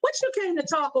you came to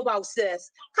talk about,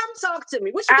 sis? Come talk to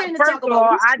me. What you came to talk about?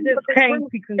 All, I just came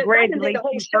to congratulate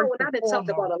you first and I done talked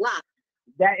about a lot.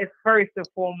 That is first and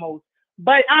foremost.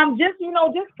 But just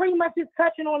pretty much just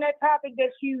touching on that topic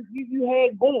that you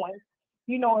had going,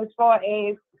 you know, as far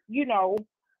as, you know,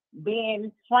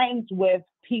 being friends with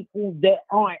people that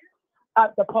aren't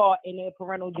up to par in their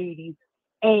parental duties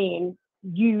and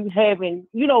you having,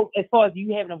 you know, as far as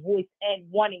you having a voice and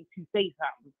wanting to say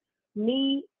something.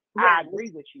 Me, yes. I agree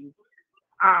with you.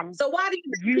 So why do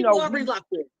you people are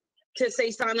reluctant to say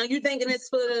something? Are you thinking it's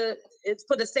for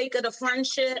the sake of the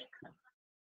friendship?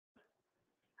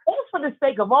 It's for the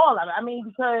sake of all of it. I mean,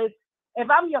 because if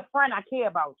I'm your friend, I care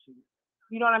about you.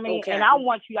 You know what I mean? Okay. And I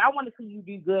want to see you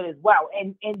do good as well.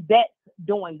 And that's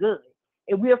doing good.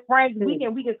 If we're friends, we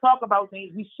can talk about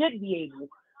things. We should be able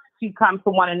to come to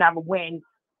one another when,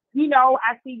 you know,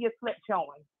 I see your slip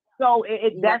showing. So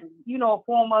that's, you know, a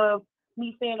form of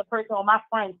me saying a person on my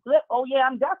friend's slip, oh yeah,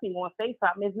 I'm definitely going to say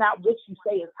something. It's not what you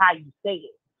say, it's how you say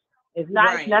it. It's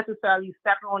not necessarily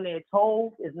stepping on their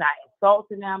toes. It's not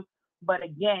insulting them. But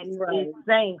again, it's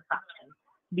saying something.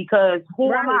 Because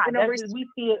who am I?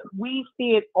 We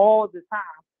see it all the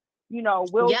time. You know,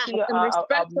 we'll see a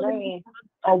man,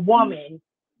 a woman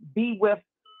be with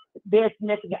their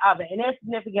significant other, and their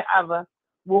significant other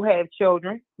will have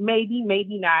children, maybe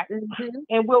not,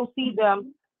 and we'll see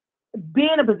them be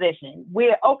in a position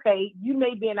where, okay, you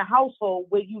may be in a household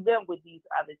where you live with these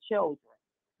other children.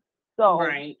 So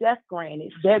that's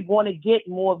granted. They're going to get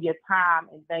more of your time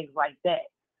and things like that.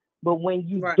 But when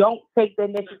you don't take the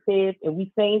initiative, and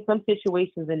we've seen some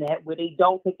situations in that where they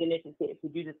don't take the initiative to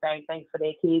do the same thing for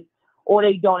their kids, or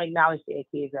they don't acknowledge their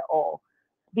kids at all.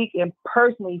 Speaking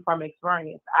personally from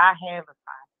experience, I have a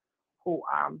son who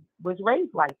was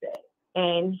raised like that.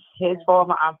 And his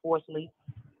father, unfortunately,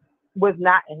 was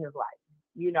not in his life,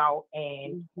 you know,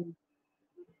 and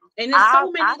there's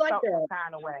so many like felt that. Some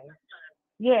kind of way.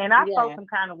 Yeah, and I felt some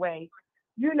kind of way,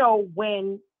 you know,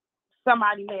 when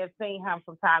somebody may have seen him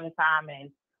from time to time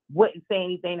and wouldn't say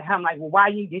anything to him, like,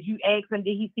 well, did you ask him,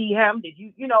 did he see him? Did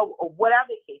you, you know, or whatever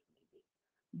the case may be.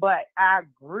 But I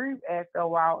grew after a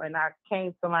while, and I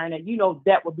came to learn that, you know,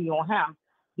 that would be on him,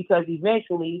 because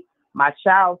eventually my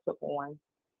child took on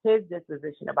his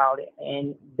disposition about it,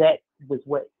 and that was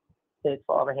what his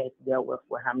father had to deal with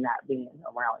him not being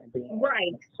around and being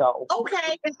right. So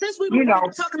okay, and since we were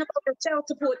talking about the child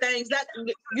support things, that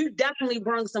you definitely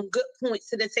brought some good points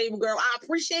to the table, girl. I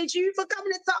appreciate you for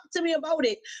coming to talk to me about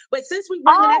it. But since we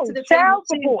bring that to the child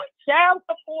table, child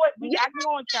support, I can go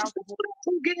on child support.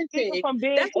 From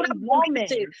being a woman,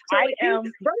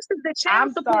 versus the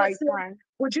child support.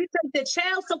 Would you take the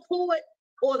child support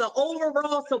or the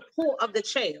overall support of the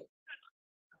child?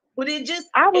 Would it just,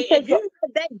 if you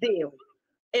have that deal,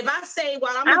 if I say,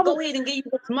 well, I'm going to go ahead and give you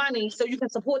this money so you can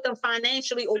support them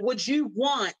financially, or would you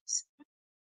want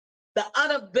the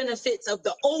other benefits of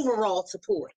the overall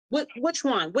support? Which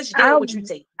one? Which deal would you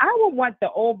take? I would want the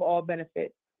overall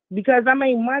benefits, because, I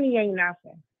mean, money ain't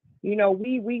nothing. You know,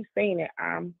 we've seen it.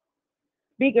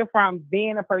 Speaking from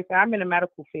being a person, I'm in the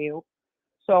medical field,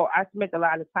 so I spent a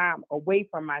lot of time away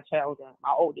from my children,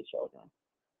 my older children,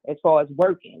 as far as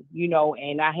working, you know,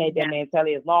 and I had that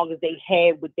mentality, as long as they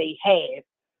have what they have,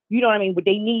 you know what I mean, what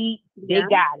they need, they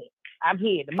got it. I'm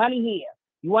here, the money here.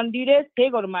 You want to do this? Here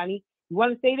go the money. You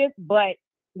want to say this? But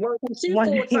one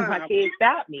day my kid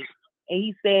stopped me, and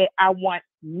he said, I want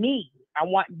me. I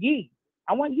want you.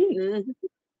 I want you. Mm-hmm.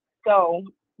 So,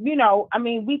 you know, I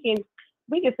mean, we can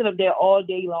sit up there all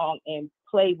day long and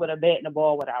play with a bat and a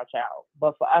ball with our child.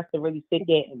 But for us to really sit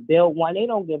there and build one, they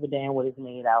don't give a damn what it's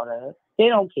made out of. They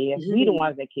don't care. Mm-hmm. We the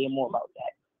ones that care more about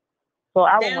that. So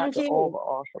I would want the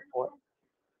overall support.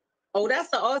 Oh,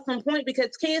 that's an awesome point,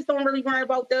 because kids don't really worry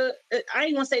about I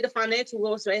ain't gonna say the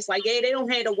financial aspect. Like, they don't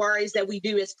have the worries that we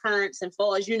do as parents, and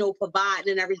far as, you know,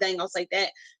 providing and everything else like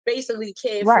that. Basically,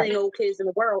 carefree, no kids in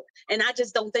the world. And I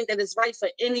just don't think that it's right for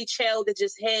any child to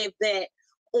just have that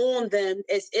on them,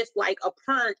 as if like a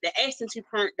parent, the absentee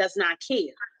parent, does not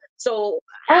care. So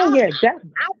I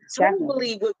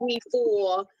totally would be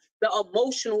for the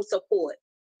emotional support,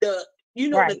 the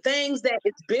things that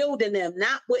it's building them,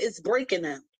 not what is breaking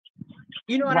them.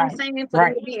 You know what I'm saying? For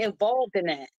them to be involved in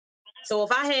that. So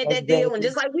if I had that deal, and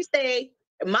just like we say,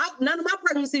 none of my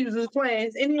pregnancies was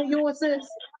plans. Any of yours, sis?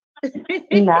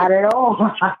 Not at all.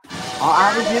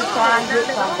 I was just trying to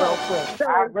get something real quick. So,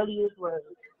 I really was.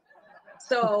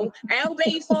 So our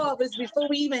baby fathers, before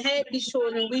we even had these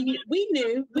children, we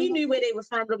knew where they were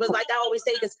from. But like I always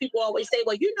say, because people always say,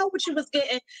 well, you know what you was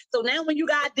getting. So now when you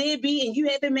got deadbeat and you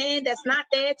have a man that's not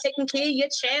there taking care of your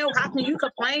child, how can you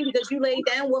complain because you laid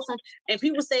down with him? And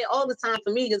people say all the time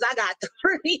for me, because I got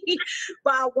 3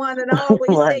 by 1, and I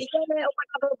always say, yeah,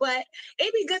 but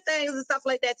it be good things and stuff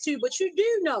like that too. But you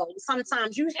do know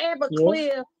sometimes you have a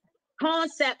clear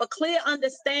concept, a clear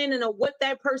understanding of what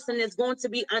that person is going to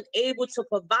be unable to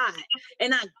provide.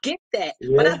 And I get that.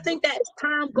 But I think that as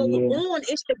time goes on,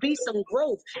 it should be some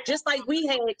growth. Just like we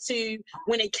had to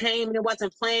when it came and it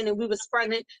wasn't planned and we was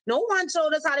pregnant. No one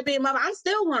told us how to be a mother. I'm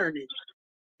still learning.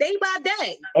 Day by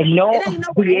day. And it ain't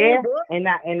no playbook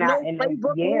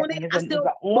on it.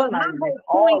 But my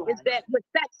whole point is that what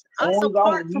sets us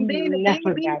apart from being a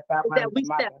baby is that we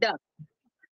stepped up.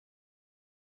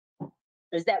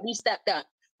 Is that we stepped up.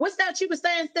 What's that you were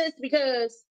saying, sis?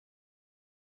 Because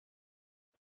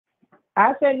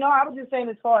I said, no, I was just saying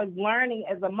as far as learning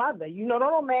as a mother. You know,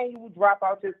 no man, you would drop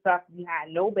out your stuff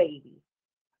behind no baby.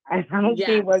 And I don't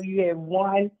care whether you have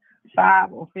 1,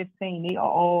 5, or 15. They are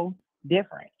all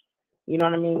different. You know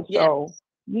what I mean? Yes. So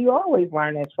you always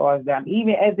learn as far as them.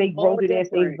 Even as they grow to their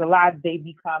stages of life, they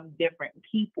become different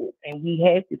people. And we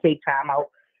have to take time out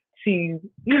to, you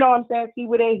know what I'm saying, see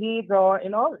where their heads are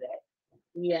and all of that.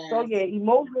 Yeah. So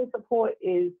emotional support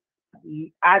is,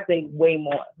 I think, way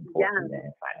more important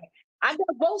than financial. I think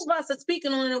both of us are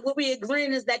speaking on it. What we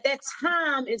agreeing is that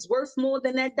time is worth more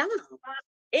than that dime.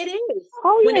 It is.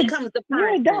 Oh, when it comes to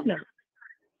parenting.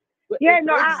 Yeah,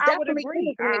 definitely. I would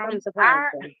agree. When it comes to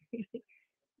parenting.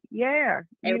 Yeah,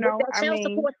 and with that child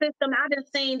support system, I done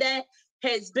seen that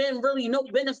has been really no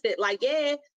benefit. Like,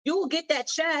 yeah, you'll get that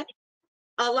check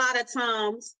a lot of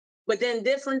times, but then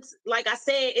like I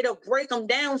said, it'll break them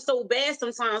down so bad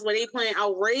sometimes where they paying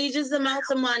outrageous amounts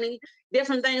of money,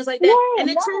 different things like that, Yeah, and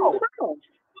it turns out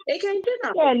they can't do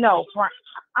nothing. Yeah, no,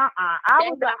 I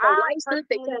was license.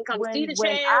 They can't come see the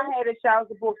child. I had a child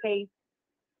support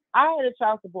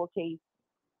case.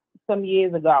 Some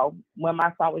years ago when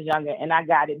my son was younger, and I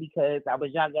got it because I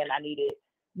was younger and I needed,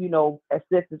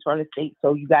 assistance from the state.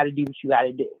 So you got to do what you got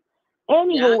to do.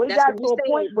 Anywho, it got to a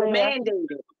point where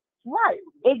mandated. Right,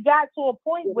 it got to a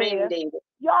point where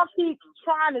y'all keep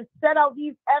trying to set out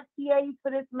these FTAs for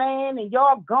this man, and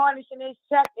y'all garnishing his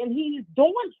check, and he's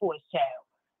doing for his child.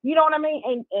 You know what I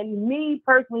mean? And me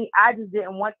personally, I just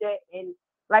didn't want that. And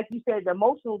like you said, the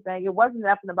emotional thing, it wasn't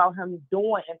nothing about him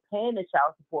doing and paying the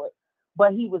child support,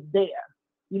 but he was there.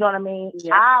 You know what I mean?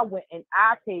 Yeah. I went and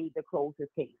I paid to close his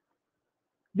case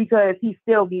because he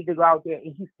still needs to go out there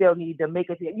and he still needs to make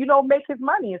make his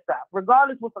money and stuff,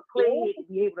 regardless with a clear head to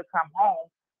be able to come home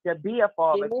to be a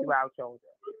father to our children.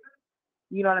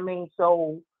 You know what I mean?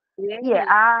 So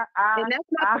I and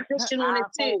that's my position on it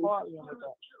too.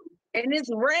 And it's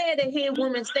rare to hear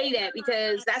women say that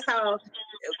because that's how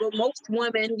most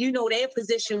women, their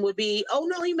position would be, oh,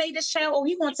 no, he made this child. Oh,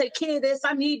 he going to take care of this.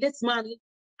 I need this money.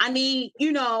 I need,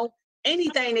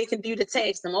 anything they can do to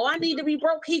tax him. Oh, I need to be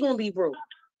broke. He going to be broke.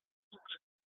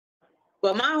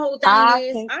 But my whole thing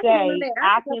I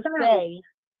can say,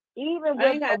 even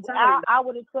with, I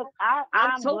would have took,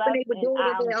 I'm hoping they would do it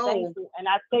on their own. And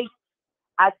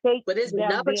I take, but it's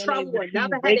another trouble,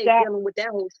 another headache dealing with that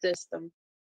whole system.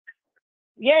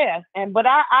 Yeah, but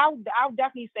I'll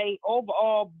definitely say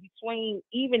overall between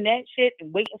even that shit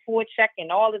and waiting for a check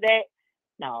and all of that,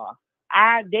 no,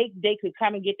 they could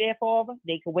come and get their father.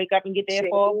 They could wake up and get their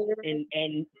father,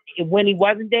 and when he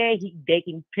wasn't there, they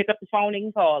can pick up the phone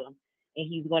and call him, and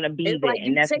he's gonna be there,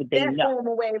 and that's what they know. Phone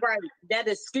away, right? That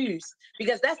excuse,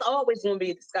 because that's always gonna be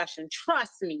a discussion.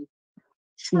 Trust me.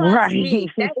 Trust me.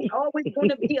 That's always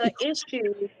gonna be an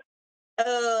issue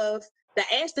of the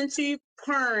absentee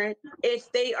parent if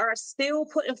they are still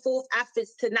putting forth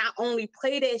efforts to not only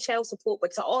pay their child support,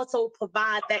 but to also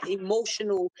provide that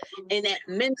emotional and that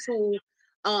mental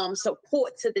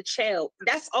support to the child.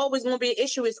 That's always going to be an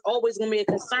issue. It's always going to be a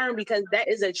concern because that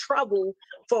is a trouble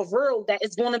for real that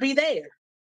is going to be there.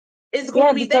 It's going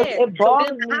to be there. It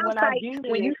bothers me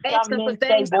when you ask them for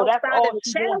things outside of the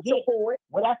child support.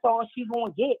 Well, that's all she's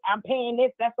going to get. I'm paying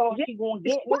this. That's all she's going to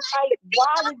get. And it's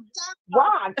like,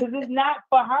 why? Because it's not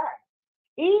for her.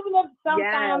 Even if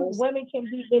sometimes women can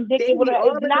be vindictive,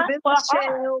 it's not for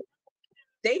her.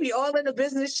 They be all in the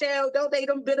business, child. Don't they?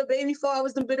 Them bitter baby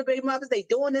fathers, them bitter baby mothers. They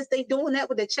doing this, they doing that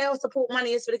with the child support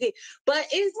money is for the kid. But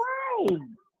it's right.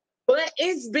 But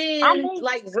it's been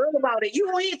like real about it. You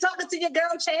want to talking to your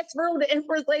girl chats real, the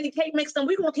Empress Lady Kate Mixon.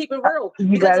 We're gonna keep it real.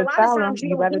 Because a lot of times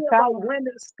you don't hear about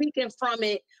women speaking from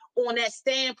it on that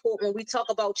standpoint when we talk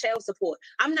about child support.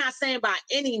 I'm not saying by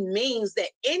any means that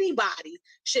anybody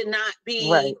should not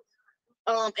be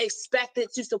expected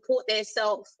to support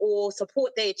themselves or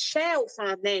support their child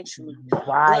financially.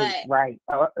 Right.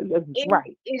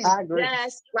 It's I agree.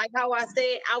 Just like how I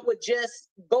said, I would just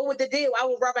go with the deal. I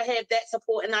would rather have that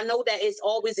support. And I know that it's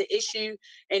always an issue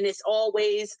and it's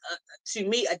always, to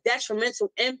me, a detrimental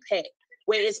impact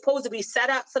where it's supposed to be set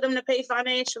up for them to pay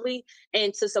financially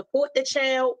and to support the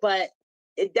child, but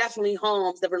it definitely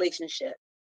harms the relationship.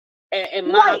 And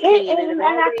my opinion, and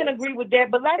I can agree with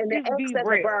that, but let's just be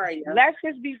real. Let's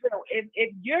just be real.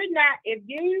 If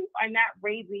you are not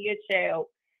raising your child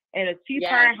in a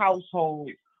two-parent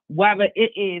household, whether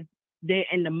it is they're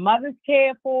in the mother's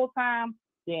care full time,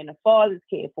 they're in the father's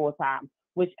care full time,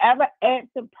 whichever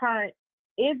absent parent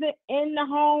isn't in the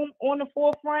home on the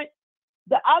forefront,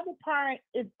 the other parent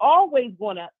is always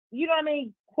gonna,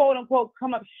 quote unquote,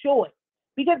 come up short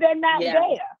because they're not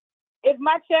there. If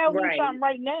my child needs something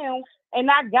right now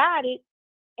and I got it,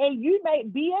 and you may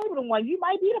be able to you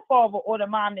might be the father or the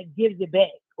mom that gives it back.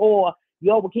 Or,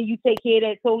 but can you take care of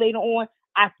that till later on?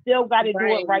 I still got to do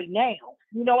it right now.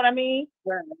 You know what I mean?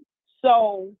 Right.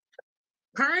 So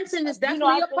parenting is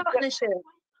definitely a partnership.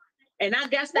 And I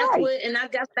guess that's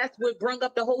what brought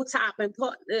up the whole topic.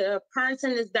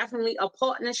 Parenting is definitely a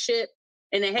partnership.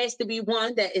 And it has to be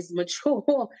one that is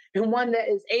mature and one that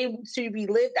is able to be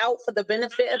lived out for the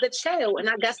benefit of the child. And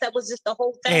I guess that was just the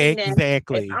whole thing.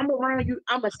 Exactly. If I'm around you,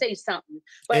 I'm going to say something.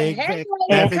 But exactly.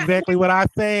 That's exactly what I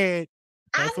said.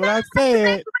 That's what I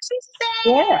said. What she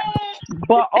said.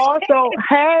 But also,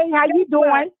 hey, how you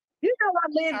doing? You know I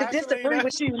live to disagree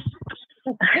with you.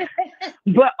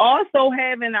 But also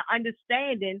having an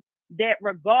understanding that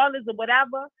regardless of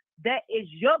whatever, that is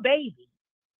your baby.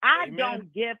 I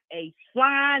don't give a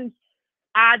flying.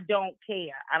 I don't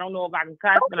care. I don't know if I can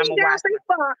cuss, but I'm gonna watch.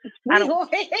 I don't. Oh,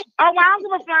 well, I don't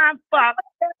give a flying fuck.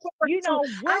 You know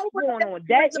what's going on.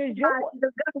 That is your.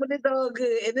 It's all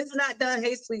good, and it's not done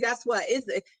hastily. Guess what?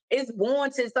 It's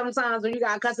warranted sometimes when you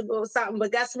got cussing or something.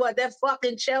 But guess what? That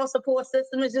fucking child support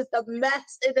system is just a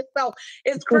mess in itself.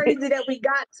 It's crazy that we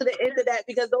got to the end of that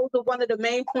because those are one of the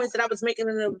main points that I was making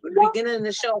in the beginning of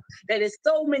the show. That there's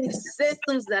so many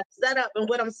systems that's set up, and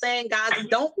what I'm saying, guys,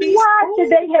 don't be. Why did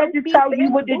they have to tell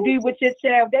you what to do with your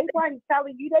child? They weren't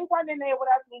telling you. They weren't in there with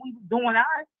us when we was doing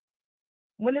ours.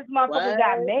 When this motherfucker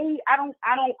got made, I don't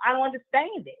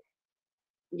understand it.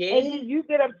 Yeah. And then you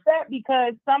get upset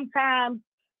because sometimes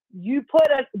you put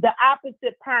the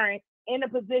opposite parent in a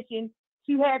position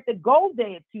to have to go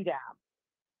there to them,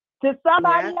 to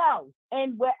somebody else.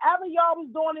 And wherever y'all was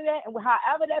doing it at, and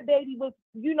however that baby was,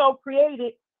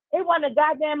 created, it wasn't a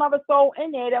goddamn other soul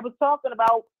in there that was talking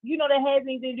about, that has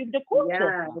anything to do with the court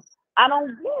system. I don't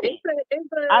get it.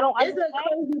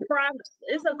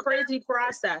 It's a crazy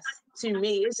process to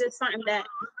me. It's just something that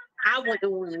I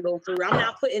wouldn't want to go through. I'm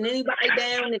not putting anybody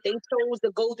down if they chose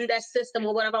to go through that system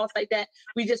or whatever else like that.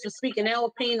 We just were speaking our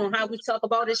opinion on how we talk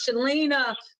about it.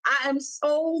 Shalina, I am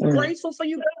so grateful for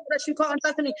you, girl, that you called and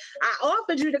talked to me. I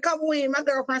offered you to come in. My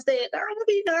girlfriend said, girl, I'm going to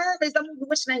be nervous. I'm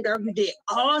wishing that, girl, you did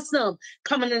awesome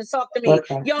coming in and talk to me.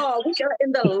 Okay. Y'all, we are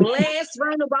in the last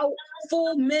round, about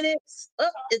 4 minutes.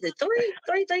 Is it 3?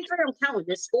 I'm counting.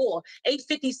 It's 4.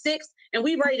 8:56. And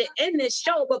we ready to end this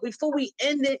show. But before we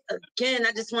end it again,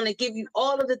 I just want to give you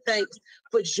all of the thanks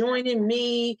for joining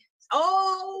me.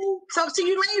 Oh, talk to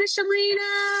you later,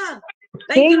 Shalina.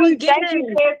 Thank you again. Thank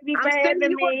you, Tiffany, for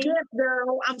having me. A gift,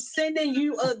 girl. I'm sending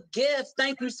you a gift.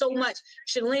 Thank you so much.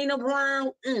 Shalina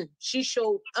Brown, she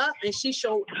showed up and she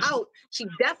showed out. She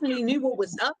definitely knew what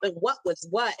was up and what was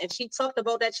what. And she talked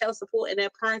about that child support and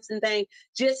that parenting thing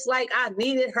just like I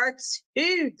needed her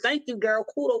to. Thank you, girl.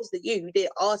 Kudos to you. You did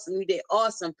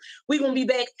awesome. We're going to be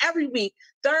back every week,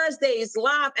 Thursdays,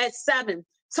 live at 7,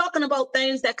 talking about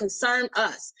things that concern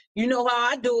us. You know how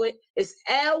I do it. It's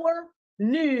our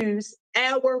news,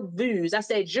 our views. I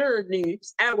said your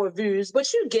news, our views,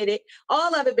 but you get it.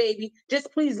 All of it, baby.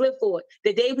 Just please live for it.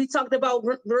 The day we talked about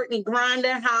Brittany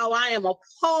Griner, how I am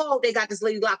appalled they got this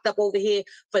lady locked up over here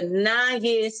for 9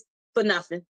 years for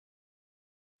nothing.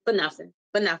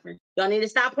 Y'all need to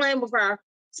stop playing with her.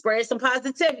 Spread some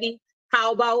positivity.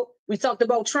 How about we talked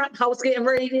about Trump, how it's getting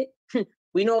raided?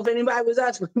 We know if anybody was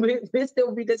us, we'd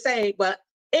still be the same, but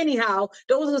anyhow,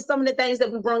 those are some of the things that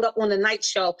we brought up on the night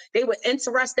show. They were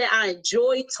interested. I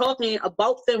enjoyed talking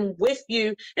about them with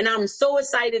you. And I'm so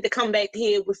excited to come back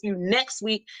here with you next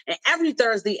week and every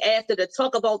Thursday after to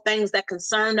talk about things that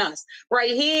concern us.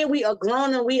 Right here, we are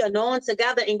grown and we are known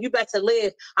together, and you better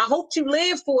live. I hope you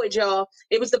live for it, y'all.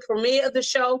 It was the premiere of the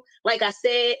show. Like I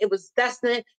said, it was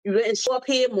destined. You didn't show up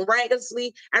here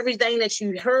miraculously. Everything that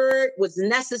you heard was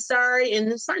necessary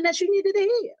and something that you needed to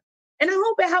hear. And I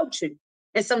hope it helped you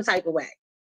in some type of way.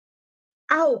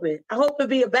 I hope it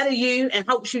be a better you and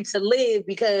helps you to live,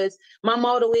 because my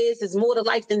motto is more to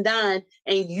life than dying,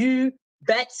 and you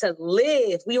better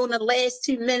live. We on the last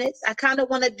 2 minutes. I kind of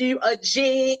want to do a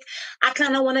jig. I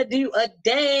kind of want to do a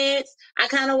dance. I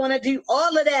kind of want to do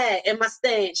all of that in my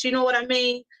stance. You know what I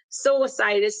mean? So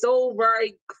excited, so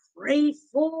very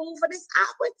grateful for this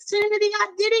opportunity. I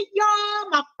did it, y'all.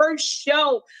 My first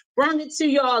show. Brought it to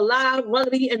y'all live,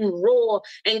 ruggedy, and raw.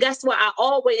 And guess what? I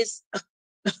always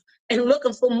am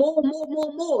looking for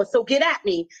more. So get at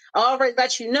me. I already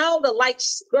let you know to like,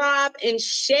 subscribe, and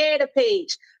share the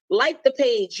page. Like the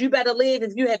page. You better live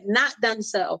if you have not done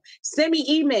so. Send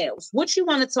me emails. What you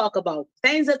want to talk about?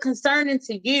 Things are concerning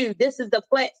to you. This is the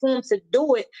platform to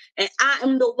do it. And I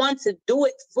am the one to do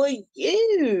it for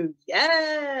you.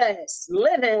 Yes.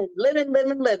 Living.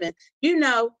 You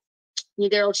know, your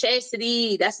girl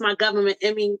Chastity. That's my government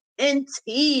MENT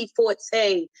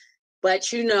forte.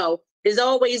 But you know, it's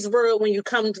always real when you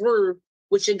come through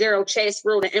with your girl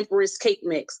Chastity, the Empress Cake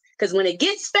Mix. Because when it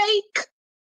gets fake,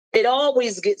 it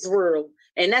always gets real.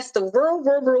 And that's the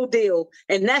real deal.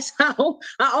 And that's how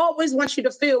I always want you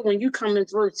to feel when you coming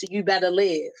through to You Better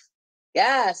Live.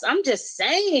 Yes, I'm just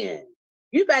saying.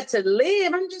 You better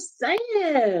live. I'm just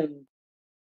saying.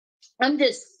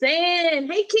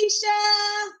 Hey,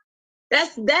 Keisha.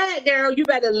 That's that, girl. You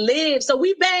better live. So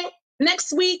we back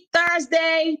next week,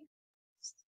 Thursday.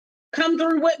 Come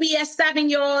through with me at 7,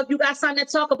 y'all. If you got something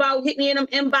to talk about, hit me in them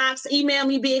inbox. Email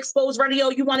me, Be Exposed Radio.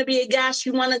 You want to be a guest.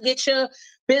 You want to get your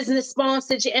business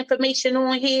sponsored, your information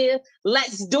on here.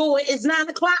 Let's do it. It's 9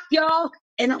 o'clock, y'all.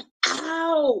 And I'm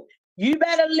out. You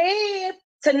better live.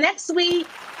 Till next week.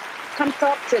 Come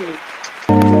talk to me.